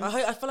 You know?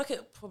 I feel like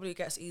it probably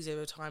gets easier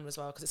with time as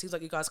well because it seems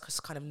like you guys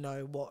just kind of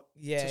know what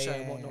Yeah, to show yeah,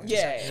 and what not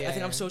yeah. to show. Yeah, I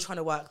think I'm yeah. still trying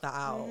to work that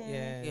out.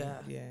 Yeah,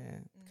 Yeah.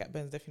 Cat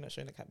Burns definitely not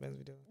showing the Cat Burns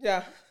video.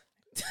 Yeah.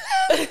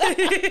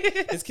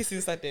 There's kissing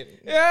inside there.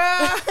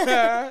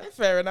 Yeah.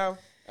 Fair enough.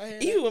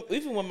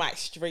 Even when Mike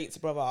Straight's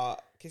brother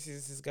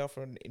kisses his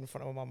girlfriend in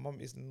front of my mum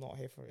is not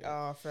here for it.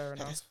 Oh, fair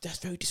enough. That's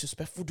very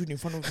disrespectful doing it in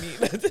front of me.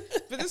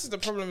 But this is the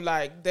problem.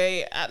 Like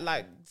they act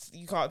like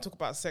you can't talk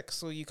about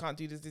sex or you can't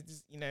do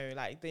this. You know,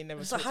 like they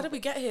never. So how did we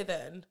get here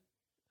then?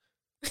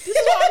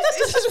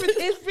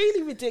 It's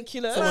really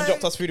ridiculous. Someone Like-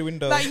 dropped us through the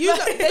window. Like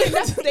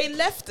they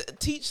left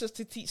teachers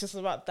to teach us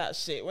about that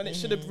shit when it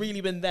should have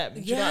really been them.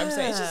 Do you know what I'm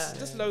saying? It's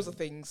just loads of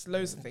things.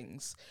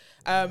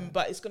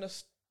 But it's gonna.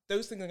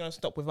 Those things are gonna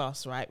stop with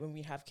us, right? When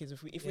we have kids,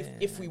 if we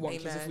want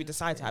kids, if we Amen.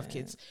 decide to have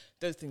kids,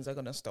 those things are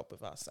gonna stop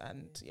with us.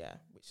 And yeah,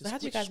 which is So how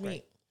did you which guys is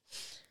great.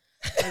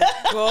 meet?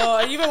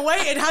 God, you've been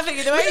waiting, haven't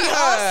you? The way you Look at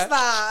asked her.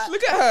 that.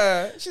 Look at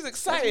her. She's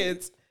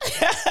excited.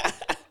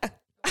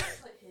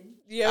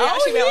 Yeah, we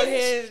actually met on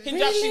Hinge.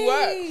 Hinge actually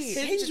works.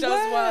 Hinge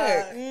does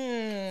work.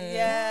 Mm.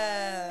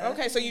 Yeah.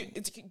 Okay, so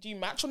do you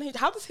match on Hinge?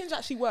 How does Hinge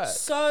actually work?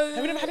 So Have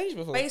you never had Hinge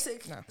before?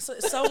 Basically, No. so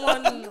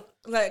someone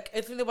like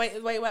I think the way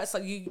it works,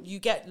 like you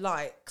get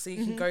likes, so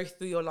you can go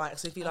through your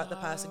likes. So if you like the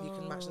person, you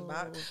can match them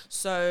back.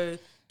 So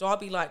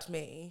Darby liked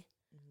me,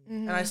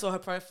 and I saw her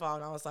profile,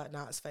 and I was like,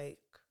 nah, it's fake.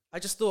 I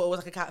just thought it was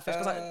like a catfish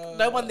because like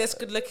no one this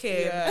good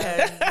looking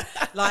can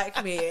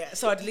like me.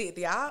 So I deleted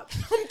the app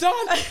I'm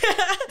done.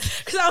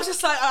 because I was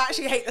just like, I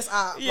actually hate this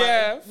app.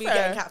 Yeah, like, me fair.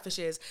 getting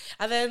catfishes.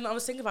 And then I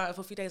was thinking about it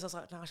for a few days. I was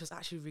like, nah, she's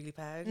actually really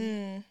paired.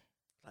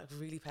 Like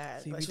really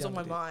paired. So you Like, she was on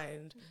my redownloaded it?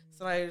 mind.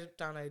 So I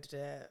downloaded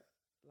it,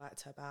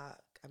 liked her back,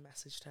 and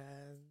messaged her,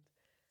 and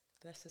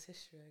the rest is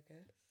history, I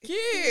guess.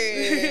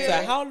 Cute.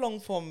 So how long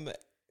from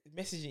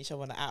messaging each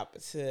other on the app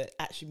to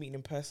actually meeting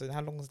in person?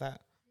 How long was that?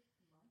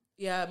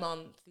 Yeah, a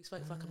month. We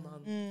spoke for like a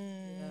month.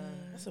 Yeah.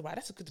 That's alright.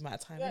 That's a good amount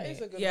of time. That Isn't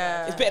is it? a good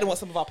Yeah. It's better than what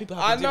some of our people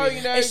have I been know, doing.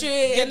 you know. It's true.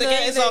 Get the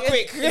games are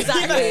quick.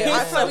 Exactly.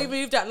 I feel like we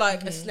Yeah. moved at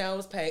like a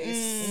snail's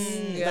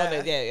pace. No,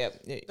 no, yeah.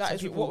 That Some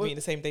is people what will was- be in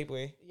the same day,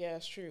 boy. Yeah,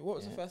 it's true. What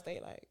was the first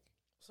date like?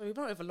 So we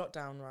went over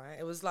lockdown, right?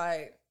 It was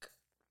like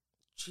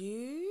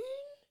June.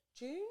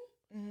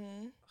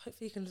 Mm-hmm.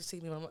 Hopefully you can see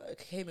me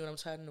hear me when I'm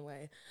turning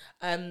away.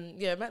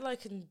 Yeah, met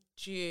like in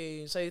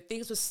June. So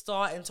things were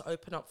starting to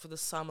open up for the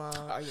summer.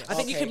 Oh, yeah. I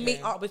think you Okay, can meet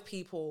okay. up with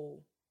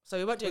people. So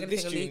we weren't doing Wait,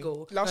 this anything June?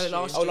 illegal. Last June.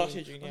 Oh, last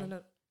year, June, yeah. No.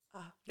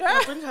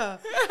 I'll bring her.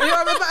 You know, I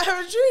remember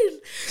her in June.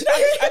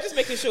 I'm just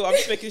making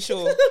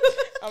sure.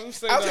 I'm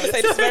so I was done. gonna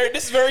say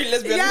this is very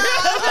lesbian. Yeah,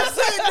 I'm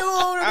so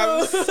no.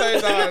 I'm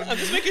so done. I'm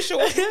just making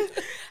sure.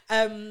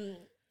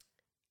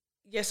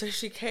 Yeah, so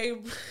she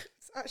came.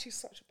 actually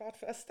such a bad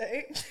first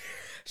date.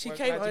 She Well,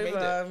 came glad you made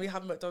over it. and we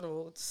had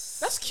McDonald's.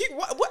 That's cute.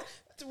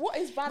 What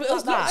is bad But it about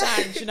was that?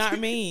 lockdown. Do you know what I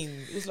mean?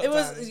 It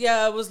was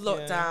It was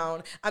locked Yeah.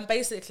 down. And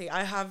basically,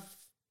 I have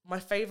my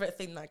favourite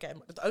thing that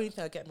the only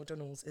thing I get at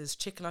McDonald's is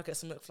chicken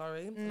nuggets and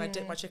McFlurry. And I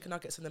dip my chicken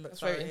nuggets in the That's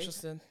McFlurry. very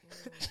interesting.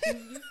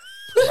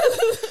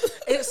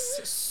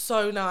 It's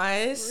so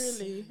nice.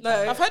 Really?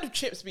 No. I've heard of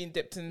chips being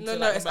dipped into. No,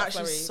 like, it's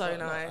actually McFlurry, so but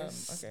not,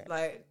 nice. okay.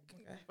 Like,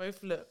 Okay.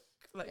 both look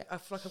like I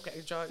feel like I'm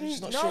getting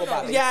judged. Not No, sure no,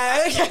 about no. it.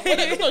 Yeah, okay.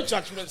 There's no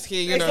judgments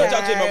here, you know. Okay,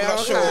 Judging, but we're not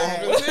okay.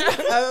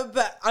 sure.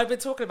 But I've been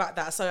talking about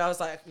that, so I was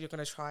like, "You're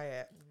gonna try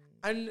it,"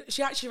 and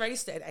she actually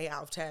rated it an 8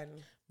 out of 10.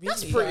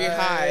 That's Really? pretty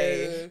Yeah.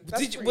 high.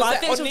 That's Was pretty- But I that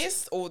think so-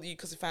 honest or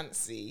because of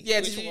fancy? Yeah,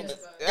 Which did you? one was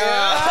it?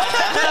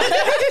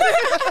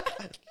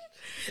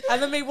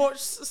 And then we watched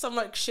some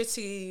like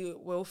shitty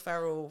Will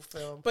Ferrell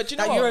film, But do you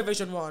know that what?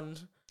 Eurovision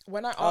one.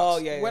 When I asked, Oh,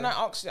 yeah, when yeah.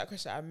 I asked you that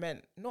question, I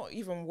meant not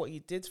even what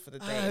you did for the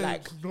day, Oh,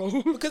 like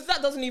because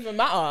that doesn't even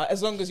matter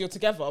as long as you're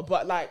together.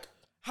 But like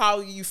how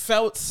you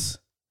felt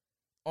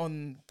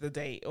on the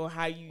date, or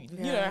how you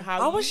know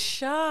how I you, was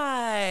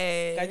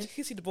shy. Guys, you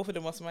can see the both of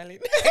them are smiling.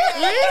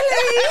 Really?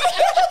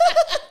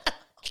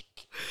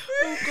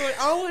 Oh god,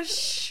 I was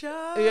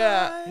shy.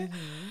 Yeah.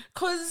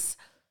 Because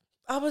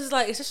I was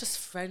like, it's just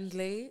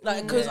friendly.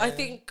 Like, because I Yeah.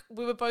 think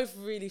we were both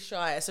really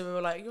shy. So we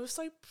were like, you're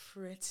so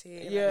pretty.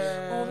 Like,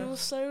 Yeah. oh, we were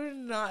so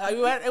nice. Like,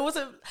 we weren't, it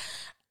wasn't,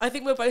 I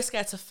think we were both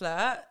scared to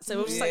flirt. So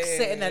we were just like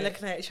sitting there Yeah.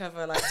 looking at each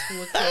other, like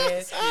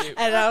talking.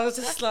 And I was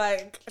just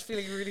like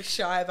feeling really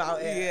shy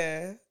about it.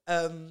 Yeah.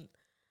 And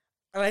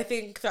I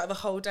think throughout the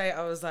whole day,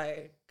 I was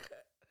like,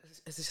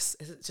 is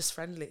it just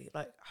friendly?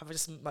 Like, have I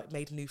just like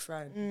made new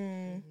friends?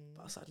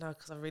 But I was like, no,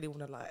 because I really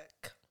want to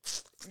like,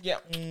 Yeah.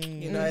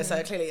 you know.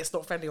 So clearly, it's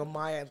not friendly on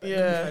my end, but Yeah.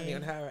 it's friendly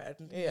on her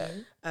end. Yeah.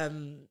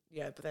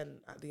 Yeah. But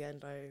then at the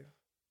end, I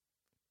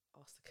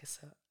asked to kiss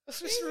her. That's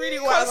just really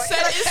Consent wild. Like, is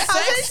I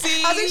was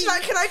sexy. like,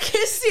 like, can I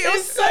kiss you? It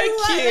was It's so cute.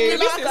 wet. We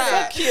love It's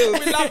that. so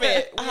cute. We love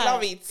it. We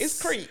love it.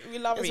 It's creep. We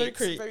love It's it. very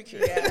creep. Very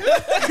cute. Yeah.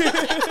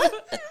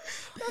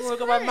 Oh my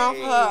god, my mouth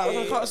hurts.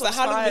 I can't So stop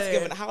how long have we been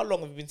smiling. together? How long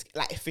have we been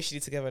like officially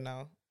together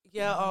now?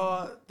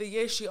 Yeah, the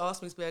year she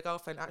asked me to be her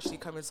girlfriend actually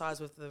coincides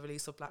with the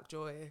release of Black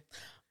Joy.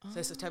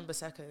 So September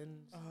 2nd.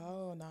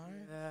 Oh no.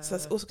 Yeah. So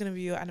that's also going to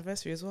be your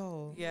anniversary as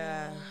well.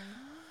 Yeah.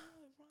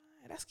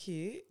 Right, that's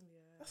cute.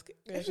 That's good.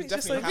 Yeah, she's It's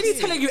just definitely so happy.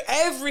 Really telling you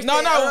everything.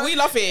 No, we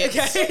love it.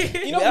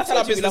 Okay. You know, we tell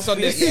our business on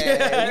this.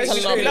 Yeah, we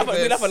tell our we love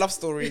business. a love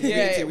story.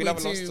 Yeah, we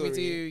love a love story. We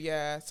do,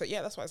 yeah. So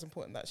yeah, that's why it's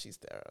important that she's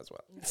there as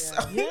well.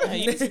 Yeah,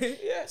 you need to,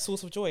 Yeah.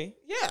 source of joy.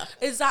 Yeah.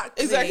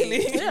 Exactly.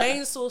 Exactly. The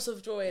main source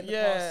of joy in the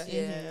Yeah. past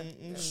year.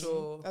 For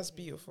sure. That's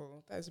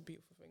beautiful. That is a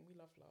beautiful thing. We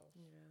love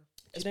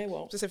love. Do you know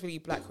what? Specifically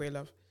black queer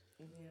love.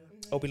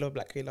 Oh, we love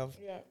Black Queer Love.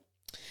 Yeah.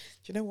 Do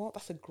you know what?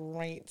 That's a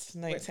great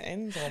note to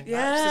end on.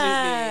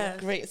 Yeah.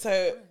 Absolutely. Great.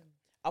 So,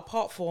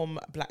 apart from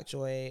Black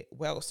Joy,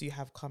 what else do you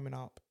have coming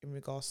up in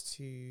regards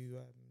to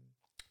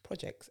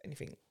projects?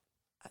 Anything?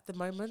 At the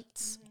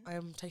moment, I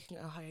am taking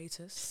a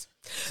hiatus.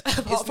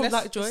 Apart from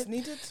Black Joy. It's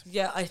needed.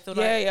 Yeah, I feel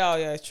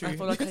Yeah, true. I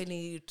feel like I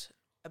need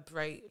a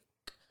break.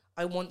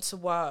 I want to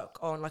work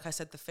on, like I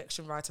said, the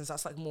fiction writings.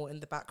 That's like more in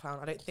the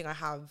background. I don't think I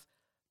have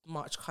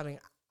much coming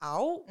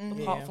out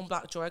apart Yeah. from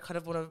Black Joy. I kind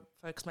of want to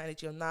focus my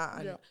energy on that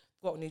and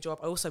got a new job.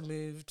 I also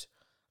moved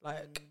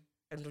like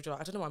end of July.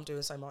 I don't know why I'm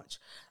doing so much.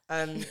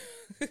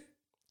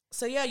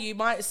 So yeah, you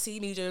might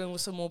see me doing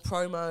some more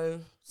promo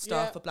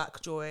stuff for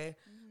Black Joy,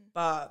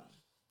 but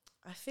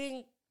I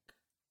think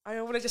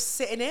I want to just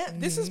sit in it.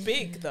 This is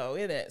big though,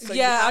 isn't it? So you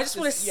yeah, have I just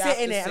want to you sit have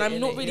in to it, and sit I'm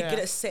in not it, really yeah. good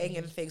at sitting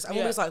in things. I'm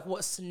Yeah. always like,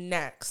 what's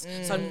next?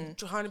 So I'm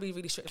trying to be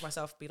really strict with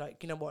myself. Be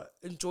like, you know what?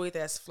 Enjoy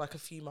this for like a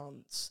few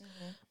months.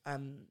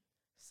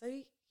 So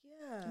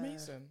yeah,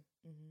 Amazing.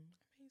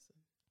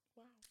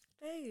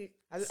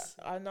 Thanks.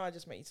 I know I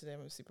just met you today.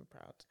 I'm super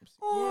proud.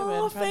 Oh, man,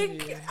 proud of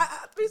thank you. you.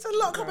 There's a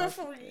lot coming Proud.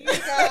 from you guys.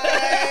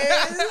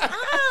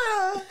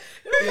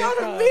 You're proud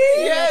of me.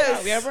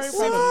 Yes. We are very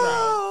proud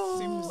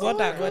of you. Well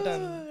done, well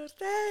done.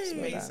 Thanks.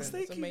 amazing.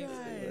 Thank It's you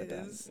amazing.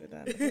 guys.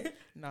 Well done.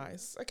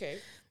 Nice. Okay.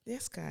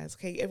 Yes, guys.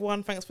 Okay,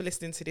 everyone, thanks for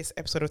listening to this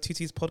episode of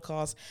Tutu's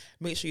Podcast.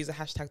 Make sure you use the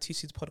hashtag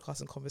Tutu's Podcast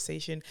and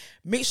Conversation.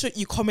 Make sure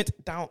you comment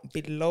down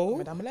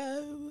below. Down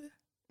below.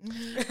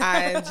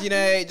 And, you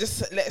know,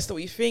 just let us know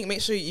what you think.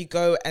 Make sure you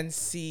go and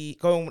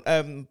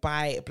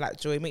buy Black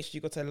Joy. Make sure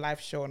you go to a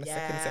live show on the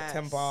 2nd of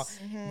September.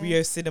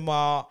 Rio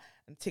Cinema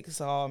and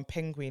Tixar and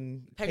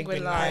Penguin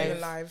Live.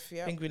 Live.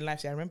 Yeah. Penguin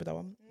Live, yeah, I remember that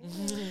one.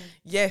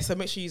 Yeah, so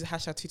make sure you use the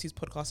hashtag Tutu's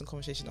Podcast and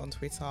Conversation on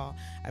Twitter,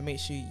 and make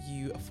sure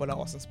you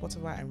follow us on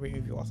Spotify and rate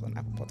and review us on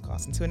Apple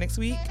Podcasts. Until next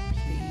week,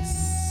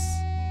 peace.